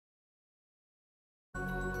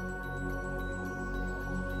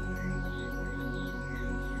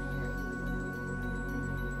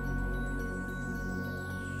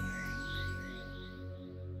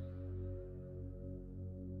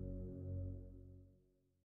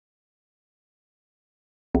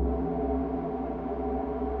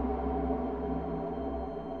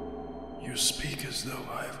You speak as though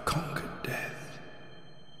I have conquered death.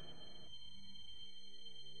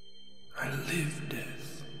 I live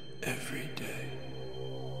death every day.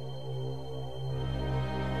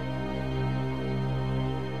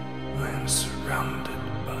 I am surrounded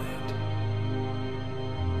by it,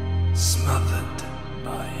 smothered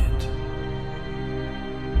by it.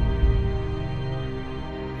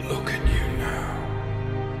 Look at you now.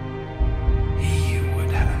 He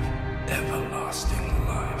would have everlasting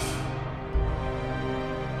life.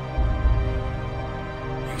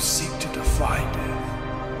 You seek to defy death,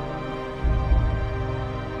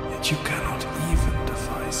 yet you cannot even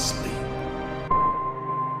defy sleep.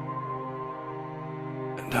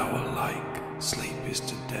 And our like sleep is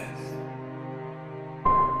to death.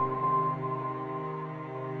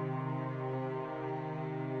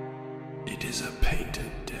 It is a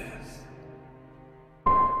painted death.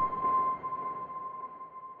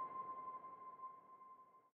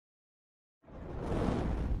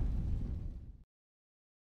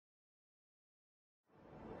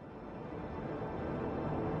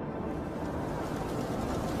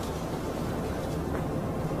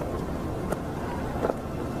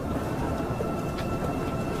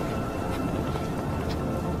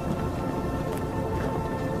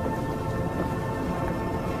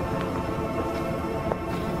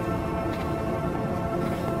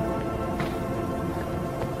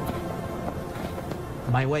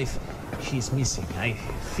 My wife, she's missing. I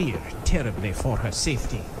fear terribly for her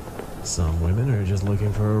safety. Some women are just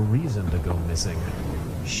looking for a reason to go missing.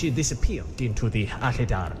 She disappeared into the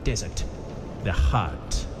Ahedar Desert, the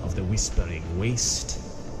heart of the Whispering Waste.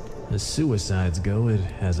 As suicides go, it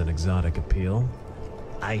has an exotic appeal.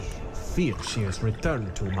 I fear she has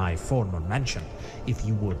returned to my former mansion. If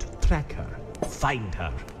you would track her, find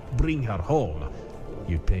her, bring her home.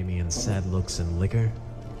 You'd pay me in sad looks and liquor?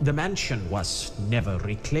 The mansion was never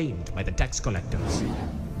reclaimed by the tax collectors.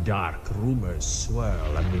 Dark rumors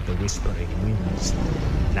swirl amid the whispering winds.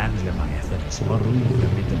 Land leviathans maroon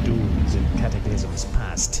amid the dunes and cataclysms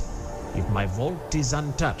past. If my vault is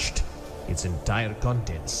untouched, its entire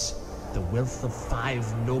contents, the wealth of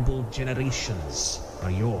 5 noble generations, are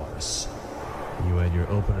yours. You had your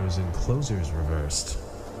openers and closers reversed.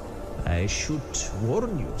 I should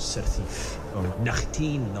warn you, Sir Thief, or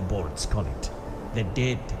Nachtin the boards call it. The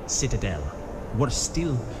dead citadel. Worse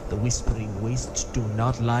still, the Whispering Wastes do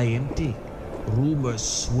not lie empty. Rumors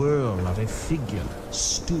swirl of a figure,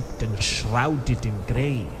 stooped and shrouded in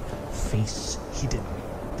grey, face hidden,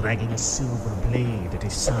 dragging a silver blade at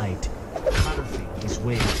his side, carving his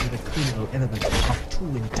way through the criminal element of 2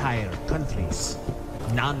 entire countries.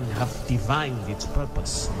 None have divined its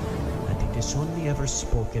purpose, and it has only ever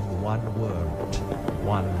spoken one word,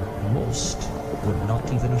 one most would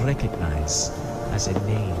not even recognize as a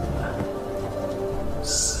name.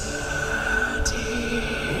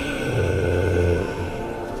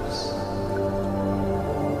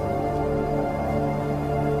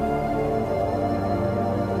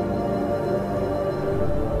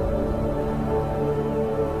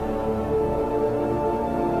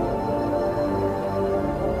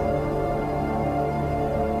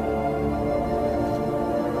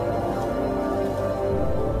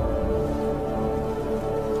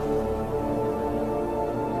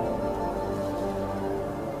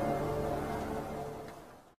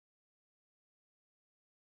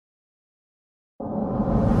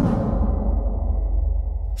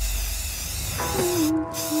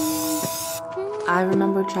 I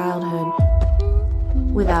remember childhood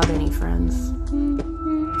without any friends.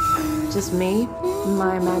 Just me and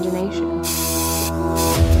my imagination.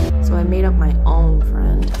 So I made up my own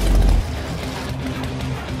friend.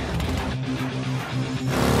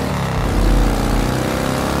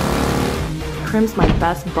 Crim's my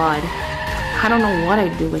best bud. I don't know what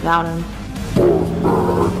I'd do without him.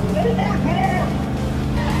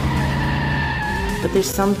 But there's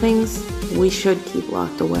some things we should keep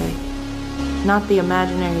locked away. Not the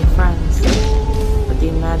imaginary friends, but the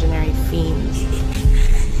imaginary fiends.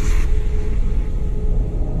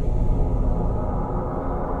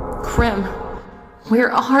 Crim,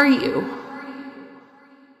 where are you?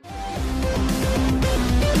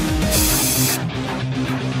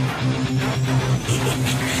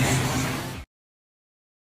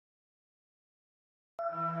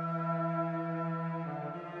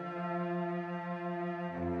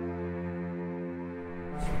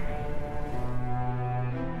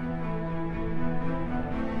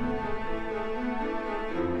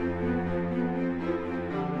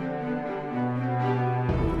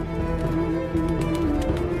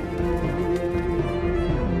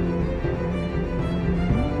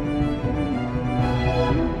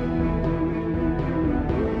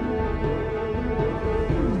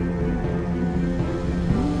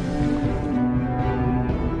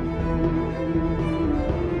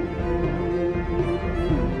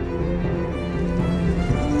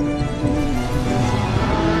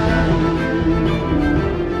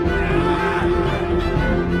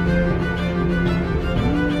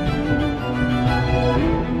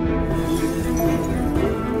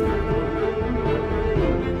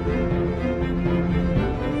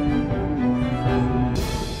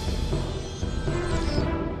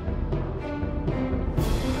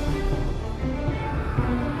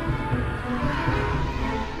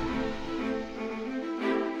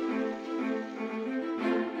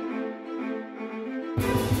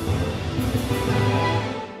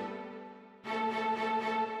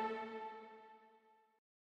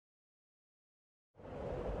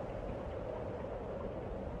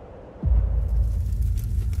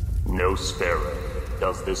 Nosfero.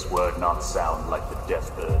 Does this word not sound like the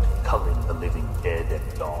death bird culling the living dead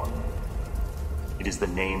at dawn? It is the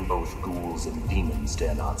name both ghouls and demons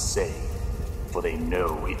dare not say, for they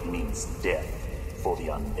know it means death for the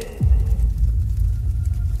undead.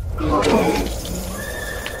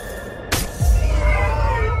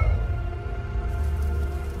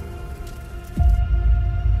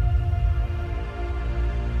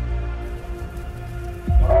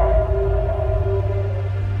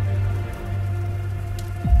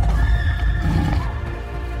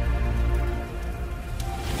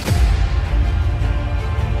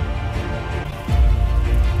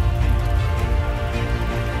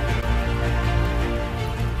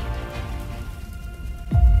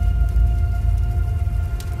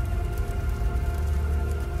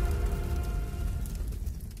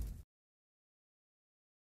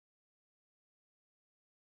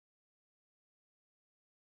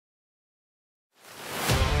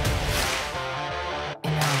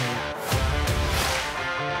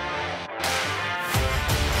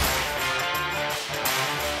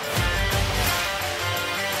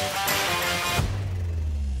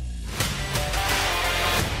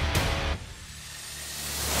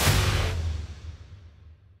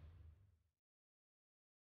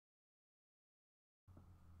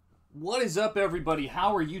 What is up, everybody?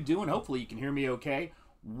 How are you doing? Hopefully you can hear me okay.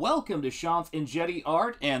 Welcome to Shanth Enjeti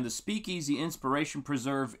Art and the Speakeasy Inspiration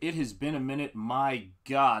Preserve. It has been a minute. My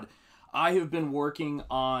God. I have been working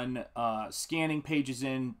on scanning pages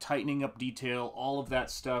in, tightening up detail, all of that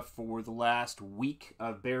stuff for the last week.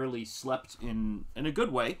 I've barely slept in a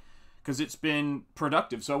good way because it's been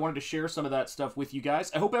productive. So I wanted to share some of that stuff with you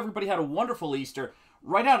guys. I hope everybody had a wonderful Easter.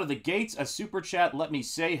 Right out of the gates, a super chat. Let me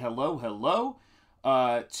say hello, hello.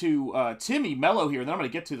 To Timmy Mello here. Then I'm going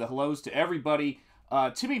to get to the hellos to everybody.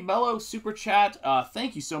 Timmy Mello, super chat.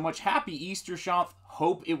 Thank you so much. Happy Easter, Shanth.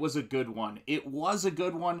 Hope it was a good one. It was a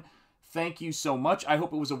good one. Thank you so much. I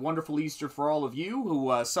hope it was a wonderful Easter for all of you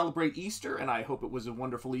who celebrate Easter, and I hope it was a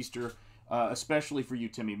wonderful Easter, especially for you,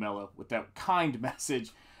 Timmy Mello, with that kind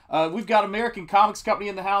message. We've got American Comics Company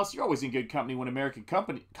in the house. You're always in good company when American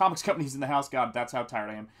Comics Company's in the house. God, that's how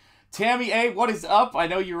tired I am. Tammy A, what is up? I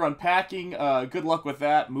know you're unpacking. Good luck with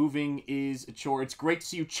that. Moving is a chore. It's great to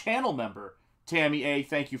see you, channel member Tammy A.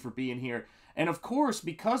 Thank you for being here. And of course,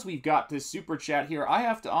 because we've got this super chat here, I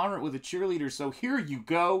have to honor it with a cheerleader. So here you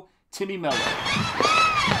go, Timmy Mello.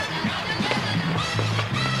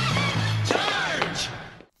 Charge!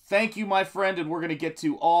 Thank you, my friend, and we're going to get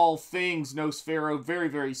to all things Nosfero very,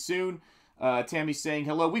 very soon. Tammy's saying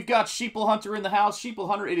hello. We've got Sheeple Hunter in the house. Sheeple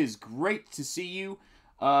Hunter, it is great to see you.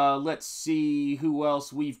 Let's see who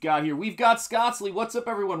else we've got here. We've got Scottsley. What's up,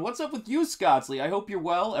 everyone? What's up with you, Scottsley? I hope you're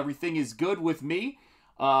well. Everything is good with me.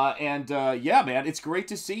 Yeah, man, it's great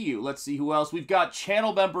to see you. Let's see who else. We've got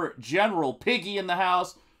channel member General Piggy in the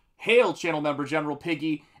house. Hail, channel member General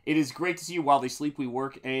Piggy. It is great to see you. While they sleep, we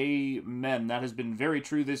work. Amen. That has been very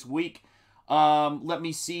true this week. Let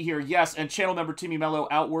me see here. Yes, and channel member Timmy Mello.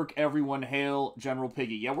 Outwork everyone. Hail, General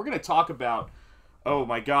Piggy. Yeah, we're going to talk about... oh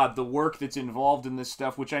my God, the work that's involved in this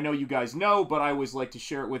stuff, which I know you guys know, but I always like to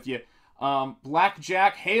share it with you.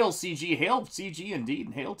 Blackjack, hail CG indeed,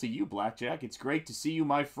 and hail to you, Blackjack. It's great to see you,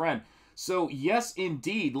 my friend. So yes,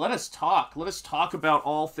 indeed, let us talk about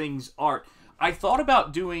all things art. I thought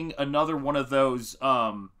about doing another one of those,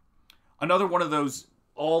 all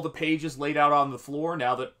the pages laid out on the floor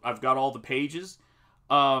now that I've got all the pages.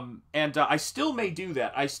 I still may do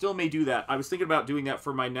that. I was thinking about doing that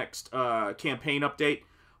for my next campaign update,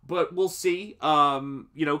 but we'll see.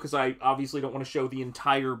 You know, because I obviously don't want to show the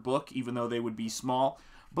entire book, even though they would be small.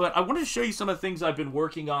 But I wanted to show you some of the things I've been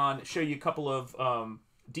working on, show you a couple of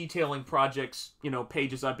detailing projects, you know,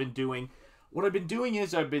 pages I've been doing. What I've been doing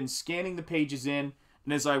is I've been scanning the pages in,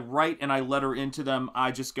 and as I write and I letter into them,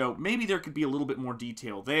 I just go, maybe there could be a little bit more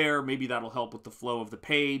detail there. Maybe that'll help with the flow of the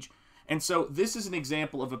page. And so this is an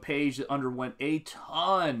example of a page that underwent a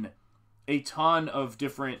ton of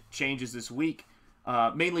different changes this week,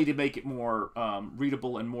 mainly to make it more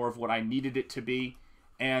readable and more of what I needed it to be,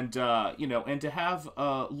 and you know, and to have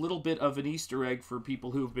a little bit of an Easter egg for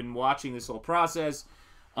people who've been watching this whole process,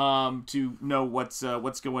 to know what's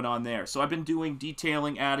going on there. So I've been doing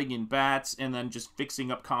detailing, adding in bats, and then just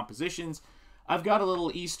fixing up compositions. I've got a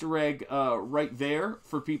little Easter egg right there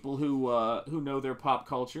for people who know their pop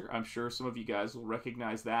culture. I'm sure some of you guys will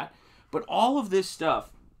recognize that. But all of this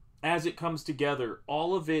stuff, as it comes together,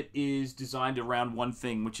 all of it is designed around one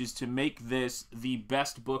thing, which is to make this the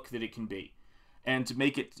best book that it can be, and to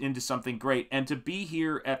make it into something great. And to be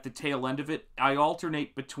here at the tail end of it, I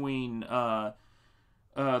alternate between the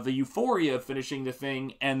euphoria of finishing the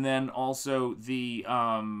thing, and then also the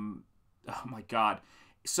oh my God.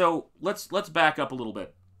 So let's back up a little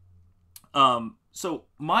bit. So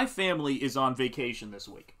my family is on vacation this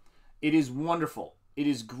week. It is wonderful. It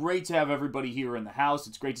is great to have everybody here in the house.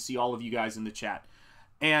 It's great to see all of you guys in the chat.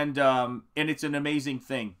 And it's an amazing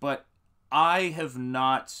thing. But I have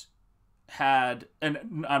not had,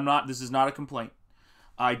 and this is not a complaint.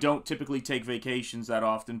 I don't typically take vacations that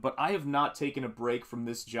often, but I have not taken a break from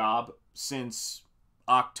this job since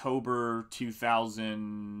October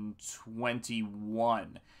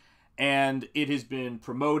 2021. And it has been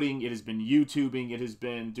promoting, it has been YouTubing, it has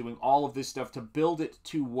been doing all of this stuff to build it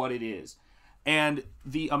to what it is. And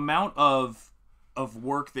the amount of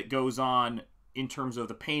work that goes on in terms of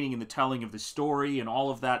the painting and the telling of the story and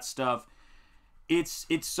all of that stuff, it's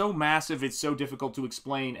so massive, it's so difficult to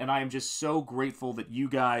explain, and I am just so grateful that you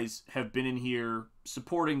guys have been in here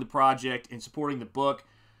supporting the project and supporting the book,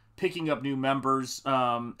 picking up new members,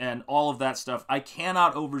 and all of that stuff. I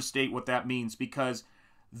cannot overstate what that means, because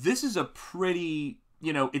this is a pretty,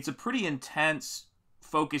 it's a pretty intense,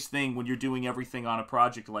 focused thing when you're doing everything on a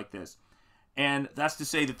project like this. And that's to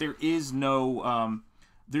say that there is no,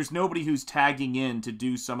 there's nobody who's tagging in to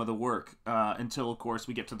do some of the work until, of course,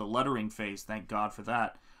 we get to the lettering phase. Thank God for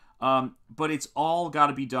that. But it's all got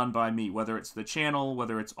to be done by me, whether it's the channel,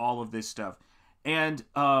 whether it's all of this stuff. And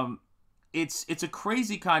it's a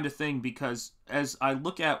crazy kind of thing, because as I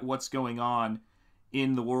look at what's going on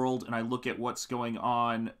in the world, and I look at what's going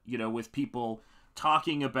on, with people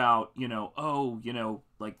talking about,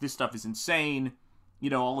 like this stuff is insane,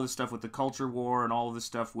 all of this stuff with the culture war and all of this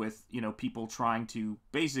stuff with, people trying to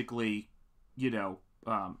basically,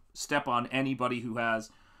 step on anybody who has,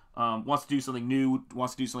 wants to do something new,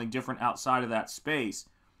 wants to do something different outside of that space.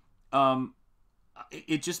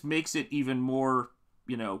 It just makes it even more,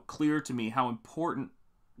 clear to me how important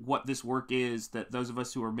what this work is, that those of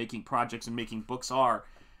us who are making projects and making books are,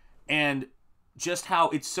 and just how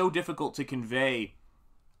it's so difficult to convey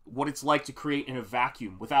what it's like to create in a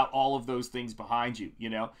vacuum without all of those things behind you,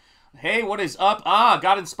 Hey, what is up?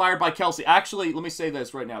 Got inspired by Kelsey. Actually, let me say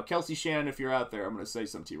this right now. Kelsey Shannon, if you're out there, I'm going to say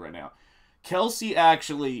something to you right now. Kelsey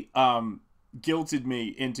actually guilted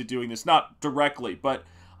me into doing this. Not directly, but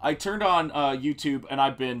I turned on YouTube, and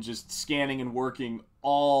I've been just scanning and working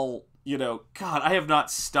all, God, I have not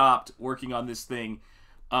stopped working on this thing.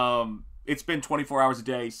 It's been 24 hours a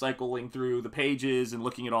day, cycling through the pages and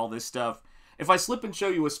looking at all this stuff. If I slip and show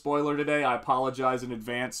you a spoiler today, I apologize in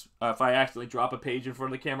advance if I actually drop a page in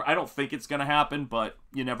front of the camera. I don't think it's going to happen, but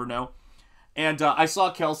you never know. And I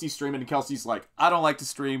saw Kelsey streaming, and Kelsey's like, I don't like to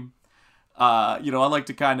stream. I like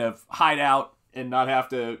to kind of hide out and not have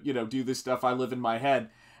to, do this stuff. I live in my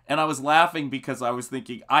head. And I was laughing because I was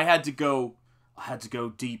thinking I had to go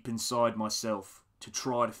deep inside myself to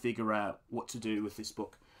try to figure out what to do with this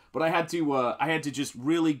book. But I had to just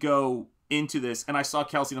really go into this, and I saw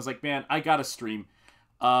Kelsey, and I was like, man, I gotta stream.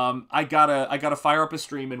 I gotta fire up a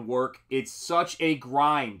stream and work. It's such a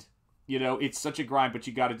grind, it's such a grind, but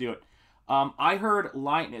you gotta do it. I heard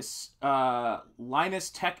Linus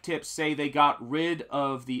Tech Tips say they got rid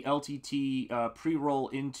of the LTT pre-roll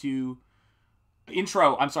intro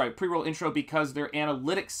because their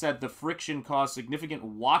analytics said the friction caused significant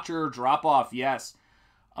watcher drop-off. Yes.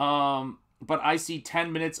 But I see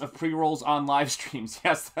 10 minutes of pre-rolls on live streams.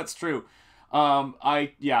 Yes, that's true.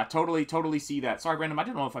 Totally see that. Sorry, Brandon, I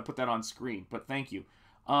don't know if I put that on screen, but thank you.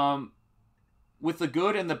 With the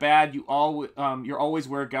good and the bad, you're always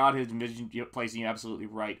where God has envisioned you, placing you. Absolutely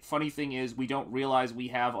right. Funny thing is, we don't realize we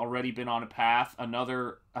have already been on a path,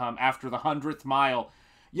 another, after the 100th mile.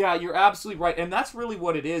 Yeah, you're absolutely right, and that's really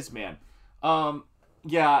what it is, man.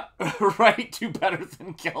 Yeah, right, do better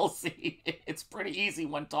than Kelsey. It's pretty easy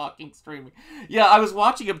when talking, streaming. Yeah, I was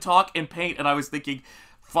watching him talk and paint, and I was thinking,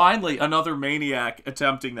 finally, another maniac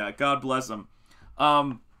attempting that. God bless him.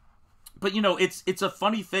 But, it's a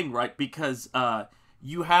funny thing, right? Because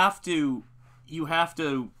you have to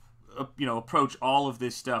approach all of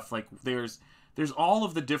this stuff. Like, there's all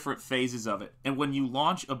of the different phases of it. And when you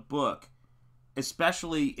launch a book,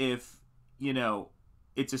 especially if,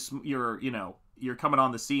 you're coming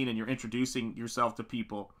on the scene and you're introducing yourself to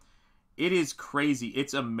people, it is crazy.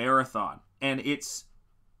 It's a marathon. And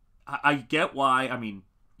I get why. I mean,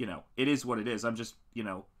 it is what it is. I'm just,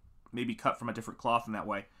 maybe cut from a different cloth in that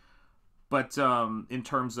way. But in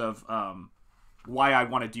terms of why I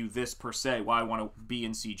want to do this per se, why I want to be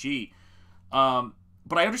in CG.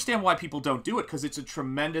 But I understand why people don't do it, because it's a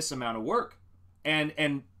tremendous amount of work. And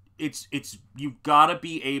it's you've got to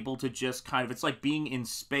be able to just kind of, it's like being in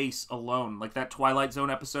space alone, like that Twilight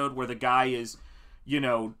Zone episode where the guy is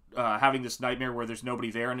having this nightmare where there's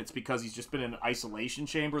nobody there, and it's because he's just been in an isolation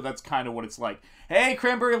chamber. That's kind of what it's like. Hey,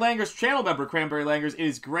 Cranberry Langers, channel member Cranberry Langers, it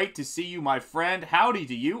is great to see you, my friend. Howdy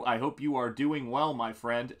to you. I hope you are doing well, my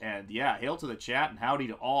friend. And yeah, hail to the chat and howdy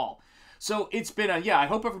to all. So it's been I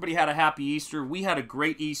hope everybody had a happy Easter. We had a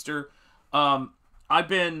great Easter. I've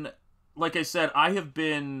been, like I said, I have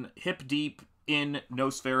been hip deep in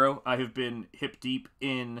Nosfero. I have been hip deep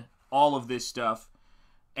in all of this stuff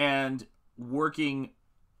and working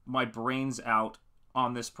my brains out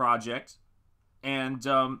on this project, and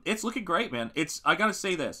it's looking great, man. I gotta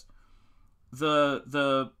say this,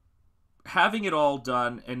 the having it all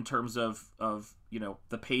done in terms of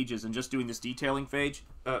the pages and just doing this detailing phase,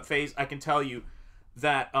 I can tell you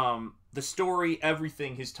that the story,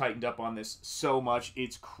 everything has tightened up on this so much.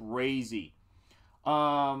 It's crazy.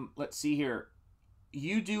 Let's see here.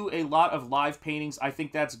 You do a lot of live paintings. I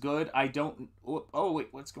think that's good. I don't... Oh, wait.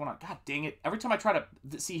 What's going on? God dang it. Every time I try to...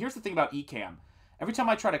 See, here's the thing about Ecamm. Every time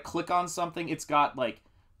I try to click on something, it's got, like,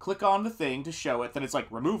 click on the thing to show it. Then it's, like,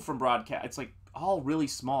 remove from broadcast. It's, like, all really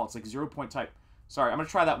small. It's, like, 0-point type. Sorry, I'm going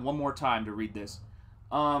to try that one more time to read this.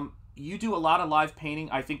 You do a lot of live painting.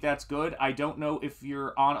 I think that's good. I don't know if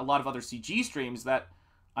you're on a lot of other CG streams that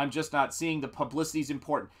I'm just not seeing. The publicity is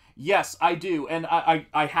important. Yes, I do, and I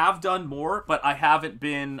have done more, but I haven't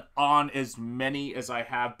been on as many as I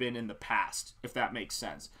have been in the past, if that makes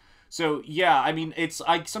sense. So yeah, I mean,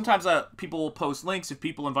 sometimes people will post links. If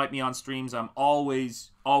people invite me on streams, I'm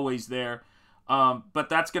always there. But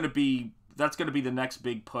that's gonna be the next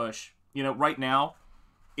big push. Right now,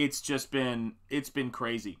 it's been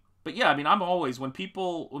crazy. But yeah, I mean, I'm always when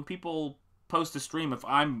people post a stream, if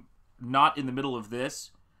I'm not in the middle of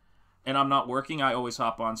this and I'm not working, I always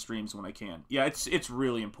hop on streams when I can. Yeah, it's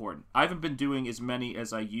really important. I haven't been doing as many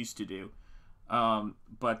as I used to do,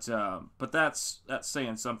 but that's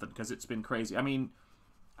saying something because it's been crazy. I mean,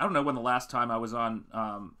 I don't know when the last time I was on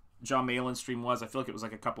John Malin's stream was. I feel like it was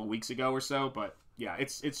like a couple of weeks ago or so. But yeah,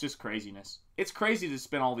 it's just craziness. It's crazy to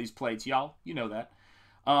spin all these plates, y'all. You know that.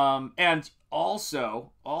 And also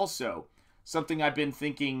something I've been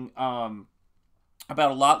thinking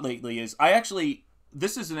about a lot lately is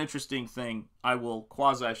this is an interesting thing I will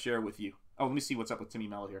quasi-share with you. Oh, let me see what's up with Timmy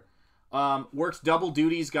Mello here. Works double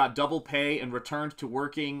duties, got double pay, and returned to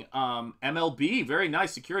working MLB. Very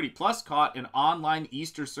nice. Security Plus caught an online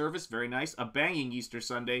Easter service. Very nice. A banging Easter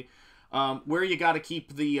Sunday. Where you got to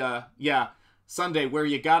keep the... Sunday, where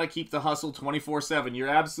you got to keep the hustle 24/7. You're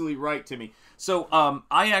absolutely right, Timmy. So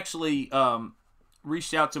I actually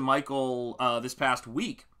reached out to Michael this past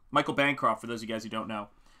week. Michael Bancroft, for those of you guys who don't know.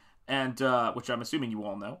 And which I'm assuming you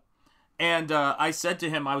all know. And I said to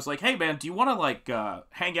him, I was like, hey, man, do you want to, like,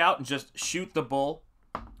 hang out and just shoot the bull,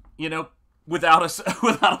 without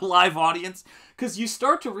a live audience? Because you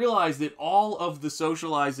start to realize that all of the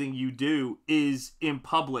socializing you do is in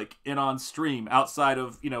public and on stream outside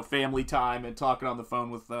of, family time and talking on the phone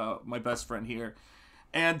with my best friend here.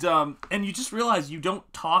 And you just realize you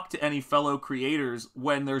don't talk to any fellow creators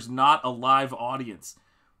when there's not a live audience.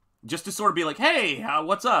 Just to sort of be like, hey,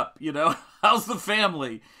 what's up? How's the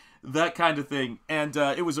family? That kind of thing. And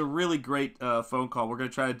it was a really great phone call. We're going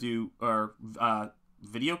to try to do our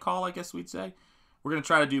video call, I guess we'd say. We're going to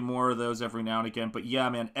try to do more of those every now and again. But yeah,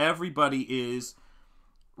 man, everybody is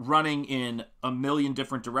running in a million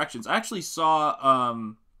different directions. I actually saw,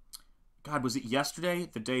 God, was it yesterday?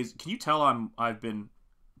 Can you tell I've been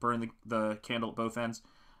burning the candle at both ends?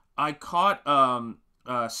 I caught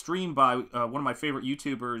stream by one of my favorite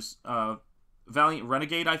YouTubers, Valiant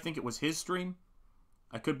Renegade. I think it was his stream.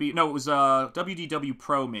 I could be... No, it was WDW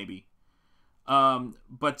Pro, maybe. And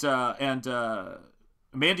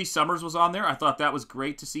Mandy Summers was on there. I thought that was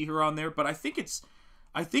great to see her on there. But I think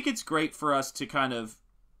it's great for us to kind of,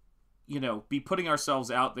 be putting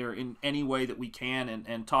ourselves out there in any way that we can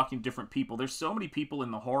and talking to different people. There's so many people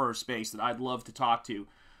in the horror space that I'd love to talk to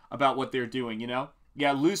about what they're doing,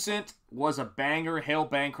 Yeah, Lucent was a banger. Hail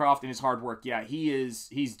Bancroft and his hard work. Yeah,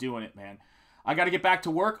 he's doing it, man. I got to get back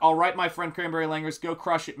to work. All right, my friend Cranberry Langers, go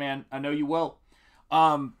crush it, man. I know you will.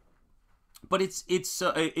 But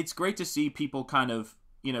it's great to see people kind of,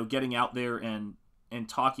 getting out there and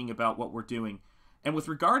talking about what we're doing. And with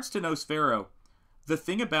regards to Nosfero, the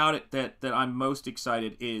thing about it that I'm most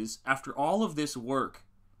excited is after all of this work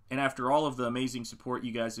and after all of the amazing support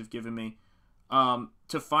you guys have given me,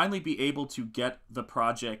 to finally be able to get the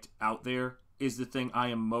project out there is the thing I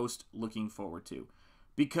am most looking forward to,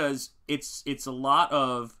 because it's a lot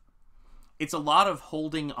of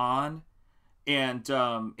holding on, and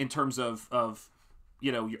in terms of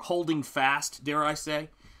you're holding fast, dare I say,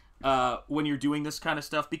 when you're doing this kind of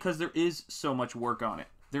stuff, because there is so much work on it.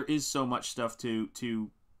 there is so much stuff to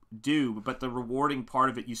do, but the rewarding part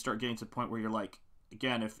of it, you start getting to the point where you're like,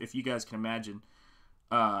 again, if you guys can imagine,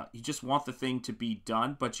 you just want the thing to be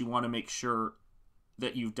done, but you want to make sure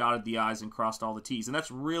that you've dotted the I's and crossed all the T's, and that's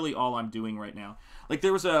really all I'm doing right now. Like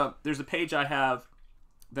there's a page I have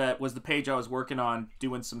that was the page I was working on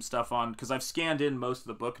doing some stuff on, because I've scanned in most of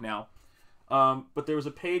the book now. But there was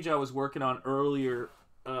a page I was working on earlier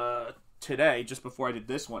today, just before I did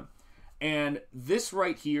this one. And this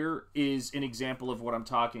right here is an example of what I'm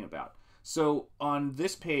talking about. So on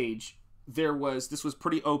this page, this was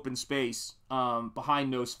pretty open space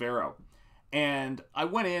behind Nosfero. And I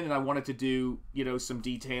went in and I wanted to do, some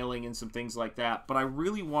detailing and some things like that. But I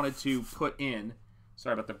really wanted to put in,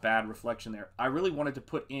 sorry about the bad reflection there. I really wanted to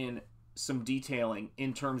put in some detailing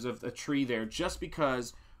in terms of the tree there, just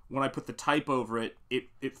because when I put the type over it,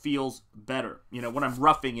 it feels better. When I'm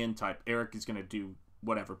roughing in type, Eric is going to do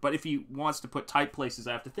whatever. But if he wants to put type places,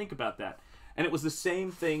 I have to think about that. And it was the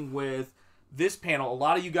same thing with this panel. A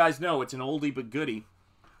lot of you guys know it's an oldie but goodie.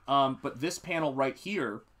 But this panel right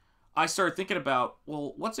here, I started thinking about,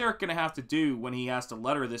 well, what's Eric going to have to do when he has to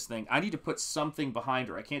letter this thing? I need to put something behind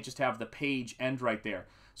her. I can't just have the page end right there.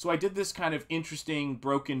 So I did this kind of interesting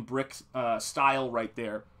broken brick style right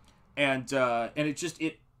there. And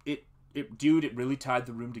it really tied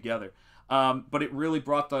the room together. But it really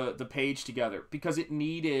brought the page together, because it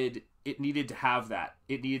needed to have that.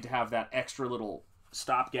 It needed to have that extra little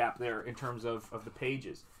stopgap there in terms of the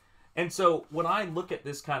pages. And so when I look at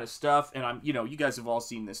this kind of stuff, and you guys have all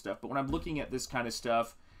seen this stuff, but when I'm looking at this kind of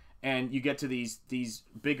stuff and you get to these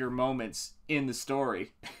bigger moments in the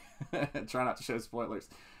story, try not to show spoilers,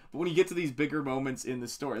 but when you get to these bigger moments in the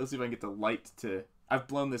story, let's see if I can get the light to, I've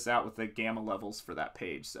blown this out with the gamma levels for that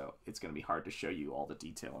page, so it's going to be hard to show you all the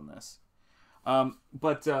detail in this.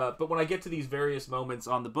 But when I get to these various moments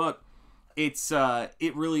on the book,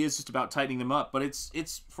 it really is just about tightening them up. But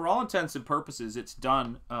it's for all intents and purposes, it's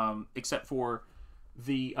done, except for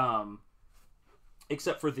the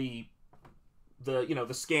the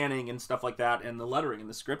scanning and stuff like that, and the lettering and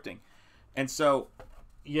the scripting. And so,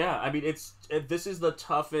 yeah, I mean, this is the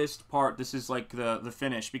toughest part. This is like the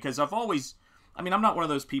finish, because I'm not one of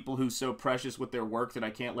those people who's so precious with their work that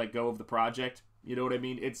I can't let go of the project. You know what I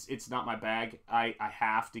mean? It's not my bag. I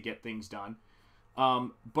have to get things done.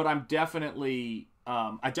 But I definitely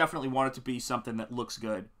want it to be something that looks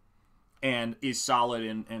good and is solid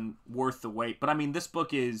and worth the wait. But I mean, this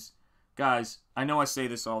book is, guys, I know I say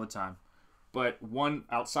this all the time, but one,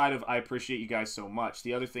 outside of I appreciate you guys so much,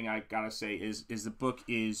 the other thing I gotta say is the book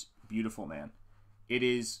is beautiful, man. It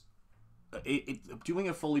is, doing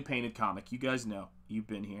a fully painted comic, you guys know, you've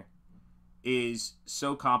been here, is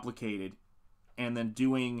so complicated. And then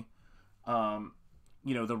doing,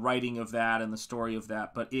 the writing of that and the story of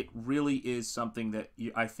that. But it really is something that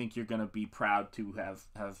I think you're going to be proud to have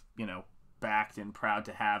backed and proud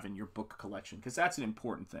to have in your book collection. Because that's an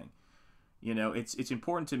important thing. It's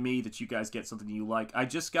important to me that you guys get something you like. I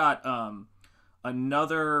just got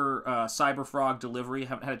another Cyberfrog delivery. I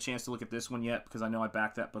haven't had a chance to look at this one yet, because I know I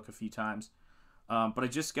backed that book a few times. But I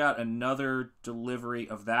just got another delivery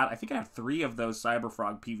of that. I think I have 3 of those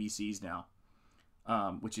Cyberfrog PVCs now.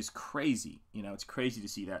 Which is crazy. It's crazy to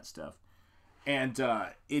see that stuff. And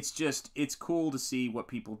it's cool to see what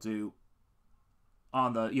people do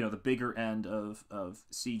on the bigger end of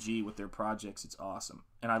CG with their projects. It's awesome.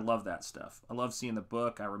 And I love that stuff. I love seeing the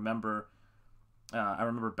book. I remember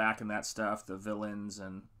backing that stuff, the villains,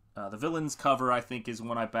 and the villains cover I think is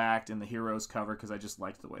one I backed, and the heroes cover, because I just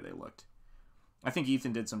liked the way they looked. I think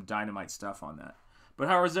Ethan did some dynamite stuff on that. But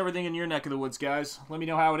how is everything in your neck of the woods, guys? Let me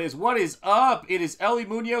know how it is. What is up? It is Ellie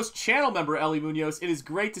Munoz, channel member Ellie Munoz. It is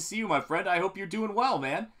great to see you, my friend. I hope you're doing well,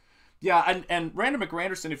 man. Yeah, and Random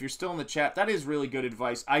McRanderson, if you're still in the chat, that is really good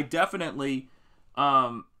advice. I definitely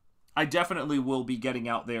will be getting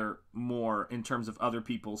out there more in terms of other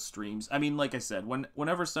people's streams. I mean, like I said,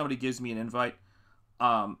 whenever somebody gives me an invite,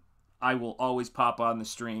 I will always pop on the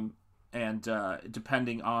stream, and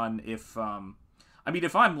depending on if I'm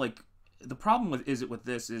like, the problem with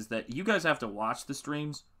this is that you guys have to watch the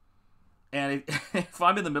streams, and if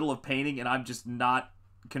I'm in the middle of painting and I'm just not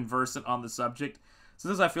conversant on the subject,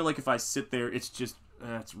 sometimes I feel like if I sit there, it's just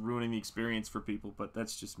it's ruining the experience for people. But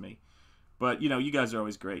that's just me. But you guys are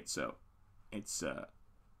always great, so it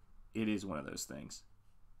is one of those things.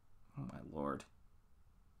 Oh my lord,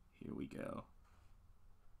 here we go.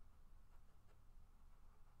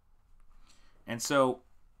 And so,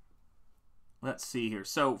 let's see here.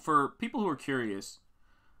 So, for people who are curious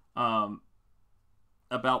about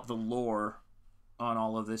the lore on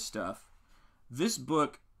all of this stuff, this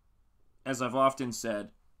book, as I've often said,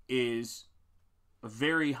 is a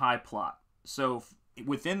very high plot. So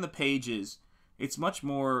within the pages, it's much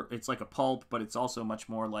more, it's like a pulp, but it's also much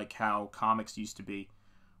more like how comics used to be.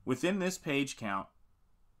 Within this page count,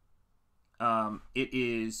 it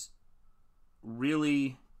is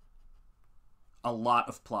really a lot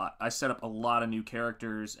of plot. I set up a lot of new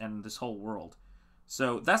characters and this whole world.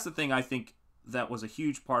 So that's the thing I think that was a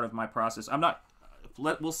huge part of my process.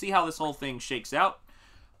 We'll see how this whole thing shakes out.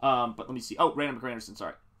 But let me see. Oh, Random McGranderson,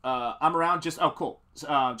 sorry. I'm around cool.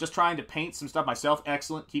 Just trying to paint some stuff myself.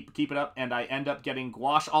 Excellent. Keep it up. And I end up getting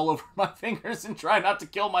gouache all over my fingers and try not to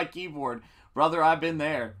kill my keyboard. Brother, I've been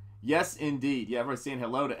there. Yes, indeed. Yeah, everyone's saying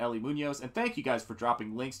hello to Ellie Munoz. And thank you guys for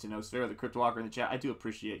dropping links to Nosfero, the Crypt Walker in the chat. I do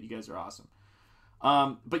appreciate it. You guys are awesome.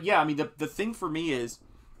 But yeah, I mean, the thing for me is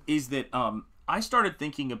that I started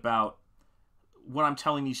thinking about when I'm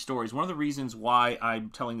telling these stories. One of the reasons why I'm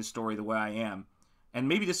telling the story the way I am, and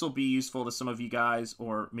maybe this will be useful to some of you guys,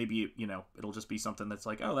 or maybe, you know, it'll just be something that's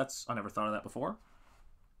like, oh, I never thought of that before.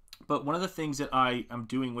 But one of the things that I am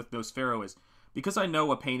doing with Nosfero is, because I know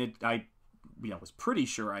was pretty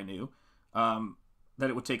sure I knew that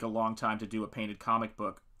it would take a long time to do a painted comic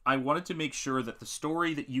book. I wanted to make sure that the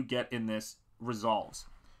story that you get in this resolves,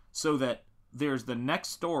 so that there's the next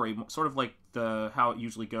story, sort of like how it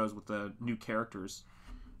usually goes with the new characters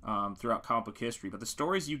throughout comic book history. But the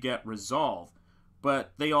stories you get resolve,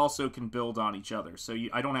 but they also can build on each other. So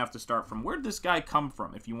I don't have to start from, where did this guy come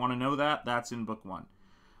from? If you want to know that, that's in book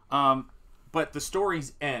 1. But the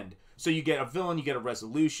stories end. So you get a villain, you get a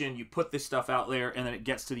resolution, you put this stuff out there, and then it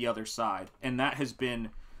gets to the other side. And that has been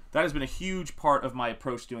a huge part of my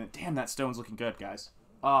approach to doing it. Damn, that stone's looking good, guys.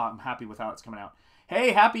 Oh, I'm happy with how it's coming out.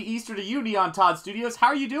 Hey, happy Easter to you, Neon Todd Studios. How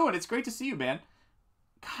are you doing? It's great to see you, man.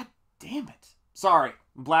 God damn it. Sorry,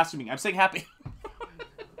 I'm blaspheming. I'm saying happy.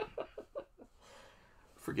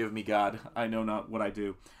 Forgive me, God. I know not what I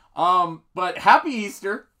do. But happy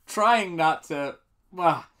Easter. Trying not to...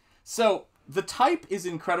 So, the type is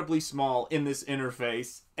incredibly small in this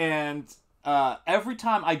interface, and every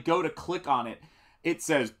time I go to click on it, it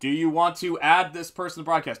says, do you want to add this person to the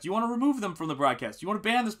broadcast? Do you want to remove them from the broadcast? Do you want to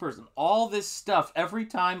ban this person? All this stuff. Every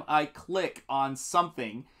time I click on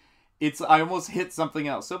something, I almost hit something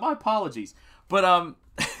else. So my apologies. But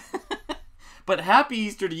but happy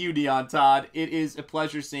Easter to you, Neon Todd. It is a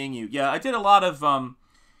pleasure seeing you. Yeah, I did a lot of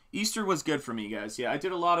Easter was good for me, guys. Yeah, I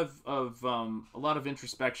did a lot of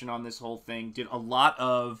introspection on this whole thing. Did a lot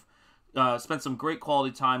of spent some great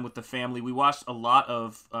quality time with the family. We watched a lot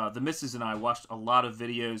of, the missus and I watched a lot of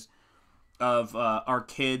videos of our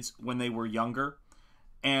kids when they were younger.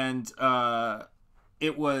 And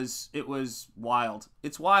it was wild.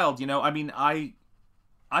 It's wild, you know? I mean,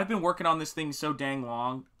 I've been working on this thing so dang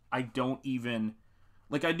long, I don't even...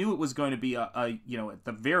 Like, I knew it was going to be a you know, at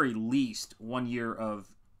the very least, 1 year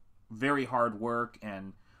of very hard work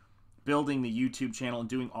and building the YouTube channel and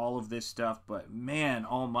doing all of this stuff, but man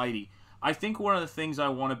almighty. I think one of the things I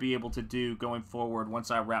want to be able to do going forward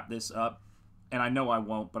once I wrap this up, and I know I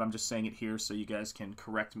won't, but I'm just saying it here so you guys can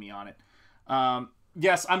correct me on it.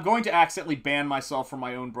 Yes, I'm going to accidentally ban myself from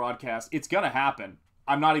my own broadcast. It's going to happen.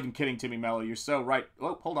 I'm not even kidding, Timmy Mello. You're so right.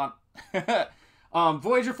 Oh, hold on.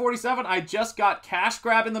 Voyager 47, I just got Cash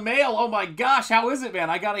Grab in the mail. Oh my gosh, how is it, man?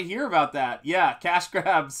 I got to hear about that. Yeah, Cash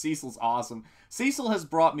Grab, Cecil's awesome. Cecil has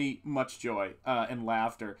brought me much joy and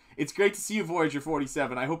laughter. It's great to see you, Voyager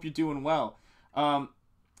 47. I hope you're doing well.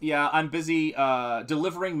 Yeah, I'm busy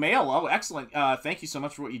delivering mail. Oh, excellent. Thank you so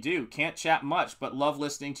much for what you do. Can't chat much, but love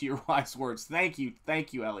listening to your wise words. Thank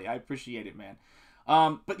you, Ellie. I appreciate it, man.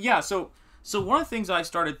 But yeah, so one of the things I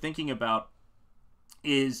started thinking about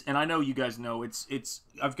is, and I know you guys know,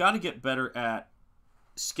 I've got to get better at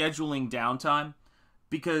scheduling downtime,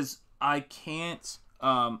 because I can't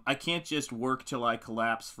just work till I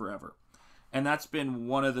collapse forever. And that's been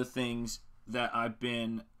one of the things that I've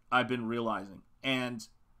been realizing. And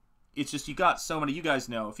it's just, you guys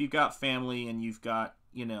know, if you've got family and you've got,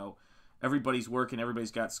 you know, everybody's working, everybody's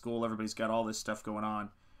got school, everybody's got all this stuff going on,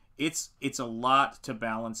 it's a lot to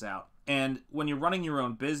balance out. And when you're running your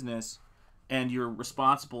own business and you're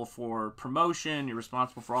responsible for promotion, you're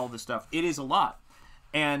responsible for all this stuff, it is a lot.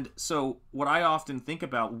 And so what I often think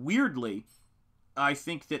about, weirdly, I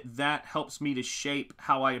think that helps me to shape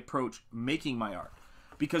how I approach making my art.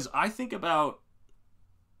 Because I think about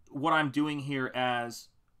what I'm doing here as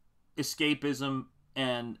escapism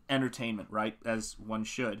and entertainment, right? As one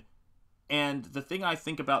should. And the thing I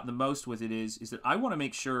think about the most with it is that I want to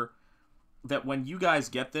make sure that when you guys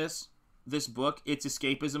get this book, it's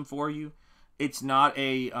escapism for you. It's not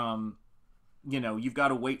a, you know, you've got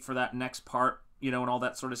to wait for that next part you know, and all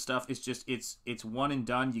that sort of stuff. It's just, it's one and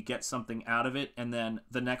done. You get something out of it, and then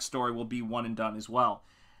the next story will be one and done as well.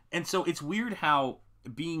 And so it's weird how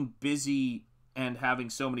being busy and having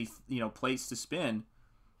so many, you know, plates to spin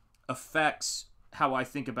affects how I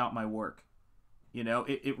think about my work. You know,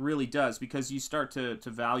 it really does, because you start to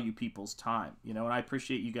value people's time, you know, and I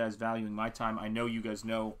appreciate you guys valuing my time. I know you guys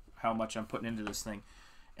know how much I'm putting into this thing,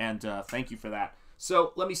 and thank you for that.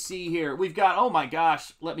 So let me see here. We've got, oh my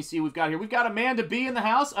gosh, let me see what we've got here. We've got Amanda B in the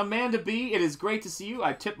house. Amanda B, it is great to see you.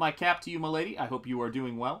 I tip my cap to you, my lady. I hope you are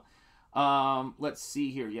doing well. Let's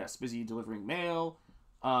see here. Yes, busy delivering mail.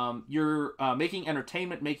 You're making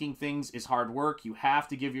entertainment, making things is hard work. You have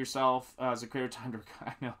to give yourself as a creator time to,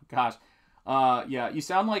 I know, gosh. Yeah, you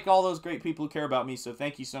sound like all those great people who care about me, so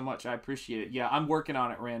thank you so much. I appreciate it. Yeah, I'm working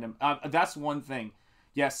on it, Random. That's one thing.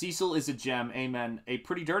 Yeah, Cecil is a gem. Amen. A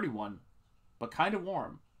pretty dirty one, but kind of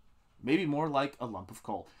warm. Maybe more like a lump of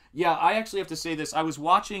coal. Yeah, I actually have to say this. I was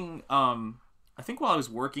watching, I think while I was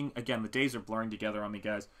working, again, the days are blurring together on me,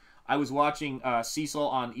 guys. I was watching Cecil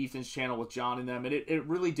on Ethan's channel with John and them, and it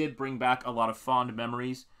really did bring back a lot of fond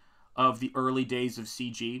memories of the early days of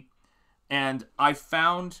CG. And I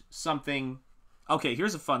found something... Okay,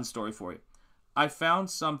 here's a fun story for you. I found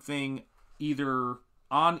something either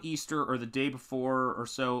on Easter or the day before or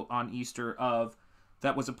so on Easter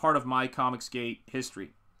that was a part of my Comicsgate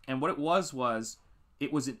history. And what it was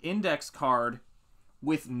it was an index card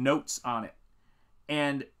with notes on it.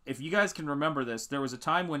 And if you guys can remember this, there was a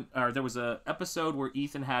time when... Or there was an episode where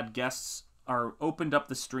Ethan had guests... Or opened up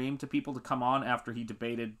the stream to people to come on after he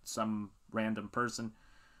debated some random person...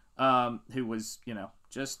 who was, you know,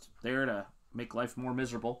 just there to make life more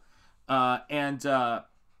miserable. And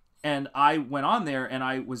I went on there,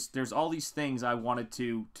 and there's all these things I wanted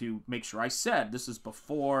to make sure I said. This is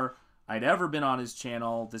before I'd ever been on his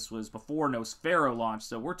channel. This was before Nosfero launched,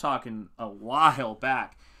 so we're talking a while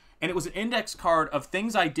back. And it was an index card of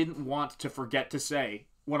things I didn't want to forget to say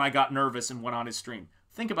when I got nervous and went on his stream.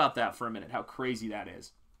 Think about that for a minute, how crazy that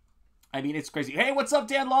is. I mean, it's crazy. Hey, what's up,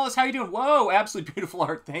 Dan Lawless? How you doing? Whoa, absolutely beautiful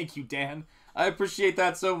art. Thank you, Dan. I appreciate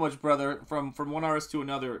that so much, brother. From one artist to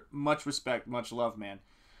another, much respect, much love, man.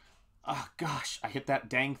 Oh, gosh, I hit that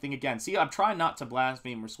dang thing again. See, I'm trying not to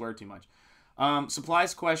blaspheme or swear too much.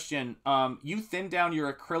 Supplies question. You thin down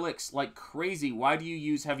your acrylics like crazy. Why do you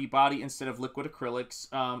use heavy body instead of liquid acrylics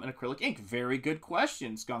and acrylic ink? Very good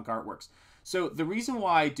question, Skunk Artworks. So the reason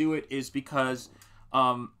why I do it is because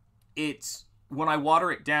it's... When I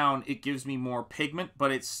water it down, it gives me more pigment, but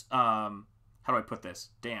it's, how do I put this?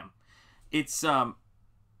 Damn. It's,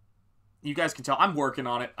 you guys can tell, I'm working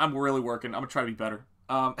on it. I'm really working. I'm gonna try to be better.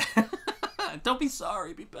 Don't be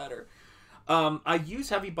sorry, be better. I use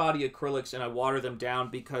heavy body acrylics and I water them down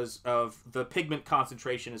because of the pigment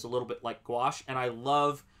concentration is a little bit like gouache, and I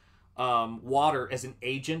love water as an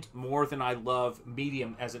agent more than I love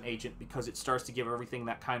medium as an agent because it starts to give everything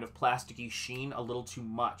that kind of plasticky sheen a little too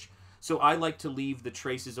much. So I like to leave the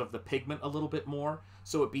traces of the pigment a little bit more,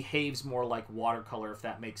 so it behaves more like watercolor, if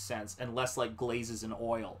that makes sense, and less like glazes in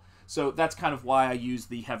oil. So that's kind of why I use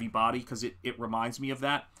the heavy body, because it reminds me of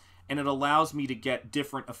that, and it allows me to get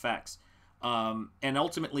different effects. And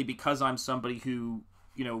ultimately, because I'm somebody who,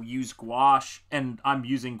 you know, use gouache, and I'm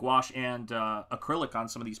using gouache and acrylic on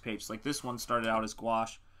some of these pages. Like this one started out as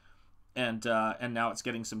gouache, and now it's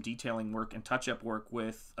getting some detailing work and touch-up work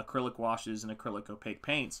with acrylic washes and acrylic opaque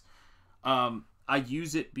paints. I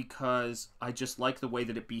use it because I just like the way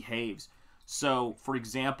that it behaves. So, for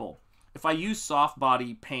example, if I use soft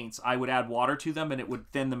body paints, I would add water to them and it would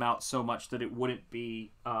thin them out so much that it wouldn't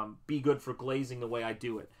be good for glazing the way I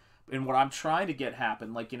do it. And what I'm trying to get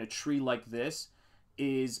happen, like in a tree like this,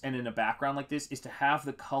 and in a background like this, is to have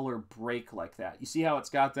the color break like that. You see how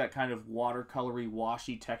it's got that kind of watercolory,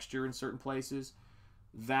 washy texture in certain places?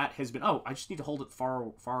 That has been... Oh, I just need to hold it far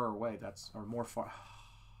away. Or more far...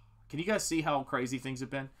 Can you guys see how crazy things have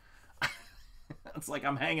been? It's like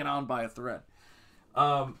I'm hanging on by a thread.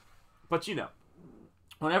 But, you know,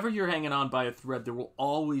 whenever you're hanging on by a thread, there will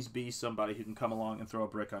always be somebody who can come along and throw a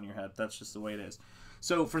brick on your head. That's just the way it is.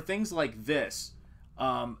 So for things like this,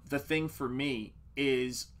 the thing for me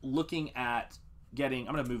is looking at getting...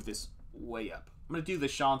 I'm going to move this way up. I'm going to do the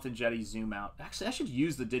Shanth Enjeti zoom out. Actually, I should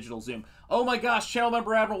use the digital zoom. Oh my gosh, channel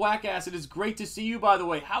member Admiral Wackass, it is great to see you, by the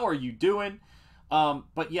way. How are you doing?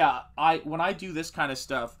 But yeah, when I do this kind of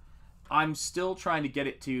stuff, I'm still trying to get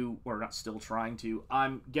it to, or not still trying to,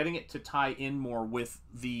 I'm getting it to tie in more with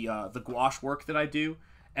the gouache work that I do,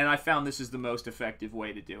 and I found this is the most effective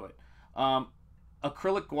way to do it.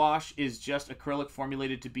 acrylic gouache is just acrylic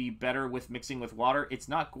formulated to be better with mixing with water. It's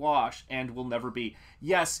not gouache and will never be.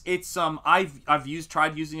 Yes, it's I've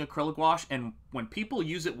tried using acrylic gouache, and when people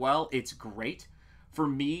use it well, it's great. For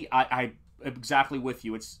me, I exactly with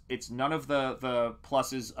you. It's none of the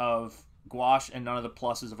pluses of gouache and none of the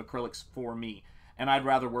pluses of acrylics for me, and I'd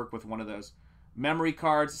rather work with one of those. Memory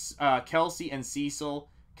cards, Kelsey and Cecil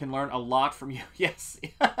can learn a lot from you. Yes.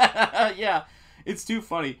 Yeah, it's too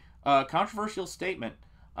funny. Controversial statement.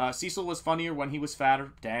 Cecil was funnier when he was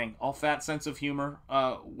fatter. Dang, all fat sense of humor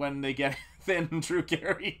when they get thin. Drew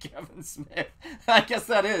Carey, Kevin Smith. I guess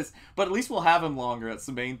that is, but at least we'll have him longer. That's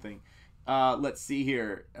the main thing. Let's see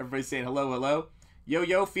here. Everybody's saying hello, hello.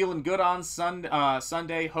 Yo, feeling good on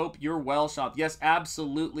Sunday. Hope you're well, Shanth. Yes,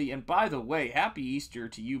 absolutely. And by the way, happy Easter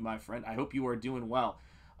to you, my friend. I hope you are doing well.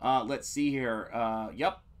 Let's see here.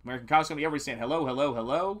 Yep, American Comics Company. Everybody's saying hello, hello,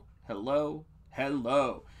 hello, hello,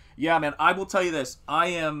 hello. Yeah, man, I will tell you this. I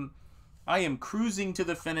am cruising to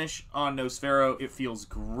the finish on Nosfero. It feels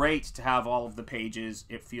great to have all of the pages.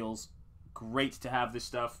 It feels great to have this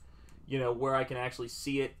stuff, you know, where I can actually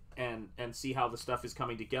see it and see how the stuff is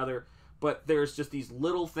coming together. But there's just these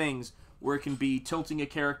little things where it can be tilting a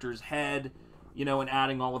character's head, you know, and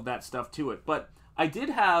adding all of that stuff to it. But I did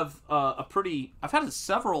have I've had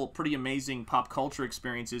several pretty amazing pop culture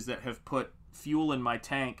experiences that have put fuel in my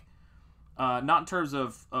tank. Not in terms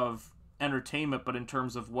of entertainment, but in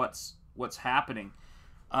terms of what's happening.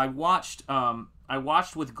 I watched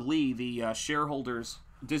with glee the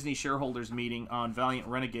Disney shareholders meeting on Valiant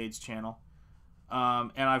Renegade's channel,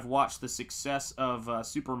 and I've watched the success of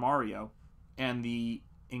Super Mario and the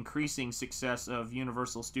increasing success of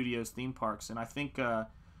Universal Studios theme parks, and I think a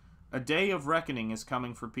day of reckoning is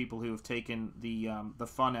coming for people who have taken the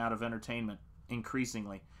fun out of entertainment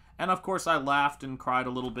increasingly. And, of course, I laughed and cried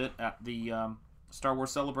a little bit at the Star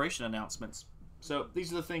Wars Celebration announcements. So,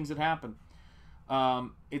 these are the things that happen.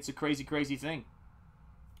 It's a crazy, crazy thing.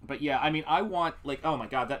 But, yeah, I mean, I want, like, oh, my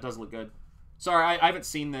God, that does look good. Sorry, I haven't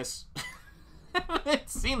seen this. I haven't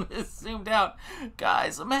seen this zoomed out.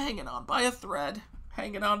 Guys, I'm hanging on by a thread.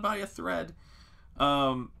 Hanging on by a thread.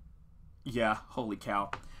 Yeah, holy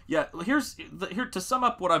cow. Yeah, here to sum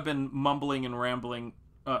up what I've been mumbling and rambling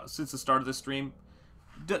since the start of the stream.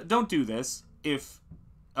 Don't do this if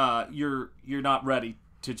you're not ready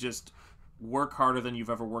to just work harder than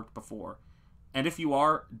you've ever worked before. And if you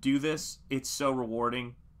are, do this. It's so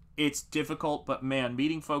rewarding. It's difficult, but man,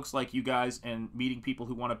 meeting folks like you guys and meeting people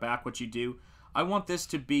who want to back what you do, I want this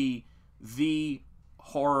to be the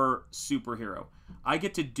horror superhero. I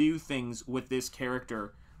get to do things with this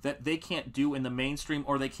character that they can't do in the mainstream,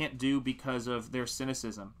 or they can't do because of their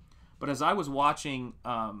cynicism. But as I was watching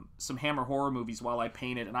some Hammer horror movies while I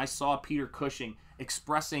painted, and I saw Peter Cushing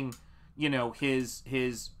expressing, you know, his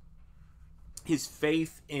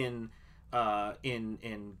faith in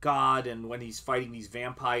God, and when he's fighting these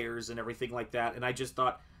vampires and everything like that, and I just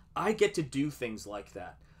thought, I get to do things like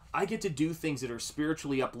that. I get to do things that are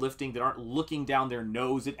spiritually uplifting, that aren't looking down their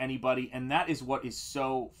nose at anybody, and that is what is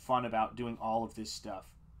so fun about doing all of this stuff.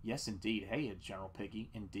 Yes, indeed. Hey, General Piggy,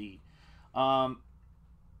 indeed.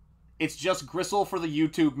 It's just gristle for the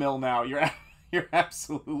YouTube mill now. You're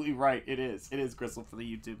absolutely right. It is gristle for the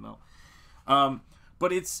YouTube mill.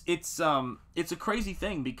 But it's a crazy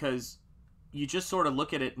thing, because you just sort of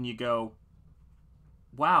look at it and you go,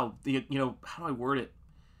 wow, you know, how do I word it?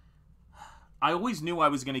 I always knew I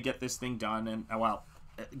was going to get this thing done, and well,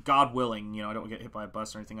 God willing, you know, I don't get hit by a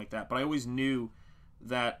bus or anything like that, but I always knew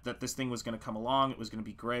that this thing was going to come along. It was going to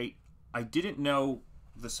be great. I didn't know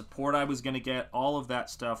the support I was going to get. All of that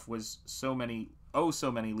stuff was so many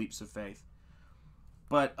leaps of faith.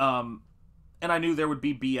 But and I knew there would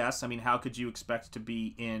be BS. I mean, how could you expect to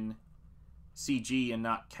be in CG and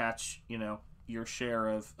not catch, you know, your share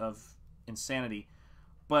of insanity?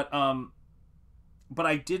 But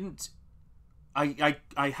I didn't. I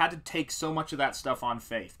had to take so much of that stuff on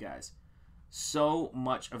faith, guys. So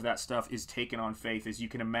much of that stuff is taken on faith, as you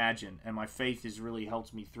can imagine, and my faith has really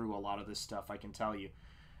helped me through a lot of this stuff, I can tell you.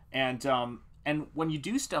 And when you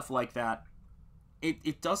do stuff like that,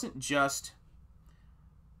 it doesn't just,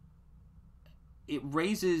 it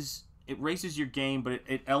raises your game, but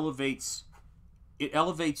it elevates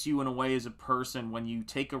you in a way as a person. When you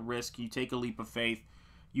take a risk, you take a leap of faith,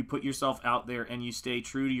 you put yourself out there, and you stay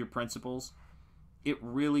true to your principles, it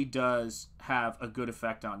really does have a good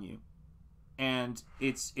effect on you. And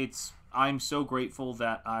I'm so grateful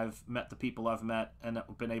that I've met the people I've met and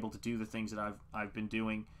been able to do the things that I've been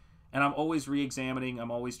doing. And I'm always re-examining.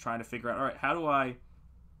 I'm always trying to figure out, all right, how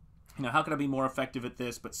can I be more effective at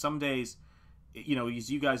this? But some days, you know,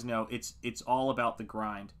 as you guys know, it's all about the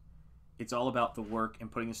grind. It's all about the work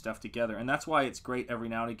and putting the stuff together. And that's why it's great every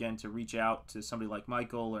now and again to reach out to somebody like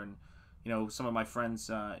Michael or, some of my friends,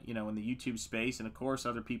 in the YouTube space, and of course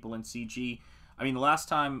other people in CG. I mean, the last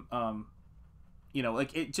time,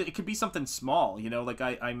 it could be something small, like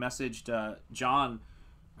I messaged John,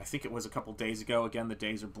 I think it was a couple days ago. Again, the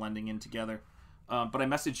days are blending in together. But I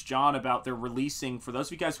messaged John about they're releasing, for those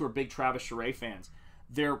of you guys who are big Travis Charest fans,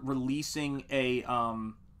 they're releasing a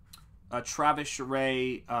Travis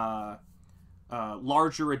Charest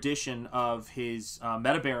larger edition of his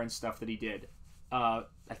Meta Baron stuff that he did.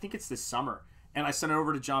 I think it's this summer. And I sent it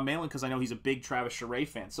over to John Malin because I know he's a big Travis Charest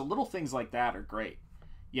fan. So little things like that are great.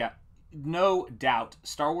 Yeah, no doubt.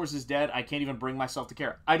 Star Wars is dead. I can't even bring myself to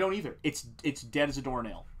care. I don't either. It's dead as a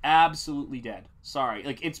doornail. Absolutely dead. Sorry.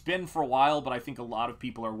 Like, it's been for a while, but I think a lot of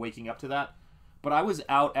people are waking up to that. But I was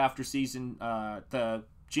out after season the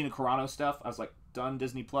Gina Carano stuff. I was like, done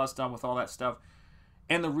Disney Plus, done with all that stuff.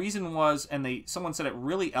 And the reason was, and someone said it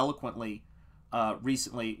really eloquently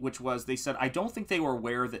recently, which was, they said, I don't think they were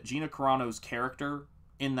aware that Gina Carano's character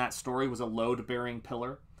in that story was a load-bearing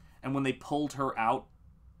pillar. And when they pulled her out,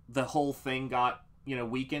 the whole thing got,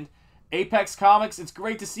 weakened. Apex Comics, it's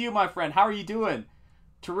great to see you, my friend. How are you doing?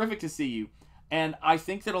 Terrific to see you. And I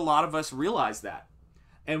think that a lot of us realize that.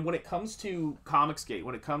 And when it comes to Comicsgate,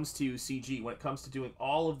 when it comes to CG, when it comes to doing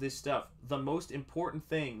all of this stuff, the most important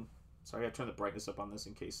thing... Sorry, I gotta turn the brightness up on this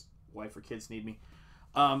in case wife or kids need me.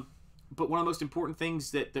 But one of the most important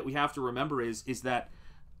things that we have to remember is that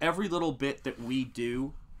every little bit that we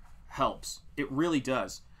do helps. It really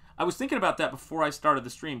does. I was thinking about that before I started the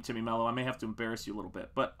stream, Timmy Mello. I may have to embarrass you a little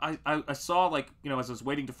bit. But I saw, as I was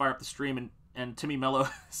waiting to fire up the stream and Timmy Mello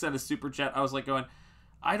sent a super chat, I was like going,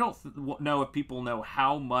 I don't know if people know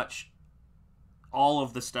how much all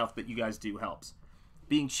of the stuff that you guys do helps.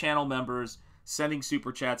 Being channel members, sending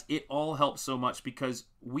super chats, it all helps so much because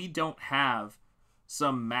we don't have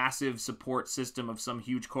some massive support system of some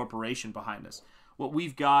huge corporation behind us. What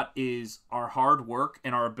we've got is our hard work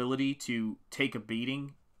and our ability to take a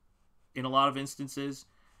beating in a lot of instances,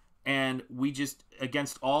 and we just,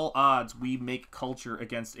 against all odds, we make culture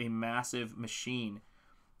against a massive machine.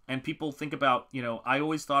 And people think about, I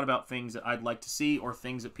always thought about things that I'd like to see or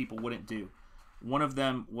things that people wouldn't do. One of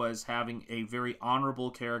them was having a very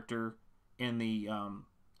honorable character in the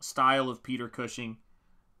style of Peter Cushing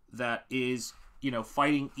that is,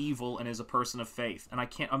 fighting evil and is a person of faith. And I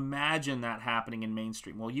can't imagine that happening in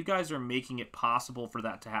mainstream. Well, you guys are making it possible for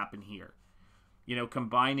that to happen here.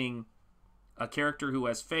 Combining a character who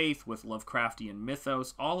has faith with Lovecraftian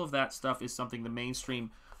mythos, all of that stuff is something the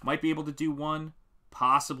mainstream might be able to do one,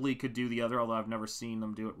 possibly could do the other, although I've never seen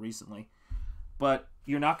them do it recently. But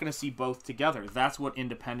you're not going to see both together. That's what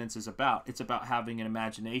independence is about. It's about having an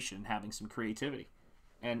imagination, having some creativity.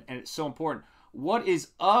 And it's so important. What is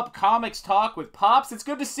up, Comics Talk with Pops? It's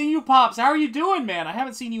good to see you, Pops. How are you doing, man? I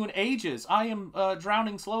haven't seen you in ages. I am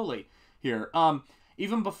drowning slowly here.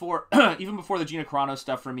 Even before the Gina Carano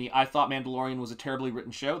stuff for me, I thought Mandalorian was a terribly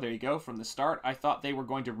written show. There you go, from the start. I thought they were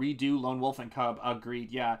going to redo Lone Wolf and Cub.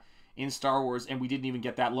 Agreed, yeah, in Star Wars, and we didn't even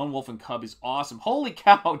get that. Lone Wolf and Cub is awesome. Holy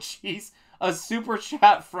cow, jeez. A super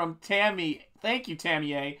chat from Tammy. Thank you,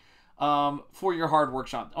 Tammy A, for your hard work,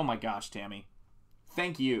 Sean. Oh my gosh, Tammy.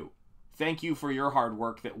 Thank you. Thank you for your hard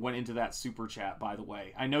work that went into that super chat, by the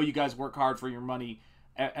way. I know you guys work hard for your money,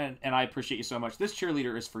 and I appreciate you so much. This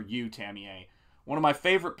cheerleader is for you, Tammy A. One of my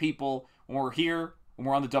favorite people when we're here, when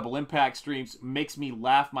we're on the Double Impact streams, makes me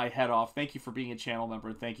laugh my head off. Thank you for being a channel member,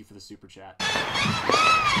 and thank you for the super chat.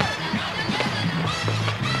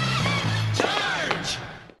 Charge!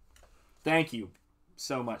 Thank you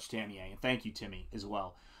so much, Tammy A. And thank you, Timmy, as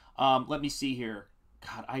well. Let me see here.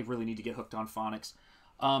 God, I really need to get hooked on phonics.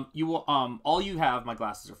 You will, all you have, my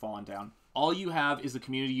glasses are falling down. All you have is the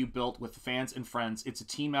community you built with the fans and friends. It's a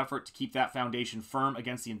team effort to keep that foundation firm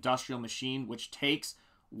against the industrial machine, which takes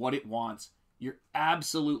what it wants. You're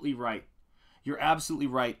absolutely right. You're absolutely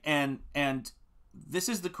right. And this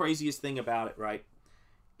is the craziest thing about it, right?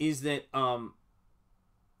 Is that,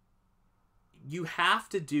 you have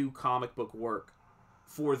to do comic book work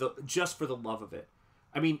just for the love of it.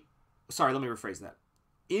 I mean, sorry, let me rephrase that.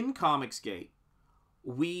 In Comicsgate,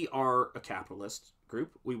 we are a capitalist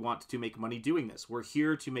group. We want to make money doing this. We're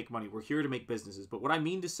here to make money. We're here to make businesses. But what I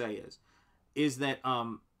mean to say is that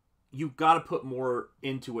you've got to put more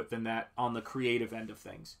into it than that on the creative end of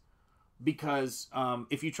things. Because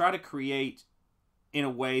if you try to create in a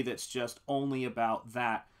way that's just only about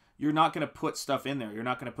that, you're not going to put stuff in there. You're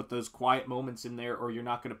not going to put those quiet moments in there, or you're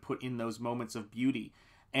not going to put in those moments of beauty.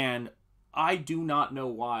 And I do not know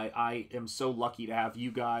why I am so lucky to have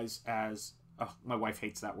you guys as... Oh, my wife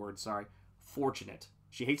hates that word, sorry. Fortunate.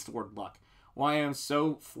 She hates the word luck. Well, I am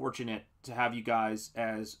so fortunate to have you guys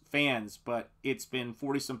as fans, but it's been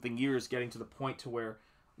 40-something years getting to the point to where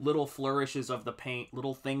little flourishes of the paint,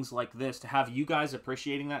 little things like this, to have you guys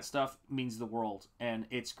appreciating that stuff means the world, and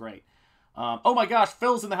it's great. Oh my gosh,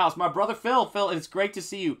 Phil's in the house. My brother Phil. Phil, it's great to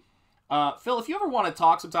see you. Phil, if you ever want to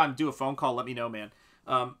talk sometime, do a phone call, let me know, man.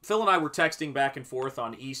 Phil and I were texting back and forth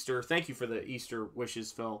on Easter. Thank you for the Easter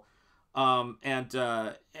wishes, Phil. And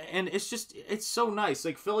it's just, it's so nice.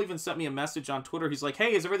 Like, Phil even sent me a message on Twitter. He's like,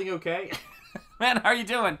 hey, is everything okay? Man, how are you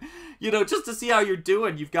doing? You know, just to see how you're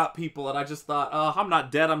doing, you've got people. And I just thought, I'm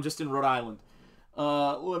not dead. I'm just in Rhode Island.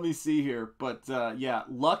 Let me see here. But, yeah,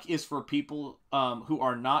 luck is for people, who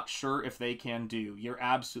are not sure if they can do. You're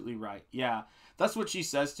absolutely right. Yeah. That's what she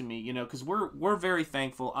says to me, you know, because we're very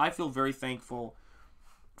thankful. I feel very thankful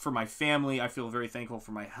for my family. I feel very thankful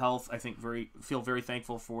for my health. I feel very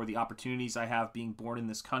thankful for the opportunities I have being born in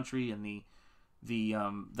this country, and the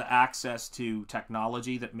access to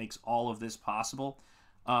technology that makes all of this possible.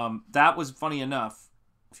 That was, funny enough,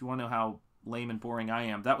 if you want to know how lame and boring I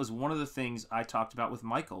am, that was one of the things I talked about with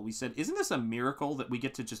Michael. We said, isn't this a miracle that we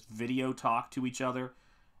get to just video talk to each other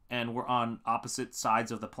and we're on opposite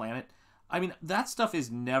sides of the planet? I mean, that stuff is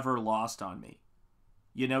never lost on me.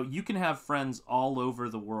 You know, you can have friends all over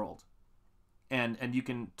the world, and you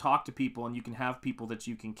can talk to people, and you can have people that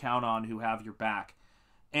you can count on who have your back.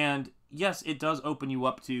 And yes, it does open you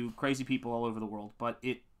up to crazy people all over the world, but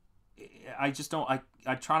I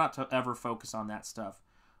try not to ever focus on that stuff.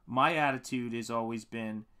 My attitude has always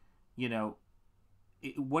been, you know,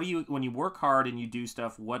 when you work hard and you do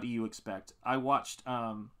stuff, what do you expect? I watched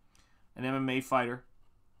an MMA fighter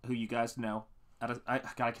who you guys know, God, I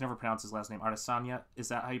can never pronounce his last name. Adesanya, is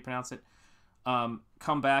that how you pronounce it?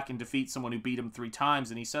 Come back and defeat someone who beat him 3 times,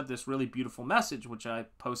 and he said this really beautiful message, which I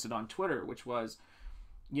posted on Twitter, which was,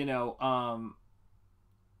 you know,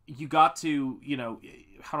 you got to, you know,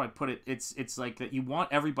 how do I put it? It's like that you want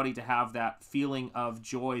everybody to have that feeling of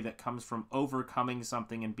joy that comes from overcoming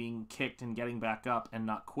something and being kicked and getting back up and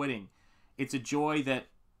not quitting. It's a joy that,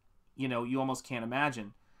 you know, you almost can't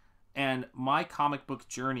imagine. And my comic book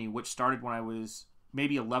journey, which started when I was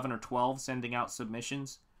maybe 11 or 12 sending out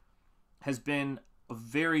submissions, has been a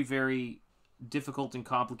very, very difficult and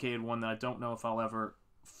complicated one that I don't know if I'll ever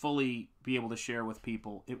fully be able to share with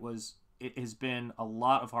people. It has been a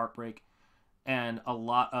lot of heartbreak and a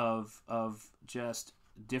lot of just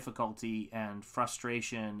difficulty and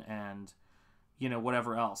frustration and, you know,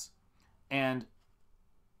 whatever else. And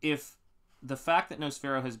if the fact that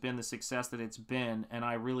Nosfero has been the success that it's been, and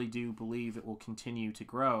I really do believe it will continue to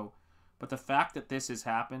grow, but the fact that this has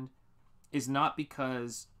happened is not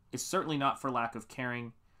because, it's certainly not for lack of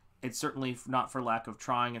caring, it's certainly not for lack of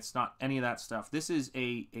trying, it's not any of that stuff. This is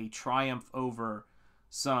a triumph over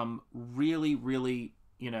some really, really,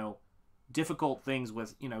 you know, difficult things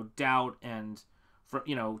with, you know, doubt and, for,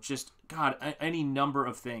 you know, just, God, any number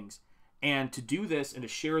of things. And to do this and to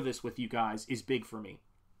share this with you guys is big for me.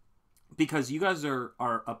 Because you guys are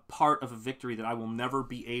a part of a victory that I will never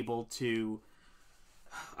be able to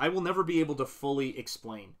fully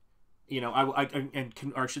explain. You know,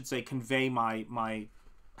 I should say convey my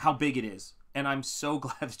how big it is. And I'm so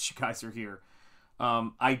glad that you guys are here.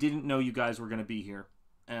 I didn't know you guys were going to be here,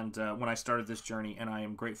 and when I started this journey, and I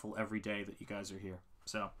am grateful every day that you guys are here.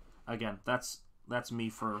 So again, that's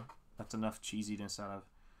enough cheesiness out of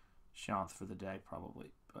Shanth for the day,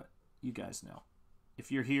 probably. But you guys know,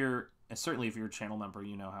 if you're here, and certainly if you're a channel member,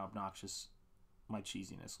 you know how obnoxious my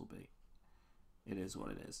cheesiness will be. It is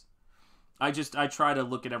what it is. I try to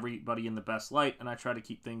look at everybody in the best light, and I try to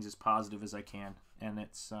keep things as positive as I can. And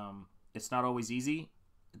it's not always easy.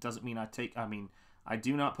 It doesn't mean I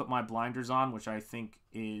do not put my blinders on, which I think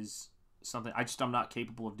is something I'm not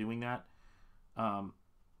capable of doing that.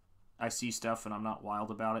 I see stuff and I'm not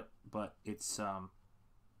wild about it, but it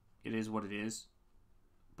is what it is.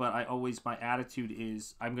 But my attitude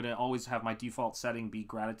is, I'm going to always have my default setting be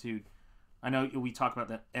gratitude. I know we talk about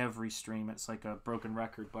that every stream. It's like a broken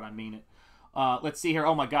record, but I mean it. Let's see here.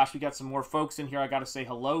 Oh my gosh, we got some more folks in here I got to say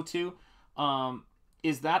hello to.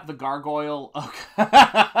 Is that the gargoyle? Okay.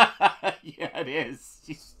 Yeah, it is.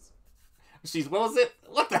 She's what was it?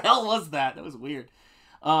 What the hell was that? That was weird.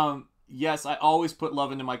 Yes, I always put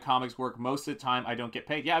love into my comics work. Most of the time, I don't get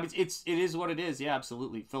paid. Yeah, it is what it is. Yeah,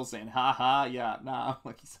 absolutely. Phil's saying, ha, yeah, nah,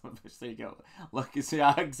 lucky son of a bitch. There you go. Lucky,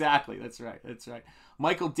 yeah, exactly. That's right.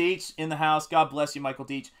 Michael Deitch in the house. God bless you, Michael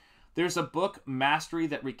Deitch. There's a book, Mastery,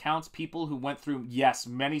 that recounts people who went through, yes,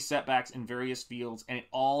 many setbacks in various fields, and it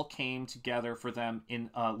all came together for them in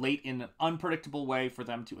an unpredictable way for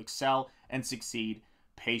them to excel and succeed.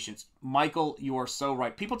 Patience. Michael, you are so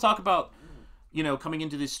right. People talk about you know, coming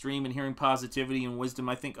into this stream and hearing positivity and wisdom,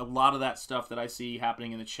 I think a lot of that stuff that I see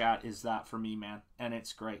happening in the chat is that for me, man. And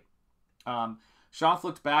it's great. Shanth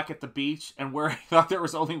looked back at the beach, and where he thought there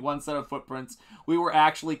was only one set of footprints, we were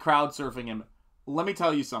actually crowd surfing him. Let me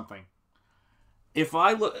tell you something. If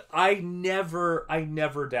I look, I never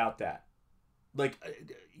doubt that. Like,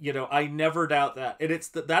 you know, I never doubt that. And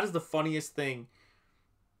that is the funniest thing,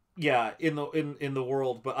 yeah, in the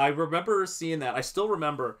world. But I remember seeing that. I still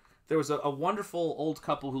remember there was a wonderful old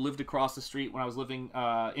couple who lived across the street when I was living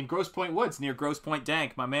in Grosse Pointe Woods, near Grosse Pointe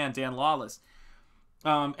Dank, my man, Dan Lawless.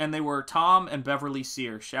 And they were Tom and Beverly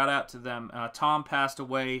Sear. Shout out to them. Tom passed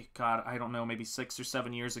away, God, I don't know, maybe 6 or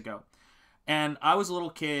 7 years ago. And I was a little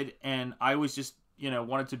kid, and I was just, you know,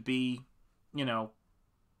 wanted to be, you know,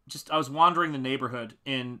 I was wandering the neighborhood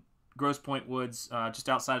in Grosse Pointe Woods, just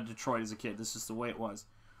outside of Detroit as a kid. This is the way it was.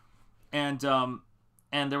 And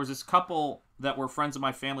there was this couple that were friends of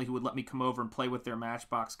my family who would let me come over and play with their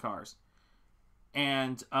Matchbox cars.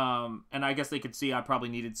 And I guess they could see I probably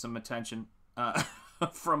needed some attention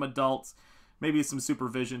from adults, maybe some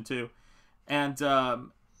supervision too. And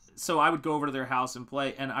so I would go over to their house and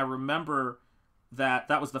play. And I remember that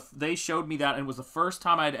was they showed me that, and it was the first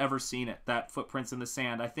time I'd ever seen it, that footprints in the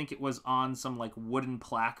sand. I think it was on some like wooden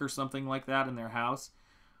plaque or something like that in their house.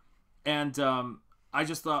 And I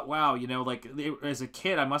just thought, wow, you know, like as a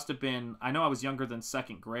kid, I must have been, I know I was younger than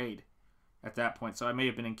second grade at that point, so I may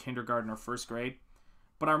have been in kindergarten or first grade.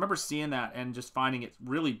 But I remember seeing that and just finding it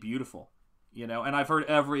really beautiful, you know. And I've heard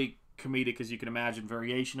every comedic, as you can imagine,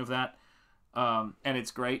 variation of that, and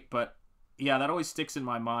it's great. But yeah, that always sticks in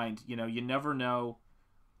my mind. You know, you never know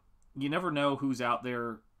who's out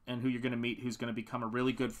there and who you're going to meet, who's going to become a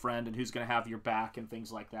really good friend and who's going to have your back and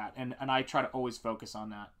things like that. And I try to always focus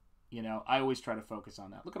on that. You know, I always try to focus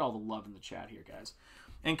on that. Look at all the love in the chat here, guys.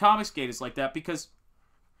 And Comicsgate is like that because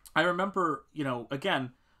I remember, you know,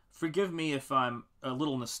 again, forgive me if I'm a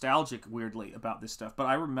little nostalgic weirdly about this stuff, but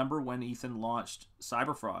I remember when Ethan launched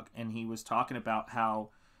Cyberfrog and he was talking about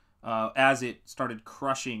how as it started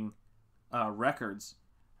crushing records,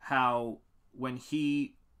 how when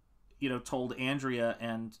he, you know, told Andrea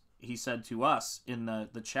and he said to us in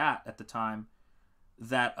the chat at the time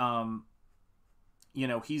that you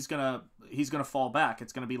know, he's gonna fall back.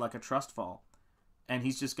 It's gonna be like a trust fall, and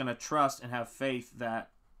he's just gonna trust and have faith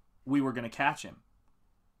that we were gonna catch him.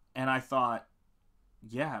 And I thought,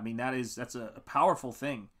 yeah, I mean, that's a powerful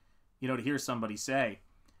thing, you know, to hear somebody say.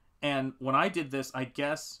 And when I did this, I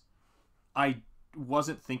guess I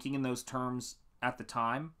wasn't thinking in those terms at the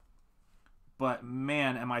time, but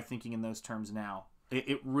man, am I thinking in those terms now.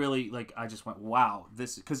 It really, like, I just went, wow,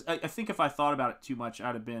 this, because I think if I thought about it too much,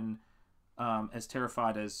 I'd have been as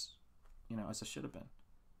terrified as, you know, as I should have been.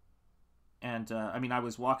 And I mean, I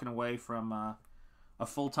was walking away from a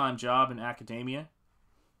full-time job in academia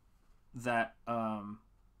that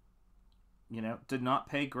you know, did not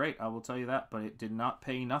pay great, I will tell you that, but it did not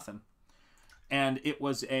pay nothing. And it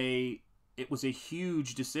was a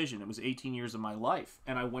huge decision. It was 18 years of my life,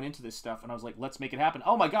 and I went into this stuff and I was like, let's make it happen.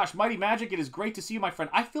 Oh my gosh, Mighty Magic, it is great to see you, my friend.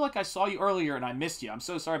 I feel like I saw you earlier and I missed you. I'm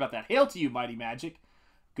so sorry about that. Hail to you, Mighty Magic.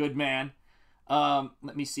 Good man.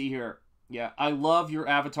 Let me see here. Yeah, I love your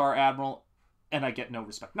avatar, Admiral, and I get no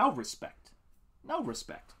respect. No respect. No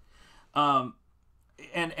respect.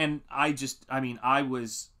 And I just, I mean,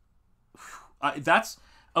 that's,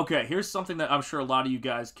 okay, here's something that I'm sure a lot of you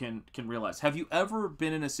guys can realize. Have you ever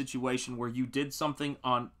been in a situation where you did something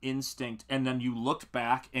on instinct and then you looked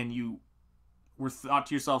back and you were thought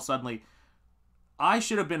to yourself suddenly, I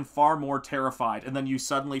should have been far more terrified, and then you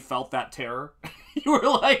suddenly felt that terror? You were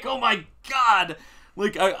like, oh my god!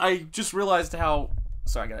 Like, I just realized how...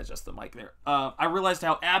 Sorry, I gotta adjust the mic there. I realized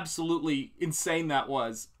how absolutely insane that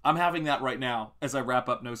was. I'm having that right now as I wrap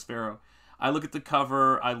up Nosfero. I look at the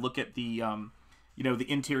cover, I look at the, you know,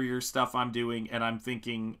 the interior stuff I'm doing, and I'm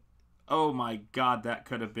thinking, oh my god, that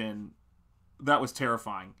could have been... That was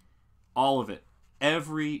terrifying. All of it.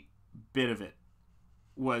 Every bit of it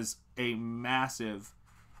was a massive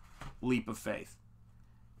leap of faith.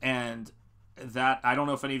 And that, I don't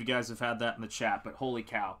know if any of you guys have had that in the chat, but holy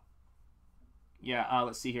cow. Yeah,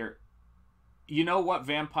 let's see here. You know what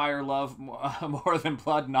vampire love more than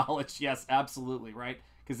blood? Knowledge. Yes, absolutely, right?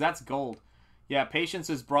 Because that's gold. Yeah, patience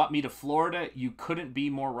has brought me to Florida. You couldn't be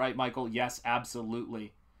more right, Michael. Yes,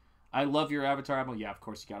 absolutely. I love your avatar, Admiral. Yeah, of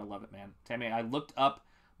course, you gotta love it, man. Tammy, I looked up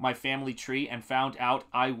my family tree and found out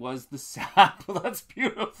I was the sap. That's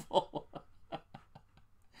beautiful.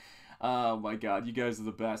 Oh my god, you guys are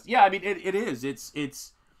the best. Yeah, I mean, it is.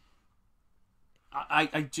 It's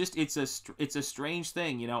I just, it's a strange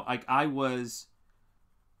thing, you know. Like, I was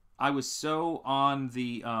so on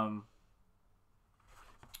the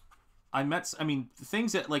I mean,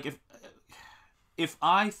 things that, like, if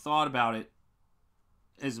I thought about it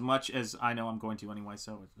as much as I know I'm going to anyway,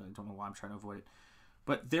 so I don't know why I'm trying to avoid it.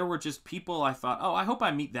 But there were just people I thought, oh, I hope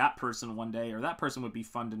I meet that person one day, or that person would be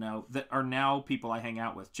fun to know, that are now people I hang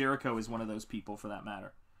out with. Jericho is one of those people, for that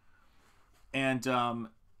matter. And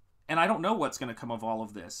I don't know what's going to come of all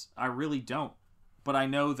of this. I really don't. But I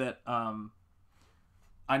know that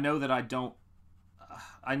I know that I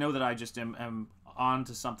just am on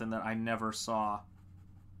to something that I never saw,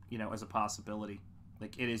 you know, as a possibility.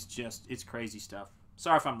 Like, it is just, it's crazy stuff.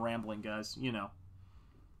 Sorry if I'm rambling, guys, you know.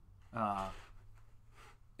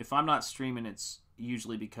 If I'm not streaming, it's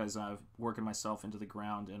usually because I'm working myself into the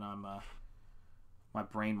ground and I'm, my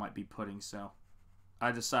brain might be pudding, so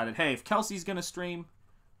I decided, hey, if Kelsey's gonna stream,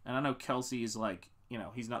 and I know Kelsey is, like, you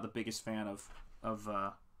know, he's not the biggest fan of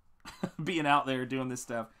being out there doing this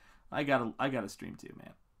stuff, I gotta stream too,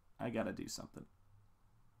 man. I gotta do something.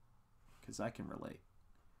 Because I can relate.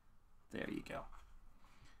 There you go.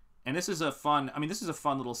 And this is a fun, I mean, this is a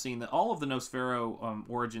fun little scene that all of the Nosfero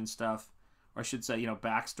origin stuff, or I should say, you know,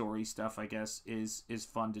 backstory stuff, I guess, is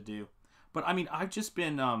fun to do. But, I mean, I've just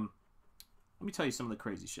been, let me tell you some of the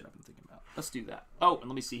crazy shit I've been thinking about. Let's do that. Oh, and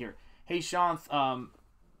let me see here. Hey, Shanth, oh,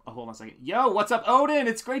 hold on a second. Yo, what's up, Odin?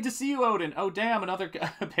 It's great to see you, Odin. Oh, damn, another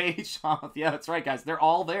page, Shanth. Yeah, that's right, guys. They're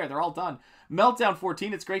all there. They're all done. Meltdown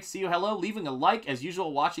 14, it's great to see you. Hello, leaving a like, as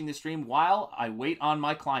usual, watching the stream while I wait on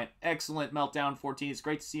my client. Excellent, Meltdown 14. It's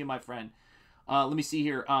great to see you, my friend. Let me see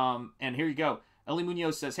here. And here you go. Ellie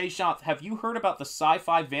Munoz says, hey, Shanth, have you heard about the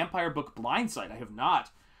sci-fi vampire book Blindside? I have not.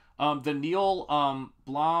 The Neil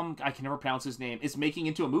Blom, I can never pronounce his name, is making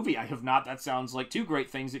into a movie. I have not. That sounds like two great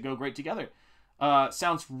things that go great together.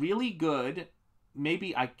 Sounds really good.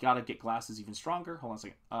 Maybe I gotta get glasses even stronger. Hold on a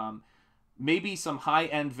second. Maybe some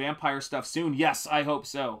high-end vampire stuff soon. Yes, I hope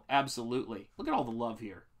so. Absolutely. Look at all the love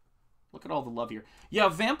here. Look at all the love here. Yeah,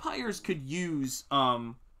 vampires could use,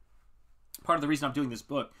 part of the reason I'm doing this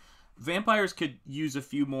book, vampires could use a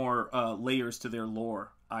few more layers to their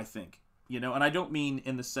lore, I think. You know, and I don't mean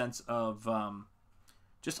in the sense of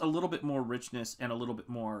just a little bit more richness and a little bit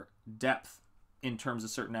more depth in terms of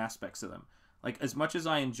certain aspects of them. Like, as much as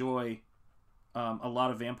I enjoy a lot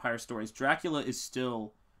of vampire stories, Dracula is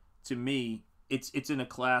still, to me, it's in a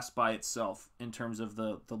class by itself in terms of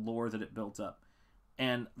the lore that it built up.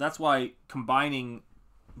 And that's why combining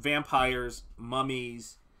vampires,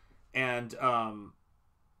 mummies, and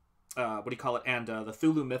what do you call it? And the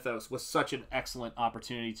Cthulhu mythos was such an excellent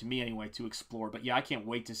opportunity to me anyway to explore. But yeah, I can't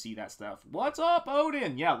wait to see that stuff. What's up,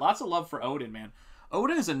 Odin? Yeah, lots of love for Odin, man.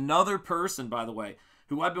 Odin is another person, by the way,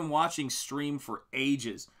 who I've been watching stream for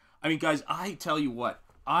ages. I mean, guys, I tell you what,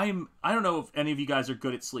 I don't know if any of you guys are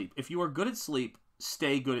good at sleep. If you are good at sleep,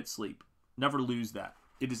 stay good at sleep. Never lose that.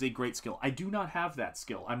 It is a great skill. I do not have that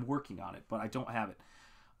skill. I'm working on it, but I don't have it.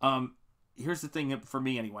 Here's the thing for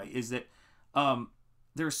me anyway, is that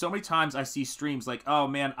there are so many times I see streams like, oh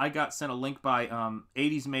man, I got sent a link by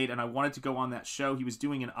 80s Mate and I wanted to go on that show. He was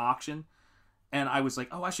doing an auction. And I was like,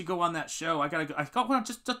 oh, I should go on that show. I got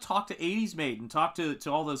just to talk to 80s Mate and talk to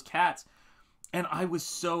all those cats. And I was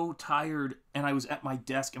so tired, and I was at my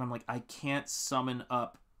desk, and I'm like, I can't summon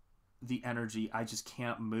up the energy. I just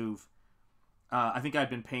can't move. I think I'd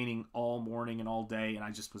been painting all morning and all day, and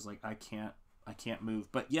I just was like, I can't move.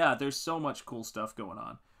 But yeah, there's so much cool stuff going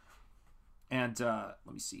on. And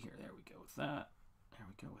let me see here. There we go with that. There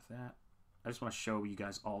we go with that. I just want to show you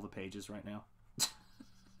guys all the pages right now.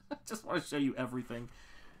 I just want to show you everything.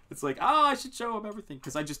 It's like, oh, I should show them everything.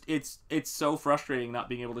 Because it's so frustrating not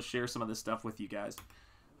being able to share some of this stuff with you guys.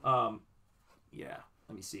 Yeah,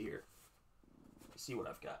 let me see here. Let me see what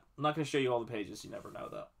I've got. I'm not going to show you all the pages. You never know,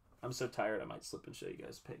 though. I'm so tired I might slip and show you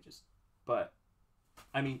guys pages. But,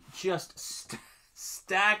 I mean, just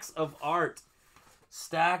stacks of art.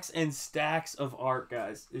 Stacks and stacks of art,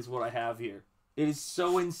 guys, is what I have here. It is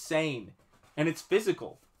so insane. And it's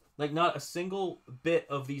physical. Like, not a single bit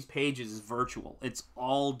of these pages is virtual. It's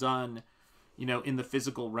all done, you know, in the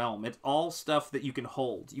physical realm. It's all stuff that you can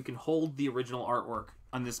hold. You can hold the original artwork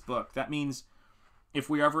on this book. That means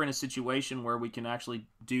if we're ever in a situation where we can actually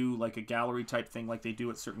do, like, a gallery type thing like they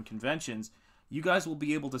do at certain conventions, you guys will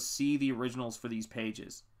be able to see the originals for these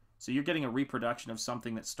pages. So you're getting a reproduction of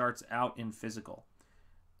something that starts out in physical.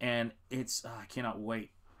 And it's, I cannot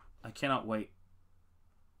wait. I cannot wait.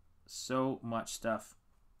 So much stuff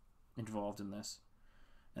involved in this.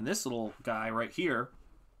 And this little guy right here,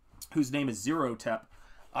 whose name is Zerotep,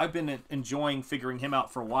 I've been enjoying figuring him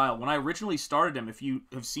out for a while. When I originally started him, if you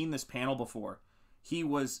have seen this panel before, he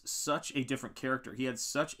was such a different character. He had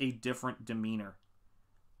such a different demeanor.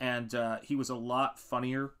 And he was a lot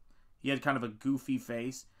funnier. He had kind of a goofy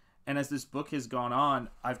face. And as this book has gone on,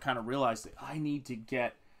 I've kind of realized that I need to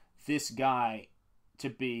get this guy to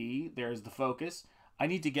be, there's the focus, I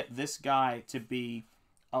need to get this guy to be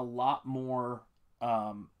a lot more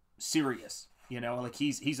serious. You know, like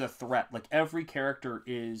he's a threat. Like every character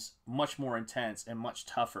is much more intense and much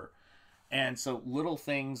tougher. And so little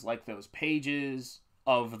things like those pages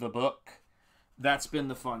of the book, that's been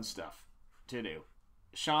the fun stuff to do.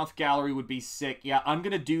 Shanth Gallery would be sick. Yeah, I'm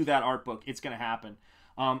going to do that art book. It's going to happen.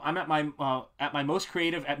 I'm at my most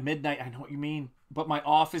creative at midnight. I know what you mean. But my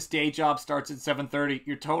office day job starts at 7:30.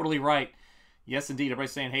 You're totally right. Yes, indeed.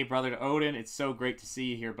 Everybody's saying, hey, brother, to Odin. It's so great to see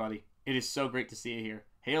you here, buddy. It is so great to see you here.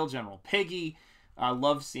 Hail, General Piggy. I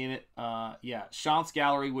love seeing it. Yeah, Shanth's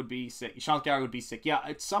Gallery would be sick. Shanth Gallery would be sick. Yeah,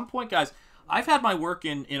 at some point, guys, I've had my work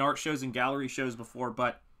in art shows and gallery shows before,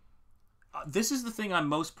 but this is the thing I'm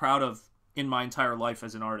most proud of in my entire life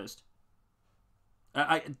as an artist.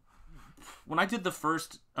 When I did the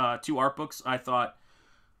first 2 art books, I thought,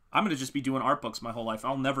 I'm going to just be doing art books my whole life.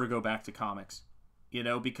 I'll never go back to comics, you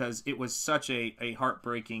know, because it was such a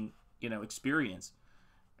heartbreaking, you know, experience.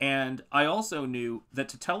 And I also knew that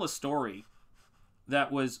to tell a story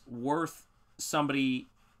that was worth somebody,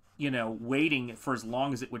 you know, waiting for as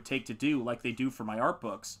long as it would take to do, like they do for my art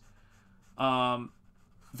books,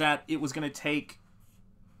 that it was going to take,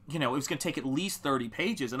 you know, it was going to take at least 30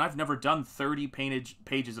 pages, and I've never done 30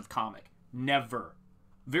 pages of comic. Never.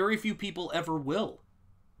 Very few people ever will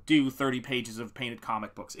do 30 pages of painted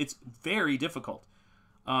comic books. It's very difficult.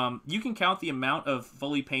 You can count the amount of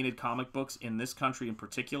fully painted comic books in this country in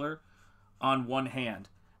particular on one hand.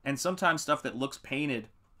 And sometimes stuff that looks painted,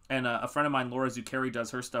 and a friend of mine, Laura Zuccari, does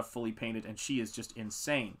her stuff fully painted, and she is just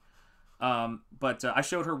insane. But I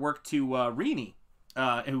showed her work to Rini,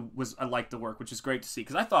 who I liked the work, which is great to see,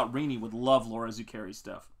 because I thought Rini would love Laura Zuccari's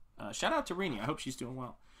stuff. Shout out to Rini. I hope she's doing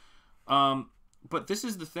well. But this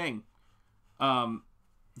is the thing.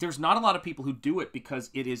 There's not a lot of people who do it because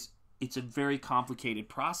it's a very complicated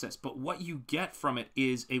process. But what you get from it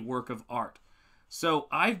is a work of art. So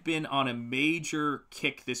I've been on a major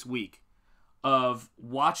kick this week of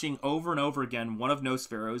watching over and over again one of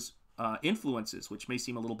Nosfero's influences, which may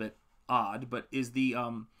seem a little bit odd, but is the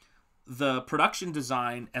production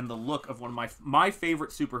design and the look of one of my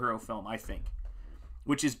favorite superhero film, I think,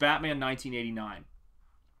 which is Batman 1989.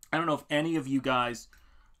 I don't know if any of you guys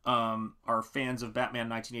are fans of Batman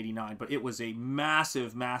 1989, but it was a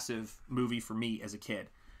massive, massive movie for me as a kid,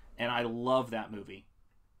 and I love that movie.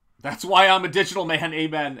 That's why I'm a digital man.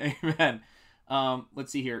 Amen. Amen.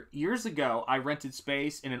 Let's see here. Years ago, I rented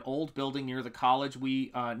space in an old building near the college.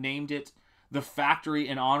 We named it The Factory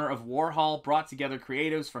in honor of Warhol, brought together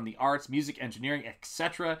creatives from the arts, music, engineering,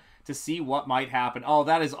 etc. to see what might happen. Oh,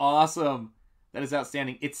 that is awesome. That is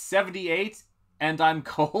outstanding. It's 78, and I'm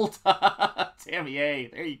cold. Tammy A,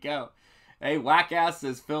 there you go. Hey, Whack-Ass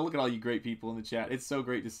says, Phil, look at all you great people in the chat. It's so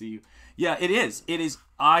great to see you. Yeah, it is. It is.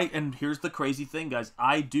 And here's the crazy thing, guys.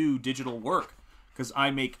 I do digital work because I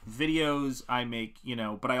make videos, I make, you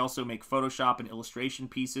know, but I also make Photoshop and illustration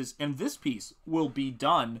pieces. And this piece will be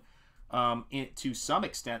done, to some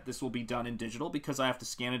extent, this will be done in digital because I have to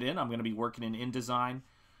scan it in. I'm going to be working in InDesign.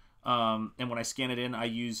 And when I scan it in, I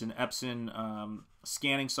use an Epson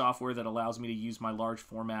scanning software that allows me to use my large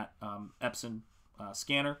format Epson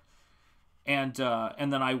scanner. And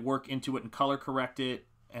then I work into it and color correct it,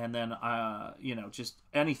 and then you know, just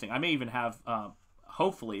anything. I may even have,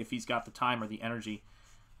 hopefully, if he's got the time or the energy,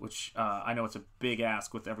 which I know it's a big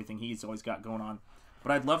ask with everything he's always got going on,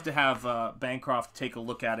 but I'd love to have Bancroft take a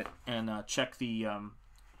look at it and check the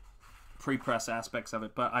pre-press aspects of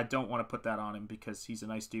it. But I don't want to put that on him because he's a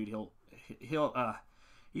nice dude.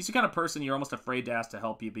 He's the kind of person you're almost afraid to ask to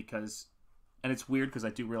help you because, and it's weird because I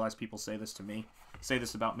do realize people say this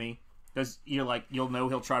about me. Because you're like, you'll know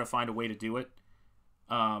he'll try to find a way to do it.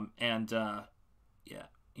 Yeah,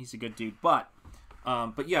 he's a good dude. But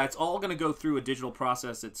yeah, it's all going to go through a digital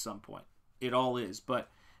process at some point. It all is. But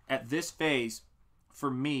at this phase,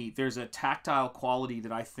 for me, there's a tactile quality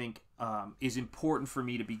that I think is important for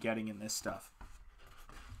me to be getting in this stuff.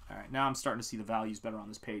 All right, now I'm starting to see the values better on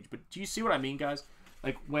this page. But do you see what I mean, guys?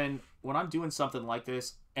 Like, when I'm doing something like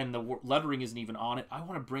this and the lettering isn't even on it, I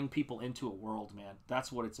want to bring people into a world, man.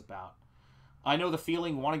 That's what it's about. I know the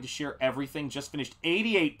feeling, wanting to share everything. Just finished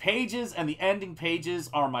 88 pages, and the ending pages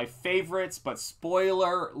are my favorites, but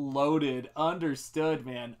spoiler loaded. Understood,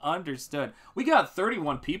 man. Understood. We got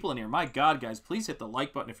 31 people in here. My God, guys, please hit the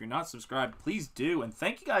like button if you're not subscribed. Please do. And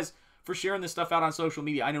thank you guys for sharing this stuff out on social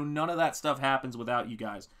media. I know none of that stuff happens without you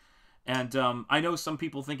guys. And I know some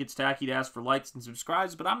people think it's tacky to ask for likes and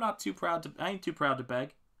subscribes, but I ain't too proud to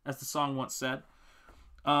beg, as the song once said.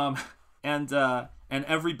 And And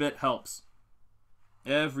every bit helps.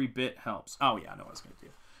 Every bit helps. Oh, yeah, I know what I was going to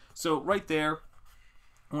do. So right there,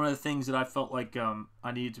 one of the things that I felt like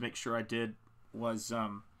I needed to make sure I did was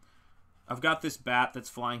I've got this bat that's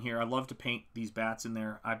flying here. I love to paint these bats in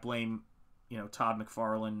there. I blame, Todd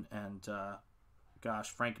McFarlane and,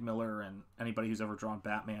 Frank Miller and anybody who's ever drawn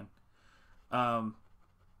Batman for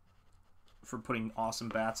putting awesome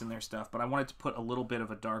bats in their stuff. But I wanted to put a little bit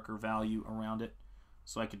of a darker value around it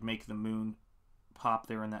so I could make the moon pop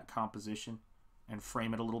there in that composition and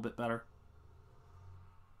frame it a little bit better.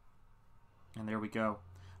 And there we go.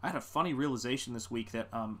 I had a funny realization this week that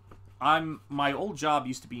my old job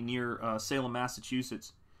used to be near Salem,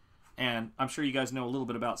 Massachusetts, and I'm sure you guys know a little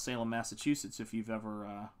bit about Salem, Massachusetts if you've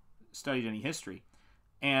ever studied any history.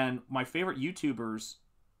 And my favorite YouTubers,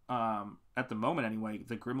 at the moment anyway,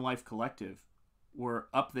 the Grim Life Collective, were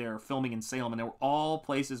up there filming in Salem, and they were all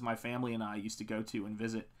places my family and I used to go to and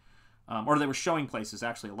visit. Or they were showing places,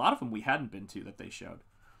 actually. A lot of them we hadn't been to that they showed.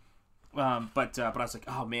 But I was like,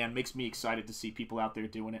 oh man, makes me excited to see people out there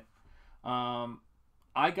doing it.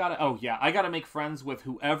 I gotta make friends with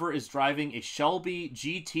whoever is driving a Shelby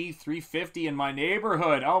GT350 in my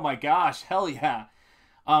neighborhood. Oh my gosh, hell yeah.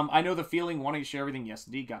 I know the feeling, wanting to share everything. Yes,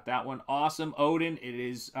 indeed, got that one. Awesome, Odin. It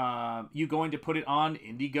is you going to put it on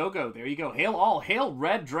Indiegogo. There you go. Hail all. Hail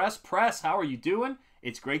Red Dress Press. How are you doing?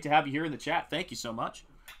 It's great to have you here in the chat. Thank you so much.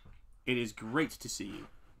 It is great to see you.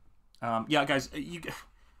 Yeah, guys,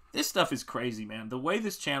 this stuff is crazy, man. The way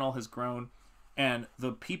this channel has grown and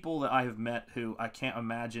the people that I have met who I can't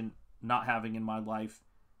imagine not having in my life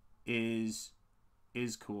is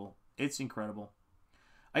cool. It's incredible.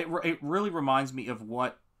 It really reminds me of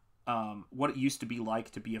what it used to be like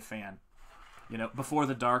to be a fan. Before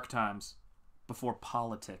the dark times, before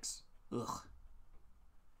politics. Ugh.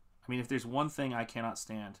 I mean, if there's one thing I cannot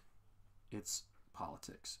stand, it's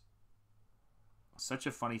politics. Such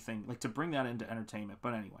a funny thing, like to bring that into entertainment.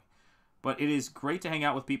 But anyway, it is great to hang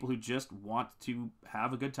out with people who just want to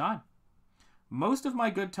have a good time. Most of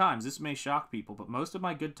my good times, this may shock people, but most of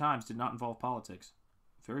my good times did not involve politics.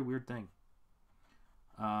 Very weird thing.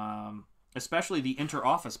 Especially the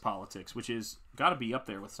inter-office politics, which is got to be up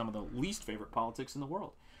there with some of the least favorite politics in the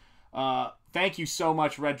world. Thank you so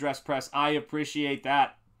much, Red Dress Press. I appreciate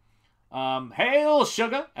that. Hail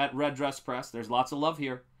Sugar at Red Dress Press. There's lots of love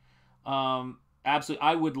here. Absolutely.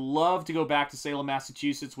 I would love to go back to Salem,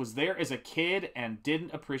 Massachusetts. Was there as a kid and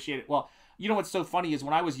didn't appreciate it. Well, you know what's so funny is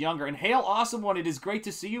when I was younger, and hail Awesome One, it is great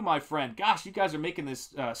to see you, my friend. Gosh, you guys are making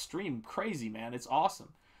this stream crazy, man. It's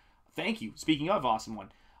awesome. Thank you. Speaking of Awesome One,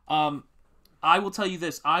 I will tell you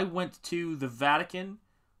this. I went to the Vatican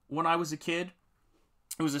when I was a kid.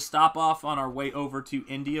 It was a stop off on our way over to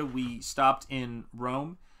India. We stopped in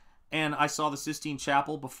Rome, and I saw the Sistine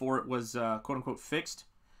Chapel before it was quote unquote fixed.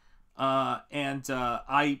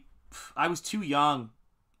 I was too young.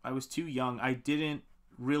 I didn't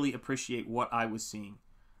really appreciate what I was seeing.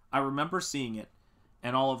 I remember seeing it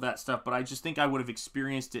and all of that stuff, but I just think I would have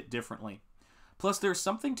experienced it differently. Plus, there's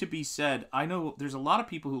something to be said. I know there's a lot of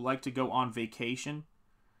people who like to go on vacation,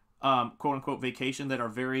 quote-unquote vacation, that are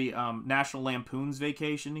very National Lampoon's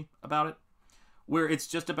vacation about it, where it's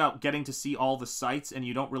just about getting to see all the sights and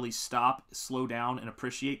you don't really stop, slow down, and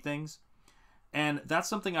appreciate things. And that's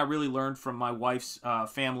something I really learned from my wife's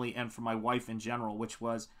family and from my wife in general, which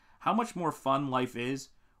was how much more fun life is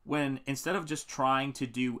when instead of just trying to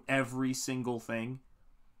do every single thing,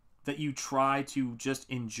 that you try to just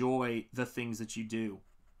enjoy the things that you do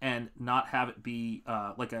and not have it be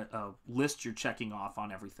like a list you're checking off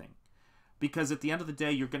on everything. Because at the end of the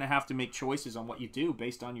day, you're going to have to make choices on what you do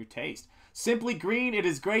based on your taste. Simply Green, it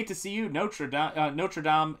is great to see you. Notre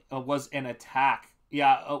Dame was an attack.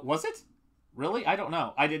 Yeah, was it? Really? I don't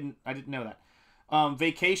know. I didn't know that.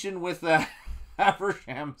 Vacation with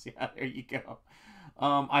Havershams. Yeah, there you go.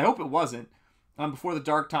 I hope it wasn't. Before the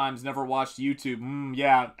dark times, never watched YouTube.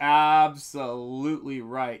 Yeah, absolutely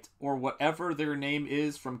right. Or whatever their name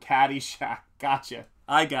is from Caddyshack. Gotcha.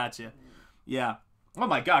 I gotcha. Yeah. Oh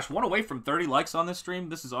my gosh, one away from 30 likes on this stream?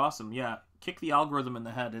 This is awesome. Yeah, kick the algorithm in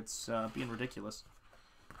the head. It's being ridiculous.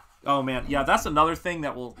 Oh man, yeah, that's another thing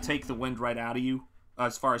that will take the wind right out of you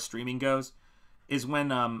as far as streaming goes, is when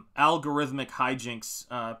algorithmic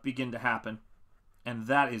hijinks begin to happen. And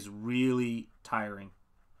that is really tiring.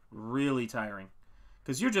 Really tiring.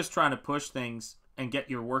 Because you're just trying to push things and get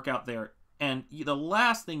your work out there. And the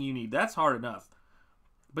last thing you need, that's hard enough.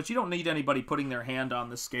 But you don't need anybody putting their hand on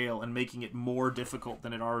the scale and making it more difficult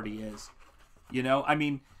than it already is. You know, I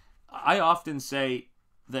mean, I often say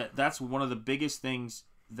that that's one of the biggest things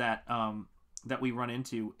that that we run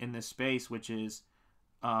into in this space, which is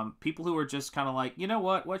People who are just kind of like, you know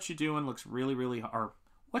what you're doing looks really, really hard.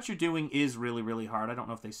 What you're doing is really, really hard. I don't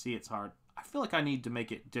know if they see it's hard. I feel like I need to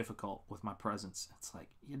make it difficult with my presence. It's like,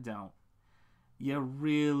 you don't. You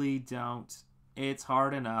really don't. It's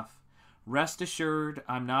hard enough. Rest assured,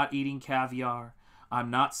 I'm not eating caviar. I'm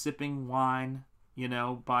not sipping wine, you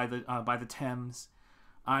know, by the Thames.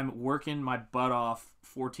 I'm working my butt off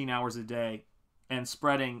 14 hours a day and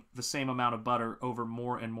spreading the same amount of butter over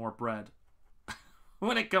more and more bread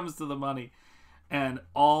when it comes to the money. And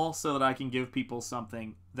all so that I can give people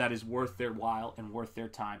something that is worth their while and worth their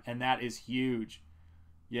time. And that is huge.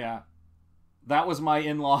 Yeah. That was my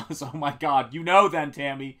in-laws. Oh my God. You know then,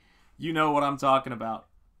 Tammy. You know what I'm talking about.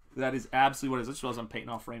 That is absolutely what it is. I just realized I'm painting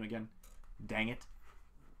off frame again. Dang it.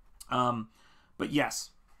 But yes,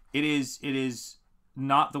 it is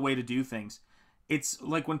not the way to do things. It's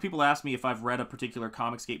like when people ask me if I've read a particular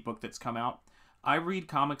Comicsgate book that's come out. I read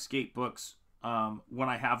Comicsgate books when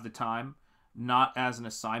I have the time, not as an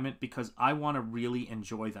assignment, because I want to really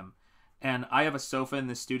enjoy them. And I have a sofa in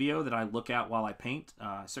the studio that I look at while I paint.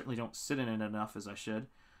 I certainly don't sit in it enough as I should.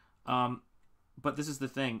 But this is the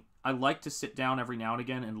thing. I like to sit down every now and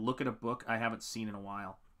again and look at a book I haven't seen in a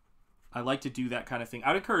while. I like to do that kind of thing.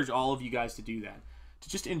 I'd encourage all of you guys to do that. To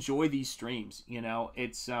just enjoy these streams, you know.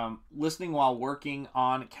 It's listening while working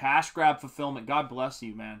on cash grab fulfillment. God bless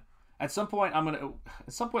you, man. At some point in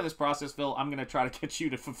this process, Phil, I'm gonna try to get you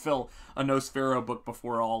to fulfill a Nosfero book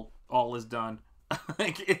before all is done.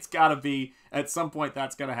 It's gotta be at some point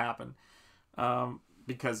that's gonna happen,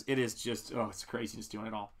 because it is just it's crazy just doing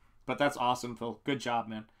it all. But that's awesome, Phil. Good job,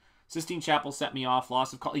 man. Sistine Chapel set me off.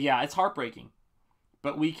 Loss of call. Yeah, it's heartbreaking.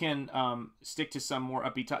 But we can stick to some more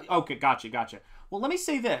upbeat topic. Okay, gotcha. Well, let me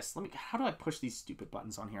say this. How do I push these stupid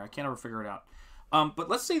buttons on here? I can't ever figure it out. But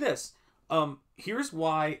let's say this. Here's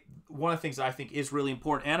why one of the things I think is really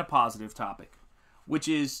important and a positive topic, which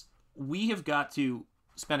is we have got to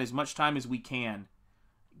spend as much time as we can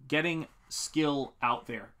getting skill out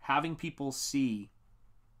there, having people see,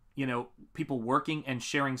 you know, people working and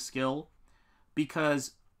sharing skill,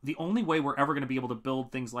 because the only way we're ever going to be able to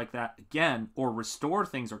build things like that again, or restore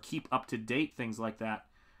things or keep up to date things like that,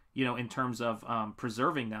 you know, in terms of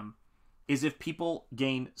preserving them, is if people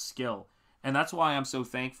gain skill. And that's why I'm so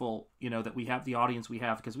thankful, you know, that we have the audience we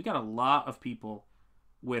have, because we got a lot of people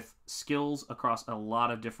with skills across a lot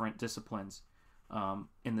of different disciplines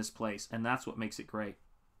in this place. And that's what makes it great,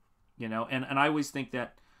 you know. And I always think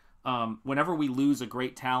that whenever we lose a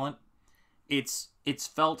great talent, it's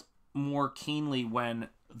felt more keenly when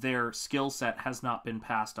their skill set has not been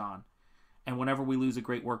passed on. And whenever we lose a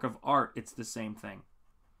great work of art, it's the same thing.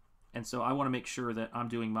 And so I want to make sure that I'm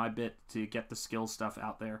doing my bit to get the skill stuff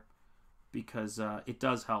out there, because it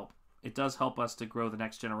does help. It does help us to grow the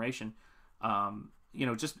next generation. You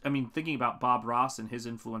know, thinking about Bob Ross and his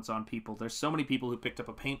influence on people. There's so many people who picked up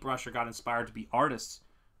a paintbrush or got inspired to be artists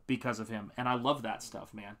because of him. And I love that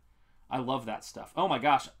stuff, man. I love that stuff. Oh my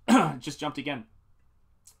gosh. Just jumped again.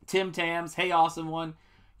 Tim Tams. Hey, awesome one.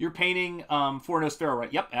 You're painting for Nosfero,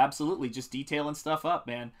 right? Yep, absolutely. Just detailing stuff up,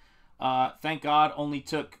 man. Thank God only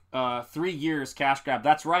took 3 years cash grab.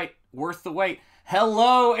 That's right. Worth the wait.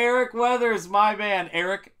 Hello, Eric Weathers, my man.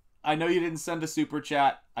 Eric, I know you didn't send a super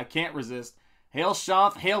chat. I can't resist. Hail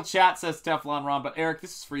Shanth, hail chat, says Teflon Ron. But Eric,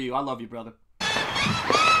 this is for you. I love you, brother.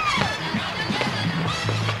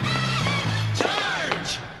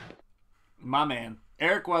 Charge! My man.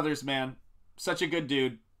 Eric Weathers, man. Such a good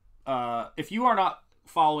dude. If you are not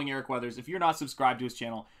following Eric Weathers, if you're not subscribed to his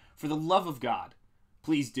channel, for the love of God,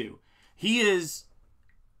 please do. He is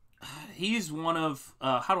one of,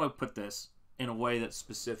 how do I put this in a way that's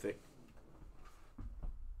specific?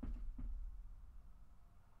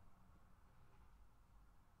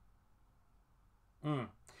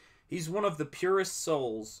 He's one of the purest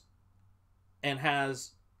souls and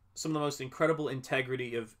has some of the most incredible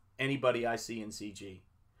integrity of anybody I see in CG.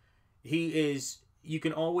 He is, you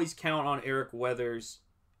can always count on Eric Weathers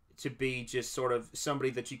to be just sort of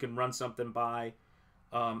somebody that you can run something by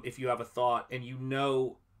if you have a thought, and you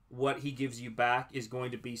know what he gives you back is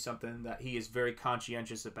going to be something that he is very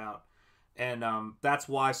conscientious about. And that's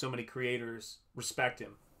why so many creators respect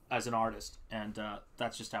him as an artist. And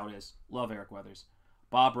that's just how it is. Love Eric Weathers.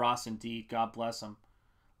 Bob Ross, indeed. God bless him.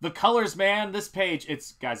 The colors, man. This page,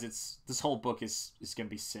 this whole book is going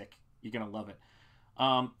to be sick. You're going to love it.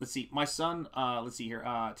 Let's see. My son, let's see here.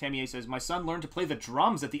 Tammy A says, my son learned to play the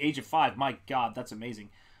drums at the age of 5. My God, that's amazing.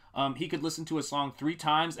 He could listen to a song 3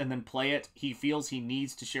 times and then play it. He feels he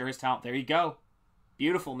needs to share his talent. There you go.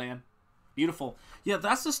 Beautiful, man. Beautiful. Yeah,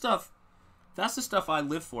 that's the stuff I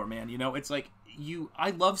live for, man. You know, it's like I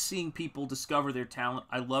love seeing people discover their talent.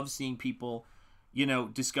 I love seeing people you know,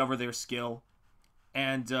 discover their skill.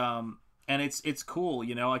 And it's cool,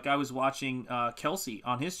 you know. Like, I was watching Kelsey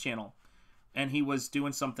on his channel, and he was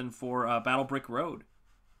doing something for Battle Brick Road,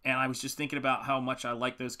 and I was just thinking about how much I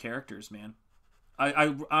like those characters, man.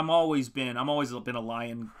 I'm always been a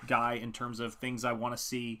Lion guy in terms of things I want to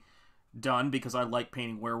see done, because I like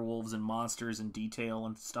painting werewolves and monsters and detail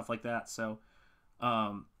and stuff like that. So,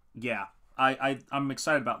 yeah, I'm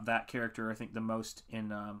excited about that character, I think, the most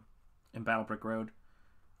in Battle Brick Road.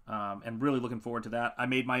 And really looking forward to that. I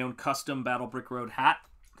made my own custom Battle Brick Road hat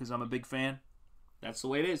because I'm a big fan. That's the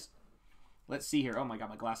way it is. Let's see here. Oh my god,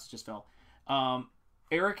 my glasses just fell.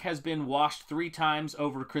 Eric has been washed 3 times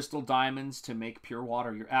over crystal diamonds to make pure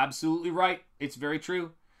water. You're absolutely right. It's very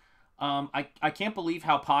true. I can't believe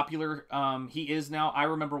how popular he is now. I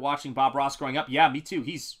remember watching Bob Ross growing up. Yeah, me too.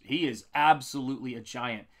 He is absolutely a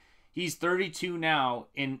giant. He's 32 now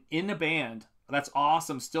in a band. That's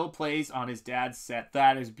awesome. Still plays on his dad's set.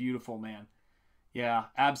 That is beautiful, man. Yeah,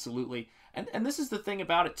 absolutely. And this is the thing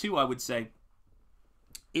about it too, I would say,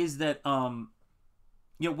 is that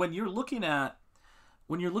you know, when you're looking at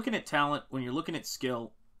talent, when you're looking at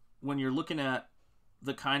skill, when you're looking at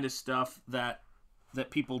the kind of stuff that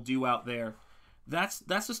people do out there, that's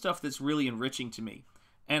the stuff that's really enriching to me.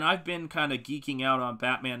 And I've been kind of geeking out on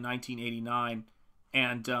Batman 1989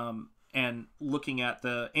 and looking at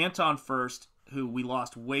the Anton First, who we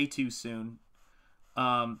lost way too soon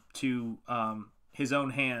to his own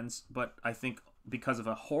hands, but I think because of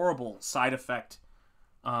a horrible side effect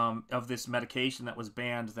of this medication that was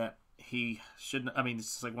banned, that he shouldn't, I mean,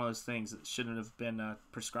 it's like one of those things that shouldn't have been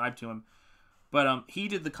prescribed to him. But he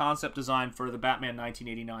did the concept design for the Batman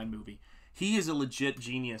 1989 movie. He is a legit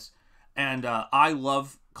genius, and I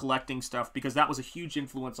love collecting stuff because that was a huge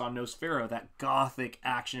influence on Nosfero, that gothic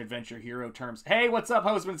action-adventure hero terms. Hey, what's up,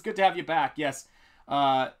 Hostman? It's good to have you back. Yes,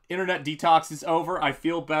 internet detox is over. I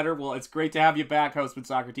feel better. Well, it's great to have you back, Hostman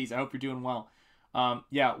Socrates. I hope you're doing well.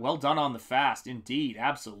 Yeah, well done on the fast. Indeed,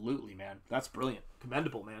 absolutely, man. That's brilliant.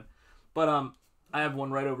 Commendable, man. But I have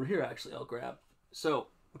one right over here, actually, I'll grab. So,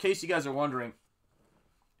 in case you guys are wondering,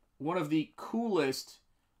 one of the coolest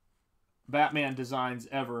Batman designs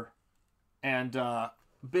ever, and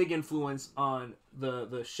big influence on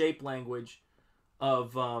the shape language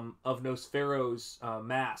of Nosfero's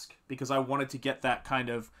mask, because I wanted to get that kind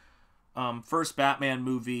of first Batman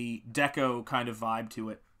movie deco kind of vibe to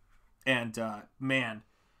it. And man,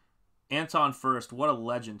 Anton First, what a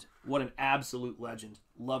legend. What an absolute legend.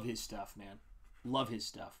 Love his stuff, man. Love his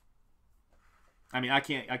stuff. I mean, I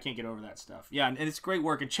can't get over that stuff. Yeah, and it's great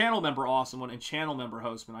work. And channel member awesome one, and channel member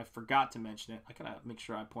Hostman. I forgot to mention it. I gotta make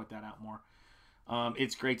sure I point that out more.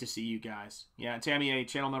 It's great to see you guys. Yeah, Tammy A,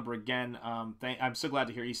 channel member again. I'm so glad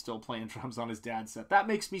to hear he's still playing drums on his dad's set. That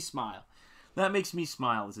makes me smile. That makes me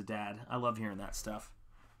smile as a dad. I love hearing that stuff,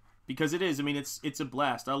 because it is. I mean, it's a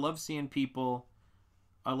blast. I love seeing people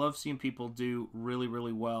do really,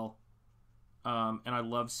 really well, and I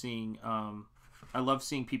love seeing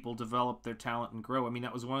people develop their talent and grow. I mean,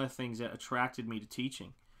 that was one of the things that attracted me to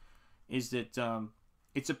teaching, is that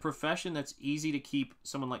it's a profession that's easy to keep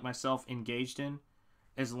someone like myself engaged in,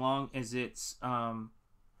 as long as it's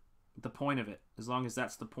the point of it, as long as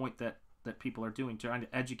that's the point that people are doing, trying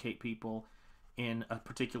to educate people in a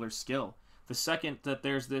particular skill. The second that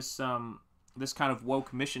there's this kind of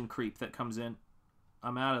woke mission creep that comes in,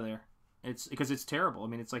 I'm out of there. It's because it's terrible. I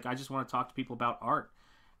mean, it's like, I just want to talk to people about art.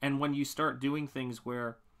 And when you start doing things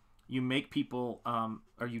where you make people,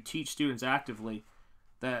 or you teach students actively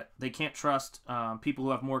that they can't trust people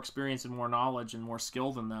who have more experience and more knowledge and more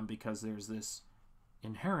skill than them, because there's this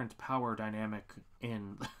inherent power dynamic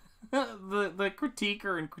in the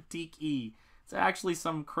critiquer and critique-y. It's actually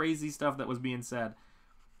some crazy stuff that was being said.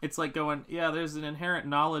 It's like going, yeah, there's an inherent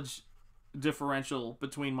knowledge differential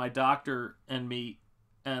between my doctor and me,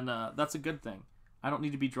 and that's a good thing. I don't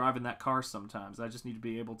need to be driving that car sometimes. I just need to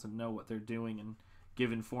be able to know what they're doing and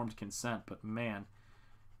give informed consent. But man,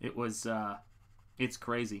 it was it's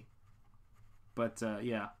crazy. But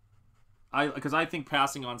yeah, because I think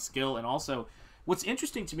passing on skill, and also what's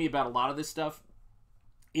interesting to me about a lot of this stuff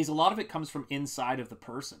is a lot of it comes from inside of the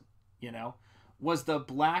person. You know, was the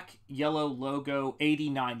black yellow logo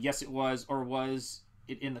 89? Yes, it was. Or was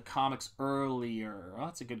it in the comics earlier? Oh,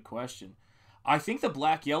 that's a good question. I think the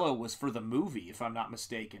black yellow was for the movie, if I'm not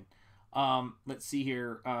mistaken. Let's see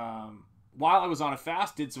here. While I was on a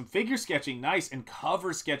fast, did some figure sketching, nice, and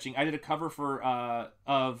cover sketching. I did a cover for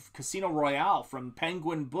of Casino Royale from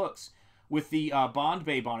Penguin Books with the Bond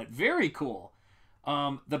Babe on it. Very cool.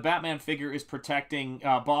 The Batman figure is protecting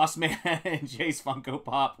Boss Man and Jay's Funko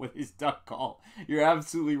Pop with his duck call. You're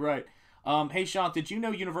absolutely right. Hey, Sean, did you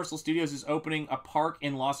know Universal Studios is opening a park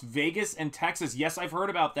in Las Vegas and Texas? Yes, I've heard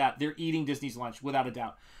about that. They're eating Disney's lunch, without a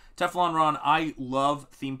doubt. Teflon Ron, I love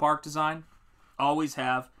theme park design. Always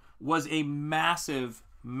have. Was a massive,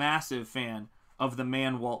 massive fan of the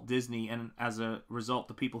man Walt Disney, and as a result,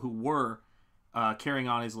 the people who were carrying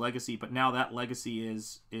on his legacy. But now that legacy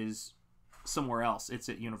is somewhere else. It's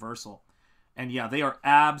at Universal. And yeah, they are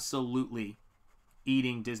absolutely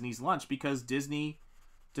eating Disney's lunch because Disney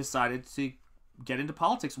decided to get into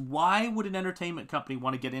politics. Why would an entertainment company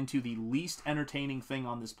want to get into the least entertaining thing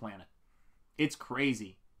on this planet? It's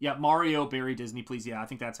crazy. Yeah, Mario, bury Disney, please. Yeah, I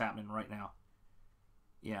think that's happening right now.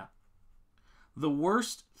 Yeah. The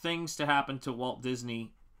worst things to happen to Walt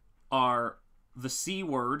Disney are the C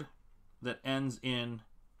word that ends in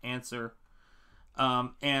answer.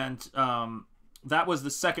 That was the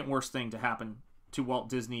second worst thing to happen to Walt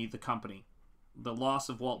Disney, the company. The loss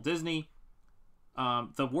of Walt Disney.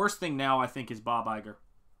 The worst thing now, I think, is Bob Iger.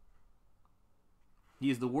 He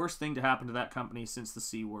is the worst thing to happen to that company since the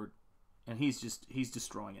C word. And he's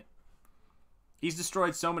destroying it. He's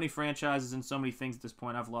destroyed so many franchises and so many things at this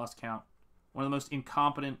point, I've lost count. One of the most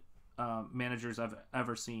incompetent managers I've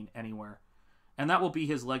ever seen anywhere. And that will be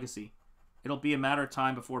his legacy. It'll be a matter of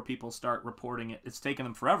time before people start reporting it. It's taken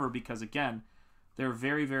them forever because, again, they're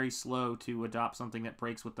very, very slow to adopt something that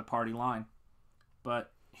breaks with the party line.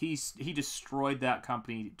 But he destroyed that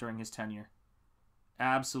company during his tenure.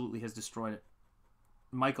 Absolutely has destroyed it.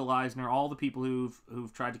 Michael Eisner, all the people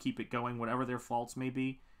who've tried to keep it going, whatever their faults may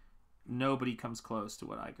be, nobody comes close to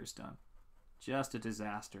what Iger's done. Just a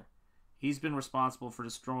disaster. He's been responsible for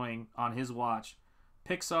destroying, on his watch,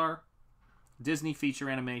 Pixar, Disney feature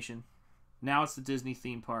animation, now it's the Disney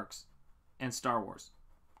theme parks, and Star Wars.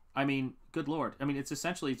 I mean, good Lord. I mean,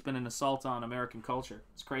 it's been an assault on American culture.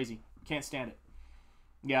 It's crazy. Can't stand it.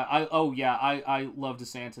 Yeah, I love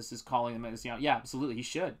DeSantis is calling them as, yeah, absolutely, he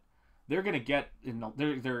should. They're gonna get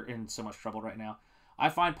they're in so much trouble right now. I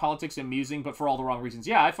find politics amusing, but for all the wrong reasons.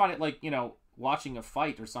 Yeah, I find it like, watching a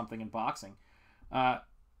fight or something in boxing.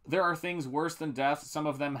 There are things worse than death. Some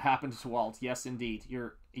of them happened to Walt. Yes, indeed.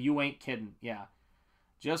 You ain't kidding. Yeah.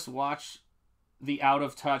 Just watch the out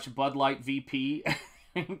of touch Bud Light VP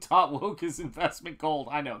Top Woke is investment gold.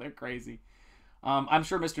 I know, they're crazy. I'm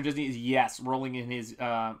sure Mr. Disney is rolling in his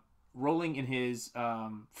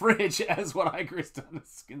fridge as what Iger has done.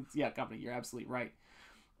 Yeah, company. You're absolutely right.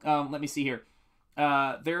 Let me see here.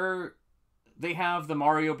 They have the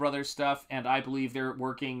Mario Brothers stuff, and I believe they're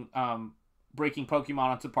working breaking Pokemon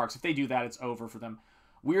onto the parks. If they do that, it's over for them.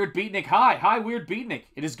 Weird Beatnik, hi Weird Beatnik.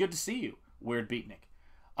 It is good to see you, Weird Beatnik.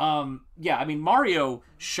 Yeah, I mean, Mario,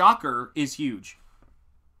 shocker, is huge.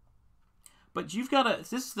 But you've got to,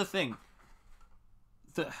 this is the thing.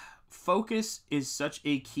 The focus is such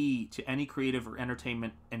a key to any creative or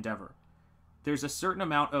entertainment endeavor. There's a certain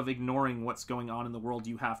amount of ignoring what's going on in the world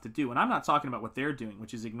you have to do. And I'm not talking about what they're doing,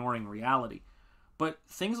 which is ignoring reality. But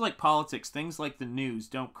things like politics, things like the news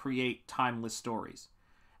don't create timeless stories.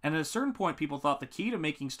 And at a certain point, people thought the key to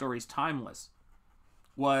making stories timeless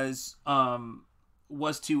was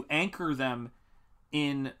to anchor them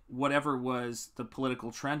in whatever was the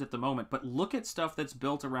political trend at the moment. But look at stuff that's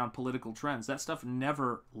built around political trends. That stuff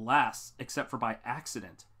never lasts except for by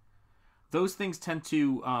accident. Those things tend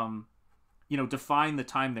to, define the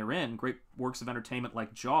time they're in. Great works of entertainment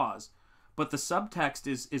like Jaws. But the subtext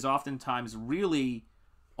is oftentimes really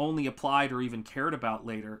only applied or even cared about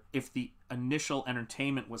later if the initial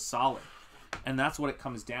entertainment was solid. And that's what it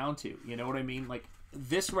comes down to. You know what I mean? Like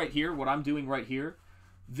this right here, what I'm doing right here,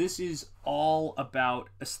 this is all about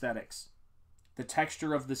aesthetics. The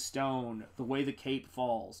texture of the stone, the way the cape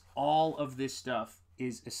falls, all of this stuff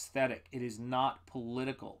is aesthetic. It is not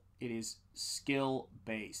political. It is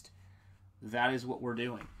skill-based. That is what we're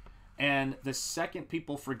doing. And the second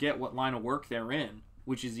people forget what line of work they're in,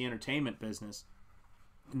 which is the entertainment business,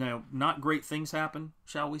 not great things happen,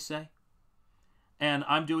 shall we say? And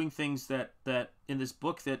I'm doing things that in this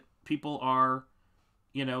book that people are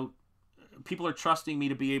trusting me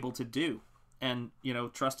to be able to do. And,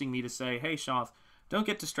 trusting me to say, hey, Shanth, don't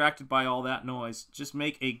get distracted by all that noise. Just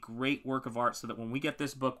make a great work of art so that when we get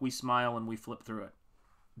this book, we smile and we flip through it.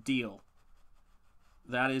 Deal.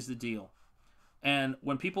 That is the deal. And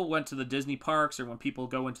when people went to the Disney parks or when people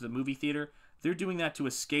go into the movie theater, they're doing that to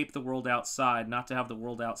escape the world outside, not to have the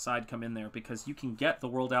world outside come in there, because you can get the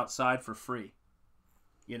world outside for free.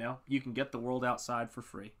 You can get the world outside for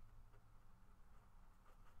free.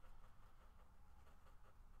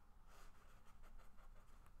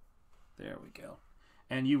 There we go.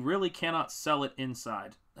 And you really cannot sell it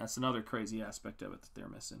inside. That's another crazy aspect of it that they're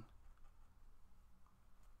missing.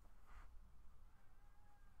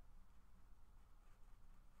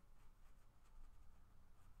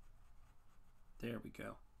 There we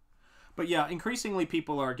go. But yeah, increasingly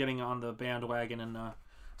people are getting on the bandwagon in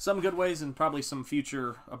some good ways and probably some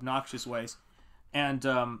future obnoxious ways. And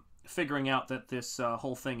figuring out that this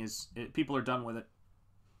whole thing is... people are done with it.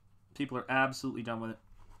 People are absolutely done with it.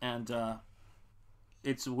 And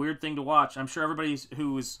it's a weird thing to watch. I'm sure everybody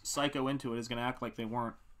who is psycho into it is going to act like they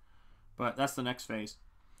weren't. But that's the next phase.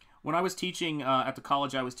 When I was teaching at the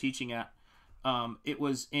college I was teaching at, it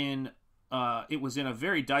was in a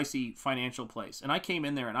very dicey financial place, and I came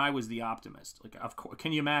in there and I was the optimist. Like, of course,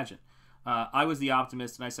 can you imagine? I was the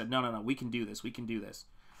optimist, and I said, no, we can do this,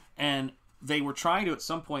 and they were trying to at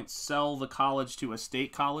some point sell the college to a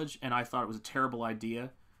state college, and I thought it was a terrible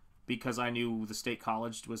idea because I knew the state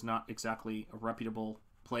college was not exactly a reputable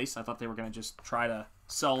place. I thought they were going to just try to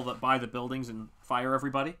buy the buildings and fire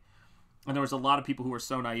everybody. And there was a lot of people who were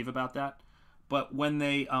so naive about that. But when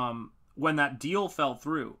that deal fell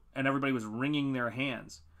through and everybody was wringing their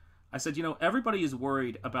hands, I said, everybody is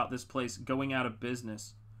worried about this place going out of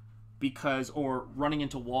business or running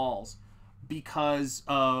into walls because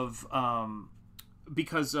of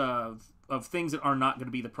things that are not going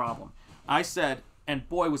to be the problem. I said, and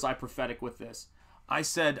boy was I prophetic with this, I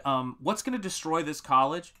said, what's going to destroy this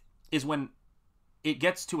college is when it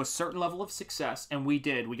gets to a certain level of success, and we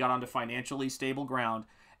got onto financially stable ground,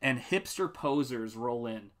 and hipster posers roll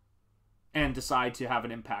in and decide to have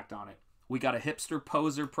an impact on it. We got a hipster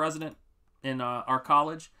poser president in our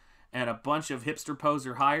college, and a bunch of hipster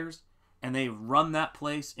poser hires, and they run that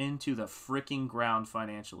place into the freaking ground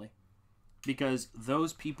financially. Because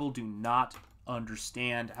those people do not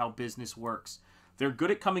understand how business works. They're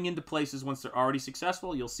good at coming into places once they're already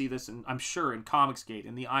successful. You'll see this, I'm sure, in Comicsgate,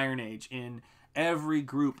 in the Iron Age, in every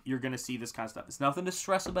group, you're going to see this kind of stuff. It's nothing to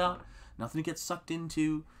stress about, nothing to get sucked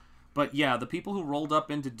into. But yeah, the people who rolled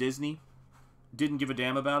up into Disney didn't give a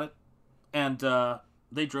damn about it, and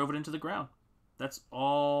they drove it into the ground. That's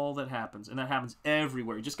all that happens, and that happens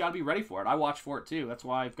everywhere. You just got to be ready for it. I watch for it too. That's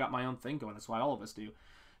why I've got my own thing going. That's why all of us do.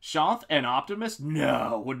 Shanth, an optimist?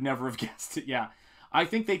 No, would never have guessed it. Yeah. I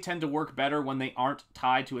think they tend to work better when they aren't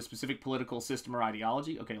tied to a specific political system or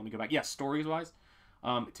ideology. Okay, let me go back. Yes, stories-wise.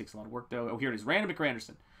 It takes a lot of work, though. Oh, here it is. Random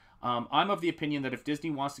McRanderson. I'm of the opinion that if Disney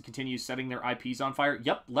wants to continue setting their IPs on fire,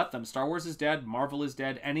 yep, let them. Star Wars is dead. Marvel is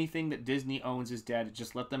dead. Anything that Disney owns is dead.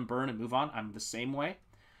 Just let them burn and move on. I'm the same way.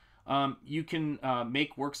 You can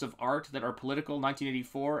make works of art that are political.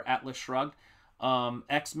 1984, Atlas Shrugged.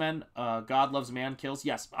 X-Men, God Loves Man Kills.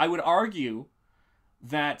 Yes, I would argue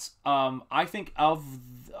that I think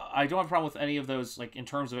I don't have a problem with any of those, like, in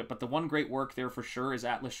terms of it, but the one great work there for sure is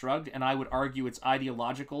Atlas Shrugged, and I would argue it's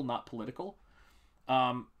ideological, not political.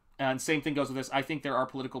 And same thing goes with this. I think there are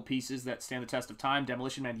political pieces that stand the test of time.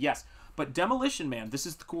 Demolition Man, yes. But Demolition Man, this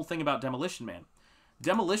is the cool thing about Demolition Man.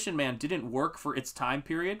 Demolition Man didn't work for its time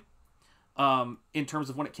period. In terms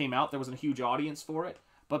of when it came out, there wasn't a huge audience for it.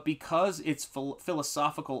 But because its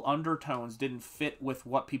philosophical undertones didn't fit with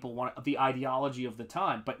what people want, the ideology of the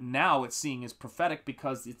time. But now it's seen as prophetic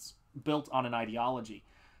because it's built on an ideology.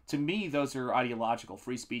 To me, those are ideological,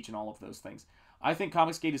 free speech and all of those things. I think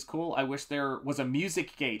Comicsgate is cool. I wish there was a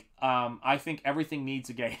music gate. I think everything needs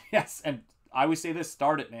a gate. Yes, and I always say this,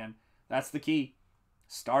 start it, man. That's the key.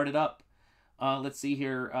 Start it up. Let's see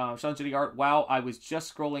here. Shanth Enjeti art. Wow, I was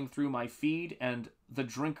just scrolling through my feed, and the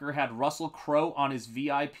drinker had Russell Crowe on his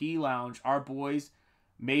VIP lounge. Our boys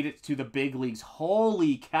made it to the big leagues.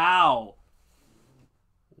 Holy cow.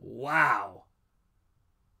 Wow.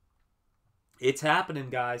 It's happening,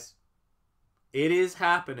 guys. It is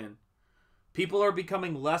happening. People are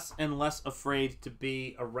becoming less and less afraid to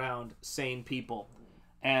be around sane people.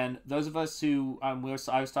 And those of us who... I was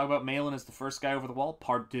talking about Malin as the first guy over the wall.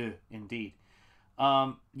 Part deux, indeed.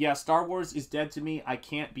 Yeah, Star Wars is dead to me. I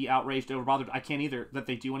can't be outraged or bothered. I can't either that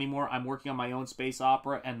they do anymore. I'm working on my own space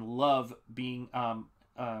opera and love being...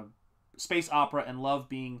 space opera and love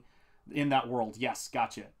being in that world. Yes,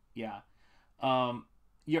 gotcha. Yeah.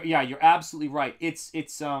 You're absolutely right.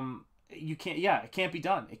 You can't, it can't be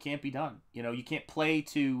done. It can't be done. You know, you can't play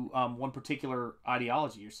to one particular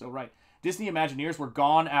ideology. You're so right. Disney Imagineers were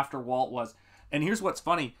gone after Walt was. And here's what's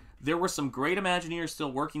funny. There were some great Imagineers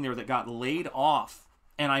still working there that got laid off.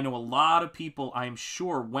 And I know a lot of people, I'm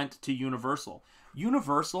sure, went to Universal.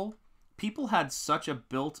 Universal, people had such a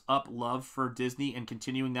built-up love for Disney and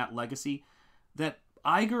continuing that legacy that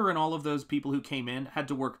Iger and all of those people who came in had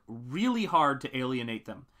to work really hard to alienate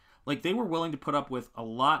them. Like, they were willing to put up with a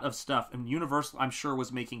lot of stuff, and Universal, I'm sure,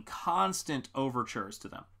 was making constant overtures to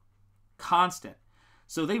them. Constant.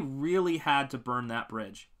 So they really had to burn that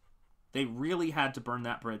bridge. They really had to burn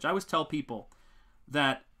that bridge. I always tell people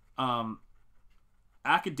that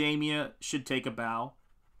academia should take a bow.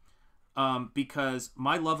 because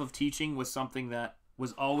my love of teaching was something that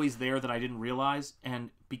was always there that I didn't realize, and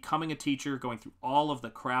becoming a teacher, going through all of the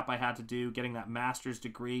crap I had to do, getting that master's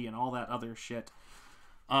degree and all that other shit,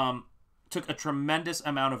 took a tremendous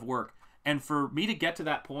amount of work. And for me to get to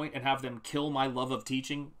that point and have them kill my love of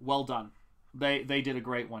teaching, well done. They did a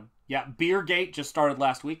great one. Yeah, Beergate just started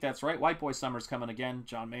last week. That's right. White Boy Summer's coming again.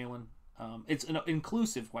 John Malin. It's an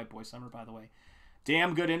inclusive White Boy Summer, by the way.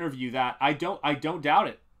 Damn good interview that. I don't doubt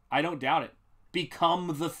it. I don't doubt it.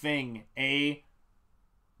 Become the thing. Amen.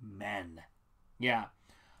 Yeah.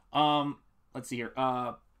 Let's see here.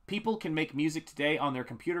 People can make music today on their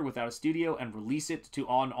computer without a studio and release it to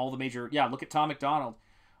on all the major... Yeah, look at Tom McDonald.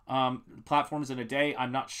 Platforms in a day.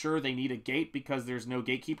 I'm not sure they need a gate because there's no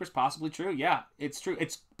gatekeepers. Possibly true. Yeah, it's true.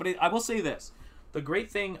 I will say this. The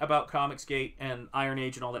great thing about Comicsgate and Iron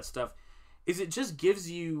Age and all that stuff is it just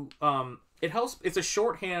gives you... it helps. It's a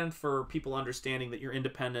shorthand for people understanding that you're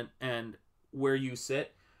independent and where you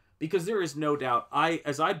sit. Because there is no doubt,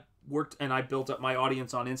 as I worked and I built up my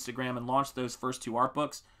audience on Instagram and launched those first 2 art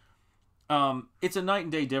books, it's a night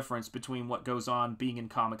and day difference between what goes on being in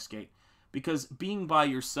Comicsgate. Because being by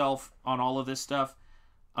yourself on all of this stuff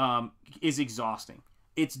is exhausting.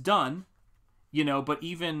 It's done, but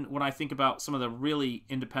even when I think about some of the really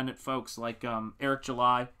independent folks like Eric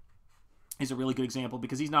July is a really good example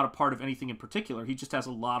because he's not a part of anything in particular. He just has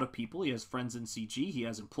a lot of people. He has friends in CG. He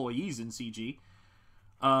has employees in CG.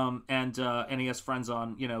 And he has friends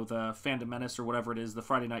on, the Fandom Menace or whatever it is, the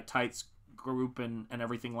Friday Night Tights group and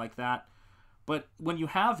everything like that. But when you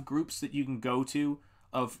have groups that you can go to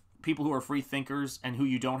of people who are free thinkers and who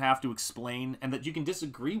you don't have to explain and that you can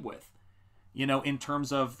disagree with, in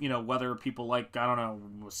terms of, whether people like, I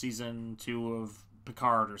don't know, season 2 of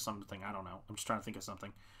Picard or something. I don't know. I'm just trying to think of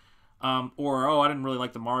something. I didn't really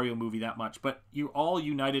like the Mario movie that much. But you're all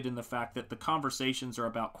united in the fact that the conversations are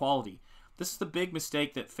about quality. This is the big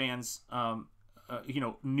mistake that fans,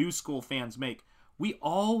 new school fans make. We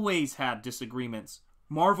always had disagreements.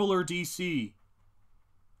 Marvel or DC.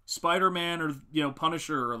 Spider-Man or,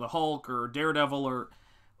 Punisher or the Hulk or Daredevil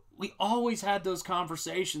we always had those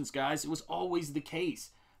conversations, guys. It was always the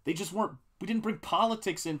case. They just weren't, we didn't bring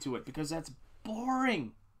politics into it because that's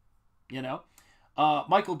boring,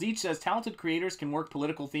 Michael Deach says, talented creators can work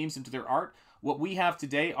political themes into their art. What we have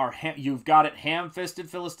today are, you've got it, ham-fisted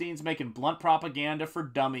Philistines making blunt propaganda for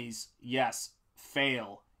dummies. Yes,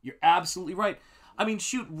 fail. You're absolutely right. I mean,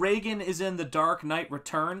 shoot, Reagan is in The Dark Knight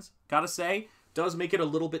Returns. Gotta say, does make it a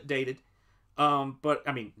little bit dated. But,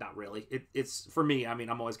 I mean, not really. It's, for me, I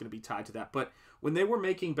mean, I'm always going to be tied to that. But when they were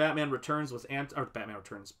making Batman Returns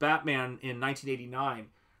Batman in 1989,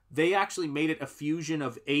 they actually made it a fusion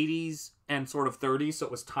of 80s and sort of 30s, so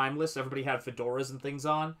it was timeless. Everybody had fedoras and things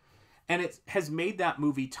on. And it has made that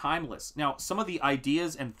movie timeless. Now, some of the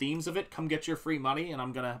ideas and themes of it, come get your free money and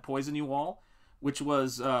I'm going to poison you all, which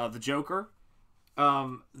was the Joker.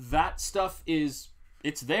 That stuff it's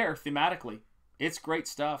there thematically. It's great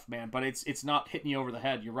stuff, man, but it's not hitting you over the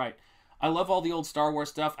head. You're right. I love all the old Star Wars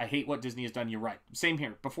stuff. I hate what Disney has done. You're right. Same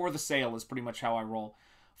here. Before the sale is pretty much how I roll.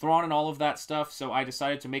 Thrawn and all of that stuff, so I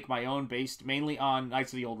decided to make my own based mainly on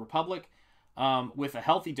Knights of the Old Republic with a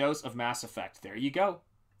healthy dose of Mass Effect. There you go.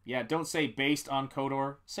 Yeah, don't say based on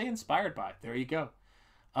KOTOR. Say inspired by. There you go.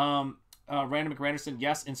 Random McRanderson,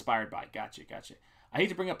 yes, inspired by. Gotcha. I hate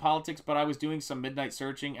to bring up politics, but I was doing some midnight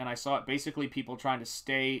searching, and I saw it basically people trying to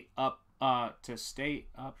stay up. Oh,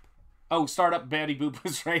 Startup Betty Boop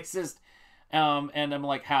was racist. And I'm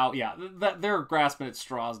like, how? Yeah, they're grasping at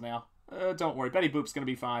straws now. Don't worry. Betty Boop's going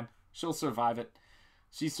to be fine. She'll survive it.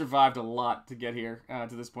 She survived a lot to get here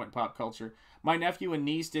to this point in pop culture. My nephew and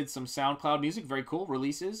niece did some SoundCloud music. Very cool.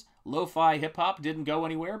 Releases. Lo-fi hip-hop didn't go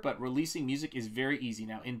anywhere, but releasing music is very easy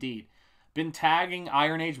now. Indeed. Been tagging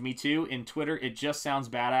Iron Age, me too, in Twitter. It just sounds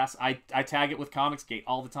badass. I tag it with Comicsgate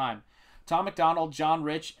all the time. Tom McDonald, John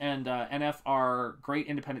Rich, and NF are great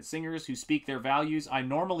independent singers who speak their values. I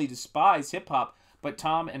normally despise hip-hop, but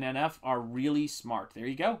Tom and NF are really smart. There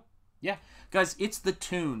you go. Yeah. Guys, it's the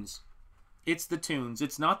tunes. It's the tunes.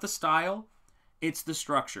 It's not the style. It's the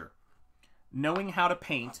structure. Knowing how to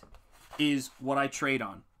paint is what I trade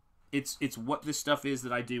on. It's what this stuff is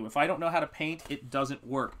that I do. If I don't know how to paint, it doesn't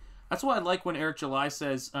work. That's why I like when Eric July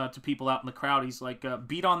says to people out in the crowd, he's like,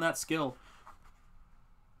 beat on that skill.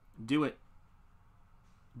 Do it.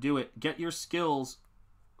 Do it. Get your skills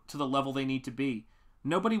to the level they need to be.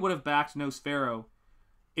 Nobody would have backed Nosfero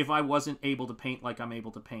if I wasn't able to paint like I'm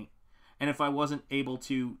able to paint. And if I wasn't able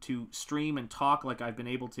to stream and talk like I've been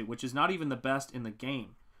able to, which is not even the best in the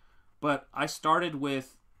game. But I started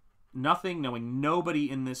with nothing, knowing nobody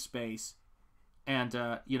in this space. and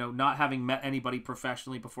you know, not having met anybody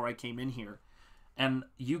professionally before I came in here. And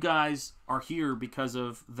you guys are here because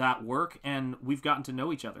of that work, and we've gotten to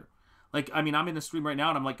know each other. Like, I mean, I'm in the stream right now,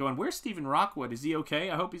 and I'm like going, where's Stephen Rockwood? Is he okay?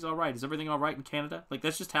 I hope he's all right. Is everything all right in Canada? Like,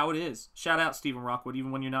 that's just how it is. Shout out, Stephen Rockwood.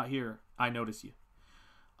 Even when you're not here, I notice you.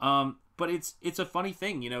 But it's a funny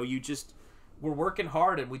thing, you know, we're working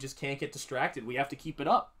hard, and we just can't get distracted. We have to keep it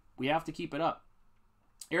up. We have to keep it up.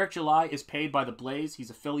 Eric July is paid by the Blaze. He's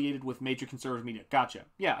affiliated with major conservative media. Gotcha.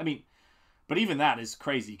 Yeah, I mean, but even that is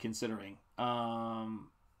crazy considering.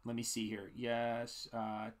 Let me see here. Yes.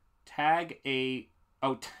 Tag a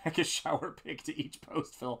shower pic to each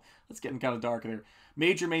post, Phil. That's getting kind of dark there.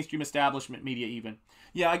 Major mainstream establishment media even.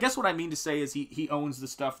 Yeah, I guess what I mean to say is he owns the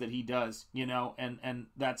stuff that he does, you know, and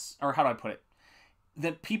that's, or how do I put it?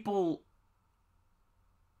 That people,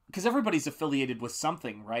 because everybody's affiliated with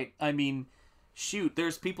something, right? I mean, shoot,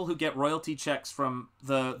 there's people who get royalty checks from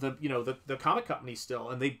the you know, the comic company still,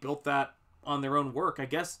 and they built that on their own work. I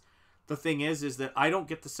guess the thing is that I don't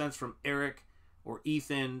get the sense from Eric or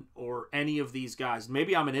Ethan or any of these guys.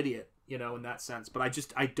 Maybe I'm an idiot, you know, in that sense, but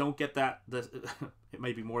I don't get that. It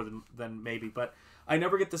may be more than maybe, but I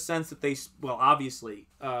never get the sense that they, well, obviously,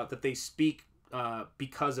 that they speak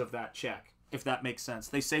because of that check, if that makes sense.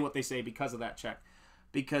 They say what they say because of that check,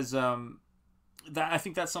 because I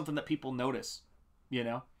think that's something that people notice, you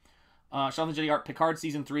know. Shanth Enjeti art, Picard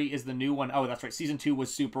season 3 is the new one. Oh, that's right. Season 2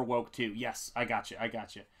 was super woke too. Yes, I got you.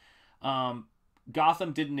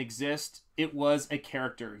 Gotham didn't exist. It was a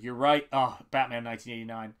character. You're right. Oh, Batman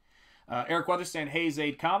 1989. Eric Weathers saying, hey,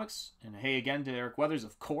 Zaid Comics. And hey again to Eric Weathers,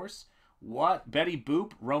 of course. What? Betty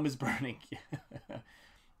Boop, Rome is burning.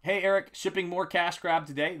 Hey, Eric, shipping more cash grab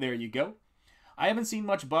today. There you go. I haven't seen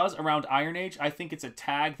much buzz around Iron Age. I think it's a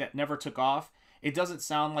tag that never took off. It doesn't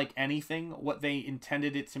sound like anything what they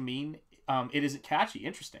intended it to mean. It isn't catchy.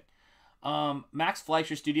 Interesting. Max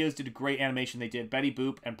Fleischer Studios did a great animation. They did Betty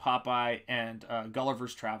Boop and Popeye and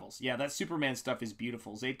Gulliver's Travels. Yeah, that Superman stuff is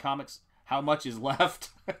beautiful. Zaid Comics, how much is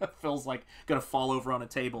left? Feels like gonna fall over on a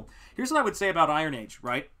table. Here's what I would say about Iron Age,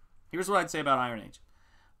 right? Here's what I'd say about Iron Age.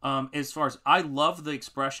 As far as, I love the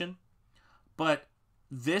expression, but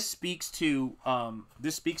this speaks to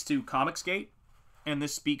Comicsgate, and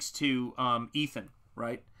this speaks to Ethan,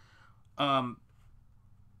 right?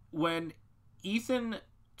 When Ethan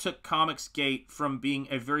took Comicsgate from being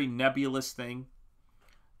a very nebulous thing,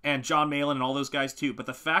 and John Malin and all those guys too, but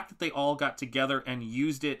the fact that they all got together and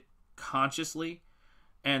used it consciously,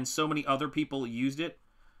 and so many other people used it,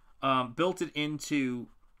 built it into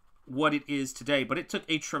what it is today. But it took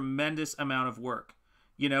a tremendous amount of work.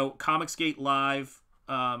 You know, Comicsgate Live,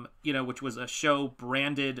 you know, which was a show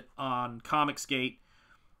branded on Comicsgate,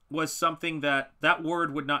 was something that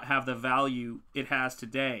word would not have the value it has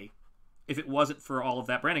today if it wasn't for all of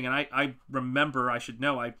that branding. And I remember, I should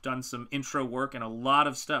know, I've done some intro work and a lot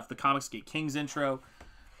of stuff, the Comicsgate Kings intro,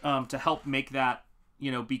 to help make that,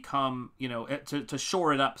 you know, become, you know, to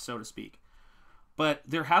shore it up, so to speak. But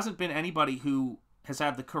there hasn't been anybody who has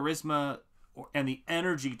had the charisma and the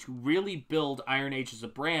energy to really build Iron Age as a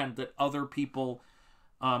brand that other people,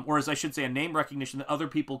 or as I should say, a name recognition that other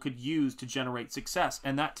people could use to generate success.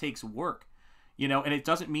 And that takes work, you know, and it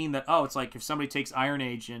doesn't mean that, oh, it's like if somebody takes Iron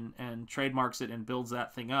Age and trademarks it and builds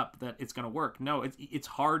that thing up, that it's going to work. No, it's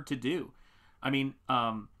hard to do. I mean,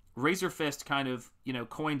 RAZÖRFIST kind of, you know,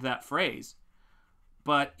 coined that phrase,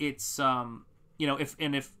 but it's, you know, if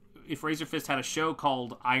RAZÖRFIST had a show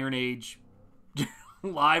called Iron Age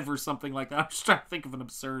Live or something like that, I'm just trying to think of an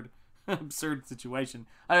absurd situation.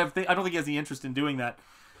 I don't think he has any interest in doing that.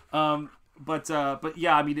 But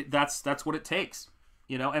yeah, I mean, that's what it takes,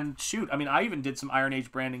 you know. And shoot, I mean, I even did some Iron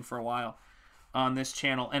Age branding for a while on this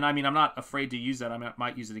channel, and I mean, I'm not afraid to use that. I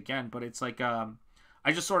might use it again, but it's like, I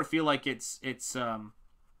just sort of feel like it's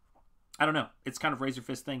I don't know, it's kind of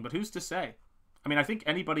RAZÖRFIST thing, but who's to say? I mean, I think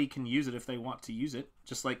anybody can use it if they want to use it,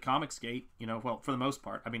 just like Comicsgate, you know, well, for the most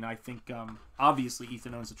part. I mean, I think, obviously,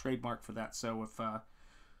 Ethan owns a trademark for that, so if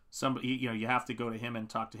somebody, you know, you have to go to him and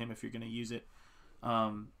talk to him if you're going to use it,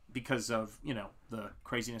 because of, you know, the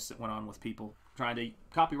craziness that went on with people trying to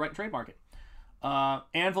copyright and trademark it.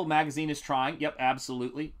 Anvil Magazine is trying. Yep,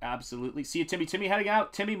 absolutely, absolutely. See you, Timmy. Timmy heading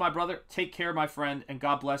out. Timmy, my brother, take care, my friend, and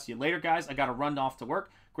God bless you. Later, guys. I got to run off to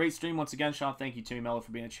work. Great stream once again, Shanth. Thank you, Timmy Mello,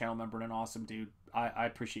 for being a channel member and an awesome dude. I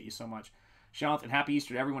appreciate you so much. Shanth, and happy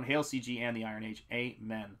Easter to everyone. Hail CG and the Iron Age.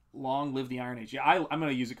 Amen. Long live the Iron Age. Yeah, I'm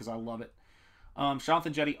going to use it because I love it. Shanth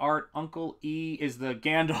Enjeti art. Uncle E is the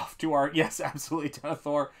Gandalf to our... Yes, absolutely.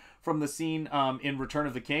 Thor from the scene in Return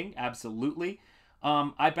of the King. Absolutely.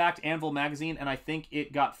 I backed Anvil Magazine, and I think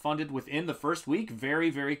it got funded within the first week. Very,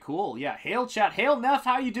 very cool. Yeah, hail chat. Hail Neff,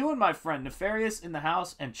 how you doing, my friend? Nefarious in the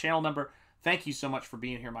house and channel member. Thank you so much for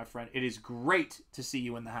being here, my friend. It is great to see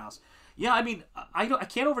you in the house. Yeah, I mean, I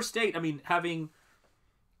can't overstate. I mean,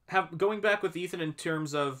 going back with Ethan in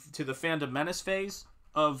terms of to the Fandom Menace phase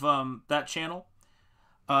of that channel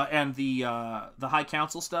and the High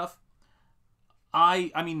Council stuff.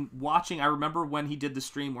 I mean, watching, I remember when he did the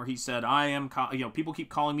stream where he said, people keep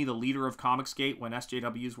calling me the leader of Comicsgate when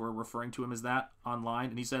SJWs were referring to him as that online.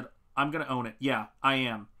 And he said, I'm going to own it. Yeah, I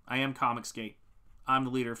am. I am Comicsgate. I'm the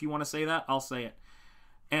leader. If you want to say that, I'll say it.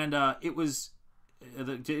 And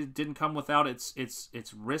it didn't come without its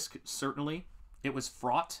risk, certainly. It was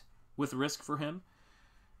fraught with risk for him.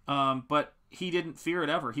 But he didn't fear it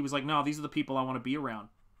ever. He was like, no, these are the people I want to be around.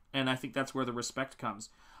 And I think that's where the respect comes.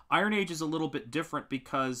 Iron Age is a little bit different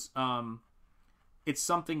because it's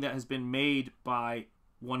something that has been made by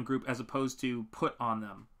one group as opposed to put on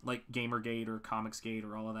them, like Gamergate or Comicsgate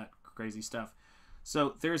or all of that crazy stuff.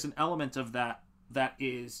 So there's an element of that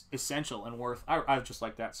is essential and worth. I just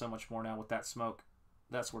like that so much more now with that smoke.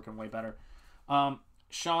 That's working way better.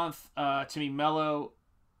 Shanth, to me, Mellow,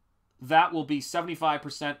 that will be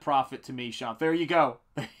 75% profit to me, Shanth. There you go.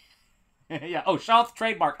 Yeah. Oh, Shanth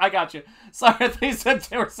trademark. I got you. Sorry,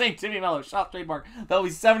 they were saying Timmy Mello. Shanth trademark. That'll be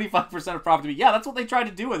 75% of profit to me. Yeah, that's what they tried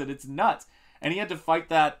to do with it. It's nuts. And he had to fight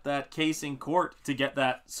that case in court to get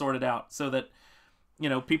that sorted out so that,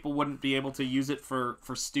 people wouldn't be able to use it for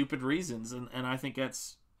stupid reasons. And I think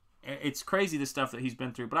it's crazy, the stuff that he's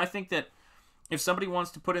been through. But I think that if somebody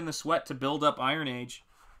wants to put in the sweat to build up Iron Age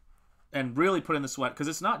and really put in the sweat, because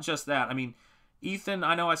it's not just that. I mean, Ethan,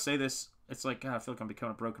 I know I say this, it's like, God, I feel like I'm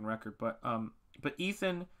becoming a broken record, but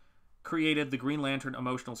Ethan created the Green Lantern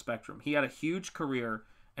emotional spectrum. He had a huge career,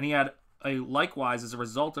 and he had likewise as a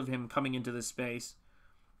result of him coming into this space,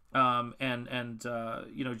 and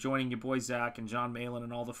joining your boy Zach and John Malin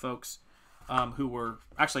and all the folks who were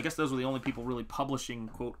actually, I guess those were the only people really publishing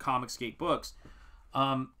quote Comicsgate books.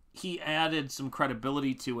 He added some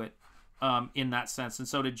credibility to it in that sense, and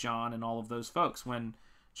so did John and all of those folks when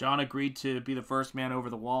John agreed to be the first man over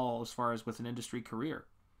the wall as far as with an industry career.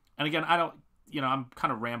 And again, I'm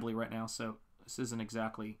kind of rambly right now, so this isn't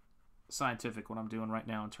exactly scientific what I'm doing right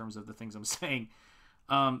now in terms of the things I'm saying.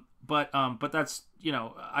 But that's,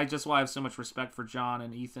 I just why I have so much respect for John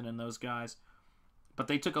and Ethan and those guys. But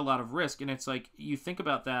they took a lot of risk, and it's like, you think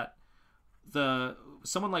about that,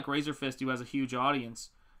 someone like RAZÖRFIST who has a huge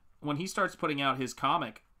audience, when he starts putting out his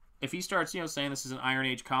comic, if he starts, saying this is an Iron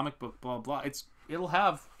Age comic book, blah, blah, it'll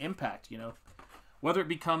have impact, Whether it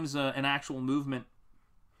becomes an actual movement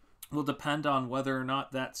will depend on whether or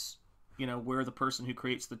not that's, where the person who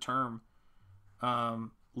creates the term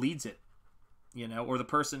leads it, or the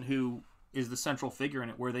person who is the central figure in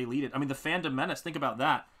it, where they lead it. I mean, the Fandom Menace, think about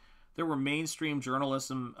that. There were mainstream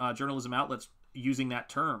journalism outlets using that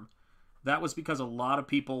term. That was because a lot of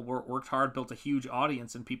people worked hard, built a huge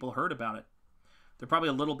audience, and people heard about it. They're probably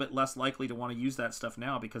a little bit less likely to want to use that stuff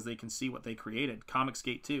now because they can see what they created.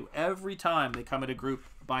 Comicsgate too. Every time they come at a group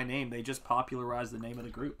by name, they just popularize the name of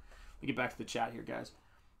the group. Let me get back to the chat here, guys.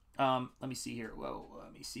 Let me see here.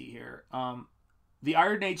 Let me see here. The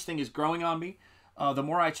Iron Age thing is growing on me. The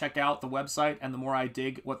more I check out the website and the more I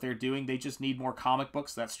dig what they're doing, they just need more comic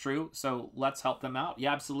books. That's true. So let's help them out.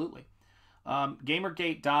 Yeah, absolutely.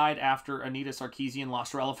 Gamergate died after Anita Sarkeesian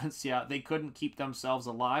lost relevance. Yeah, they couldn't keep themselves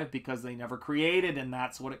alive because they never created, and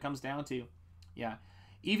that's what it comes down to. Yeah.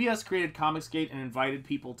 EVS created Comicsgate and invited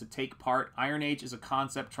people to take part. Iron Age as a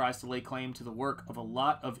concept tries to lay claim to the work of a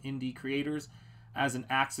lot of indie creators as an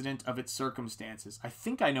accident of its circumstances. I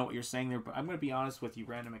think I know what you're saying there, but I'm going to be honest with you,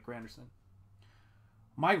 Random McGranderson.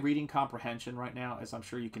 My reading comprehension right now, as I'm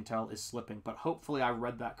sure you can tell, is slipping, but hopefully I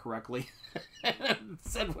read that correctly.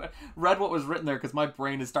 Read what was written there, because my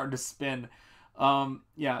brain is starting to spin.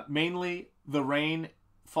 Yeah, mainly the rain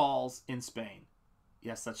falls in Spain.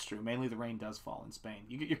 Yes, that's true. Mainly the rain does fall in Spain.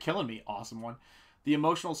 You're killing me. Awesome one. The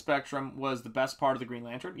emotional spectrum was the best part of the Green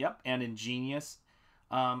Lantern. Yep, and ingenious.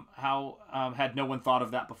 How had no one thought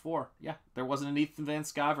of that before? Yeah, there wasn't an Ethan Van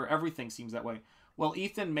Sciver. Everything seems that way. Well,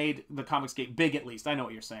 Ethan made the Comicsgate big, at least. I know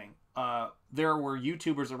what you're saying. There were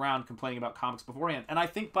YouTubers around complaining about comics beforehand. And I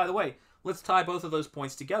think, by the way, let's tie both of those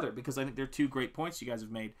points together, because I think they're two great points you guys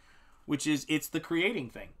have made, which is it's the creating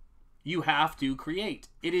thing. You have to create.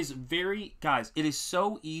 It is guys, it is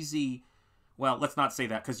so easy. Well, let's not say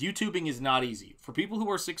that, because YouTubing is not easy. For people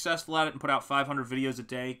who are successful at it and put out 500 videos a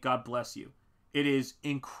day, God bless you. It is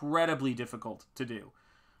incredibly difficult to do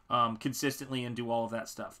consistently and do all of that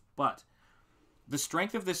stuff. But the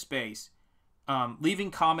strength of this space, leaving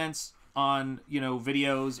comments on, you know,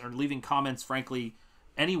 videos or leaving comments, frankly,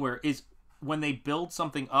 anywhere, is when they build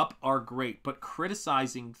something up are great, but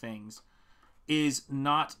criticizing things is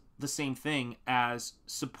not the same thing as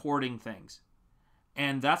supporting things.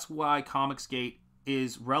 And that's why Comicsgate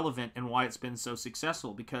is relevant and why it's been so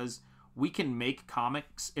successful, because we can make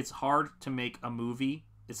comics. It's hard to make a movie.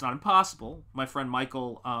 It's not impossible. My friend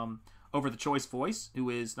Michael, over the Choice Voice, who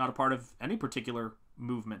is not a part of any particular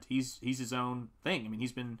movement, he's his own thing. I mean,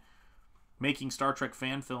 he's been making Star Trek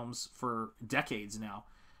fan films for decades now.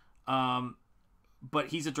 But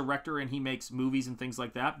he's a director and he makes movies and things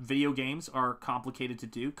like that. Video games are complicated to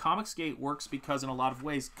do. Comicsgate works because in a lot of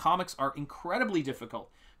ways, comics are incredibly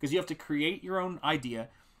difficult because you have to create your own idea.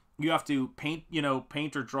 You have to paint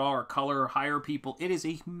or draw or color or hire people. It is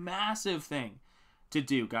a massive thing to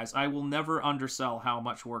do, guys. I will never undersell how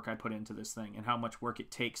much work I put into this thing and how much work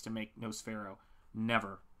it takes to make Nosfero.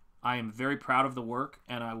 Never. I am very proud of the work,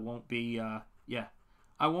 and I won't be, I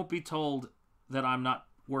won't be told that I'm not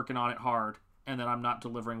working on it hard and that I'm not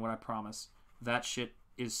delivering what I promise. That shit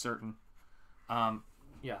is certain.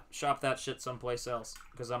 Shop that shit someplace else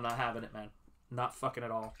because I'm not having it, man. Not fucking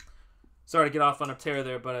at all. Sorry to get off on a tear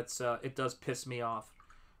there, but it does piss me off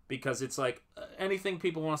because it's like anything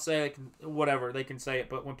people want to say, whatever, they can say it.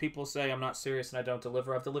 But when people say I'm not serious and I don't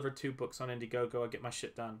deliver, I've delivered 2 books on Indiegogo. I get my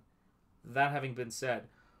shit done. That having been said,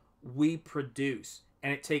 we produce,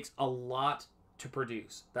 and it takes a lot to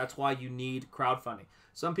produce. That's why you need crowdfunding.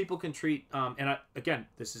 Some people can treat, again,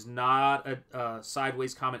 this is not a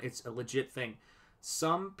sideways comment. It's a legit thing.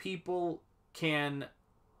 Some people can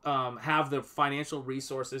have the financial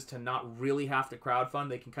resources to not really have to crowdfund.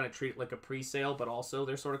 They can kind of treat it like a pre-sale, but also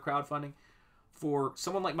they're sort of crowdfunding. For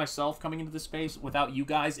someone like myself coming into this space, without you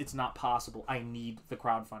guys, it's not possible. I need the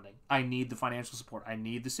crowdfunding. I need the financial support. I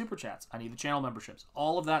need the super chats. I need the channel memberships.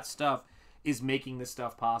 All of that stuff is making this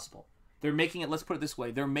stuff possible. They're making it, let's put it this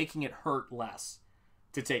way, they're making it hurt less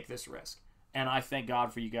to take this risk. And I thank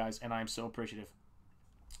God for you guys, and I'm so appreciative.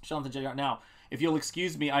 Shanth Enjeti, now, if you'll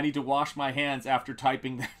excuse me, I need to wash my hands after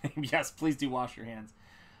typing the name. Yes, please do wash your hands.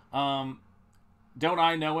 Don't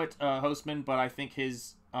I know it, Hostman, but I think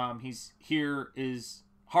his heart is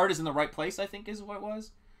in the right place, I think is what it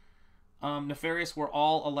was. Nefarious, we're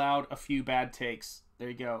all allowed a few bad takes. There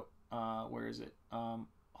you go. Where is it?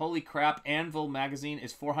 Holy crap, Anvil magazine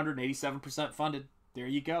is 487% funded. There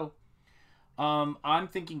you go. I'm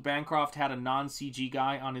thinking Bancroft had a non-CG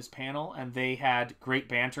guy on his panel, and they had great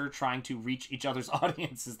banter trying to reach each other's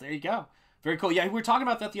audiences. There you go. Very cool. Yeah, we were talking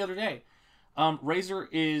about that the other day. Razor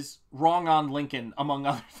is wrong on Lincoln, among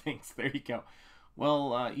other things. There you go.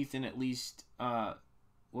 Well, Ethan at least...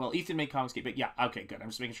 Ethan made Comicsgate, but yeah, okay, good. I'm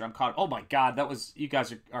just making sure I'm caught. Oh my god, that was... You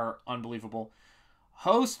guys are unbelievable.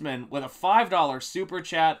 Hostman with a $5 super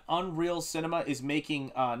chat. Unreal Cinema is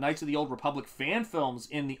making Knights of the Old Republic fan films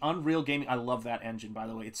in the Unreal Gaming. I love that engine, by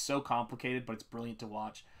the way. It's so complicated, but it's brilliant to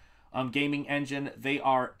watch. Gaming engine. They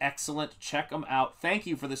are excellent. Check them out. Thank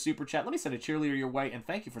you for the super chat. Let me send a cheerleader your way, and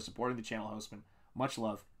thank you for supporting the channel, Hostman. Much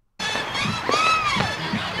love.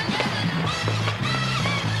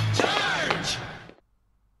 Charge!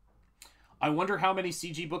 I wonder how many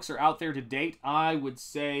CG books are out there to date. I would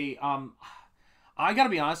say... I gotta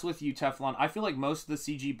be honest with you, Teflon. I feel like most of the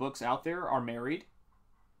CG books out there are married.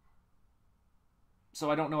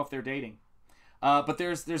 So I don't know if they're dating. But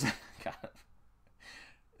there's God,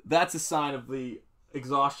 that's a sign of the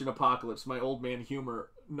exhaustion apocalypse. My old man humor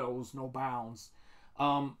knows no bounds.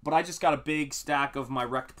 But I just got a big stack of my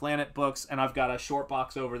Wrecked Planet books, and I've got a short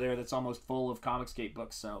box over there that's almost full of Comicsgate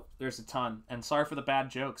books, so there's a ton. And sorry for the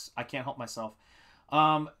bad jokes. I can't help myself.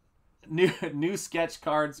 New sketch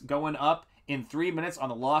cards going up in 3 minutes on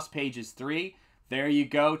the Lost Pages 3. There you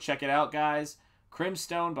go. Check it out, guys.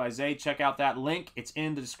 CRIMSTONE by Zay. Check out that link. It's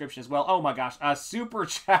in the description as well. Oh my gosh. A super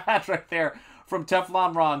chat right there from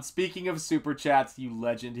Teflon Ron. Speaking of super chats, you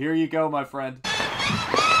legend. Here you go, my friend.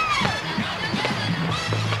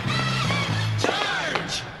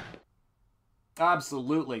 Charge!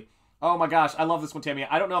 Absolutely. Oh my gosh, I love this one, Tammy.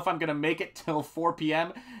 I don't know if I'm going to make it till 4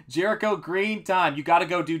 p.m. Jericho Green time. You got to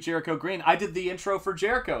go do Jericho Green. I did the intro for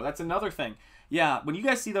Jericho. That's another thing. Yeah, when you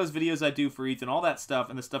guys see those videos I do for Ethan, all that stuff,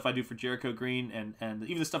 and the stuff I do for Jericho Green, and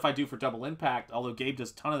even the stuff I do for Double Impact, although Gabe does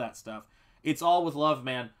a ton of that stuff, it's all with love,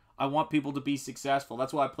 man. I want people to be successful.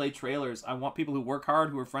 That's why I play trailers. I want people who work hard,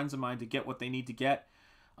 who are friends of mine, to get what they need to get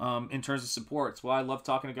in terms of support. It's why I love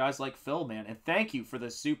talking to guys like Phil, man. And thank you for the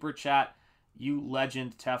super chat. You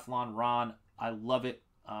legend, Teflon Ron. I love it.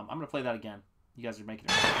 I'm going to play that again. You guys are making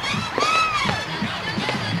it.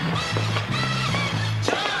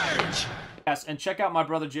 Charge! Yes, and check out my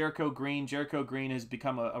brother Jericho Green. Jericho Green has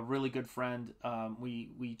become a really good friend.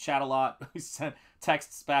 We chat a lot. We send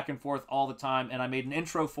texts back and forth all the time, and I made an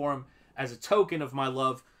intro for him as a token of my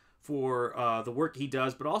love for the work he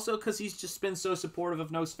does, but also because he's just been so supportive of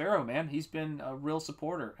Nosfero, man. He's been a real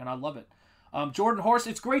supporter, and I love it. Jordan Horse,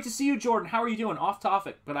 it's great to see you, Jordan. How are you doing? Off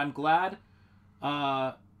topic, but I'm glad.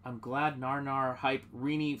 Narnar, Hype,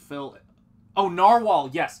 Rini, Phil. Oh, Narwhal,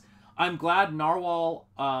 yes. I'm glad Narwhal,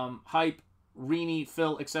 Hype, Rini,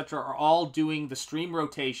 Phil, etc. are all doing the stream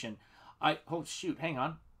rotation. Oh, shoot, hang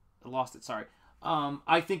on. I lost it, sorry.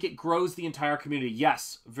 I think it grows the entire community.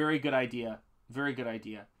 Yes, very good idea. Very good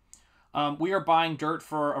idea. We are buying dirt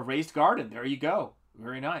for a raised garden. There you go.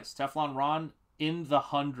 Very nice. Teflon Ron in the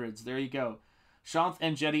hundreds. There you go. Shanth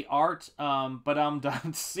Enjeti art. But I'm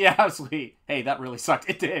done. Yeah, absolutely. Hey, that really sucked.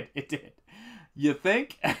 It did. It did. You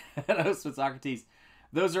think? Those with Socrates.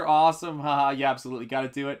 Those are awesome. Yeah, absolutely. Got to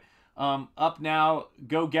do it. Up now.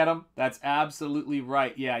 Go get them. That's absolutely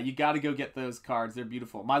right. Yeah, you got to go get those cards. They're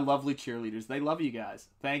beautiful. My lovely cheerleaders. They love you guys.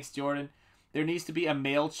 Thanks, Jordan. There needs to be a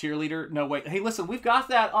male cheerleader. No, wait. Hey, listen, we've got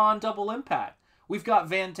that on Double Impact. We've got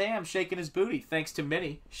Van Damme shaking his booty. Thanks to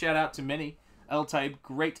Minnie. Shout out to Minnie. L-Type,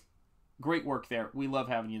 great work there. We love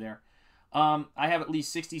having you there. I have at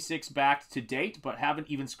least 66 backed to date, but haven't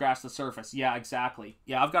even scratched the surface. Yeah, exactly.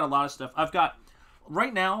 Yeah, I've got a lot of stuff. I've got,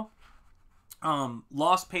 right now,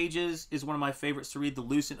 Lost Pages is one of my favorites to read. The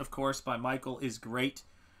Lucent, of course, by Michael is great.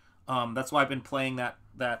 That's why I've been playing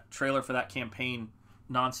that trailer for that campaign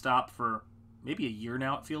nonstop for maybe a year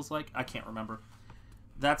now, it feels like. I can't remember.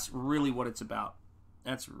 That's really what it's about.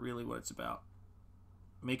 That's really what it's about.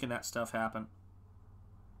 Making that stuff happen.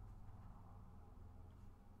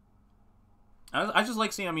 I just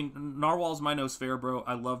like seeing, I mean, Narwhal's my Nosfero, bro.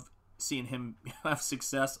 I love seeing him have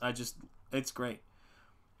success. It's great.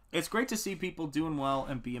 It's great to see people doing well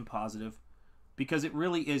and being positive. Because it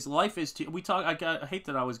really is. Life is too... I hate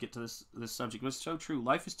that I always get to this subject, but it's so true.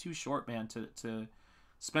 Life is too short, man, to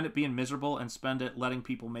spend it being miserable and spend it letting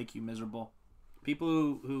people make you miserable.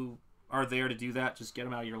 People who are there to do that, just get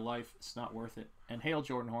them out of your life. It's not worth it. And hail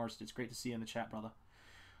Jordan Horst. It's great to see you in the chat, brother.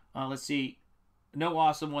 Let's see. No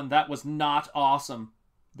awesome one. That was not awesome.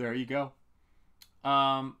 There you go.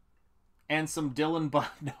 And some Dylan,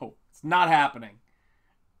 but no, it's not happening.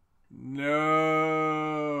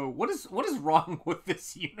 No. What is wrong with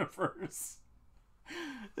this universe?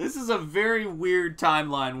 This is a very weird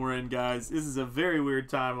timeline we're in, guys. This is a very weird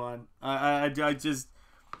timeline. I'm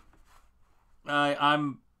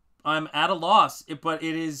at a loss, but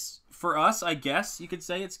it is for us, I guess you could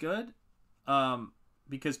say it's good.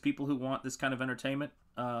 Because people who want this kind of entertainment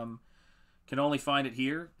can only find it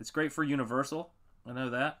here. It's great for Universal. I know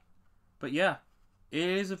that. But yeah, it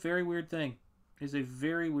is a very weird thing. It is a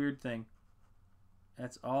very weird thing.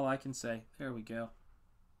 That's all I can say. There we go.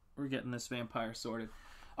 We're getting this vampire sorted.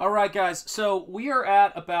 All right, guys. So we are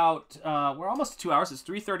at about, we're almost at 2 hours. It's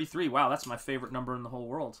 3:33. Wow, that's my favorite number in the whole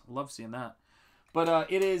world. I love seeing that.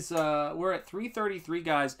 But it is, we're at 3:33,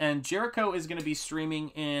 guys, and Jericho is going to be streaming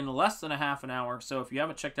in less than a half an hour. So if you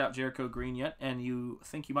haven't checked out Jericho Green yet and you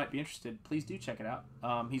think you might be interested, please do check it out.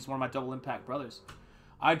 He's one of my Double Impact brothers.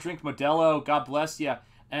 I drink Modelo, God bless ya,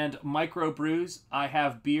 and micro brews. I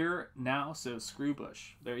have beer now, so screw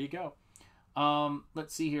Bush. There you go.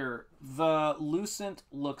 Let's see here. The Lucent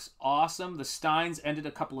looks awesome. The Steins ended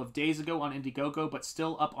a couple of days ago on Indiegogo, but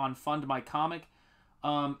still up on Fund My Comic.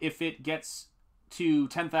 If it gets to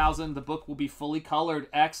 10,000, the book will be fully colored.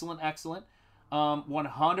 Excellent, excellent.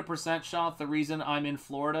 100% Shanth, the reason I'm in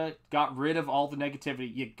Florida, got rid of all the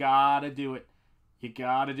negativity. You gotta do it. You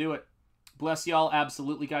gotta do it. Bless y'all,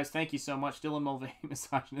 absolutely, guys. Thank you so much. Dylan Mulvey,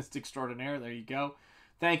 misogynist extraordinaire. There you go.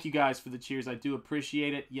 Thank you guys for the cheers. I do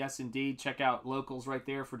appreciate it. Yes, indeed. Check out Locals right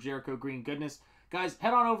there for Jericho Green goodness. Guys,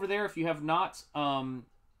 head on over there if you have not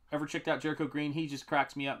ever checked out Jericho Green. He just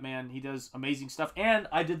cracks me up, man. He does amazing stuff. And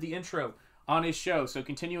I did the intro on his show, so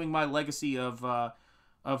continuing my legacy of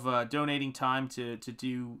donating time to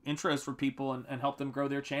do intros for people and help them grow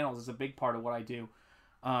their channels is a big part of what I do.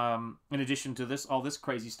 In addition to all this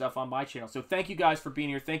crazy stuff on my channel. So thank you guys for being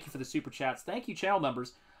here. Thank you for the super chats. Thank you, channel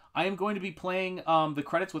members. I am going to be playing the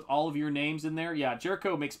credits with all of your names in there. Yeah,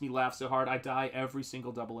 Jericho makes me laugh so hard I die every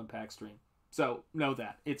single Double Impact stream. So know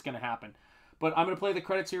that. It's going to happen. But I'm going to play the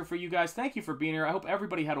credits here for you guys. Thank you for being here. I hope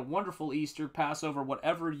everybody had a wonderful Easter, Passover,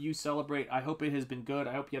 whatever you celebrate. I hope it has been good.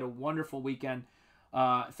 I hope you had a wonderful weekend.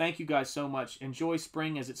 Thank you guys so much. Enjoy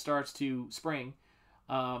spring as it starts to spring.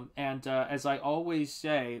 As I always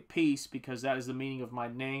say, peace, because that is the meaning of my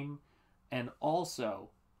name. And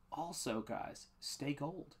also, guys, stay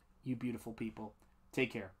gold, you beautiful people.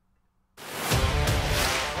 Take care.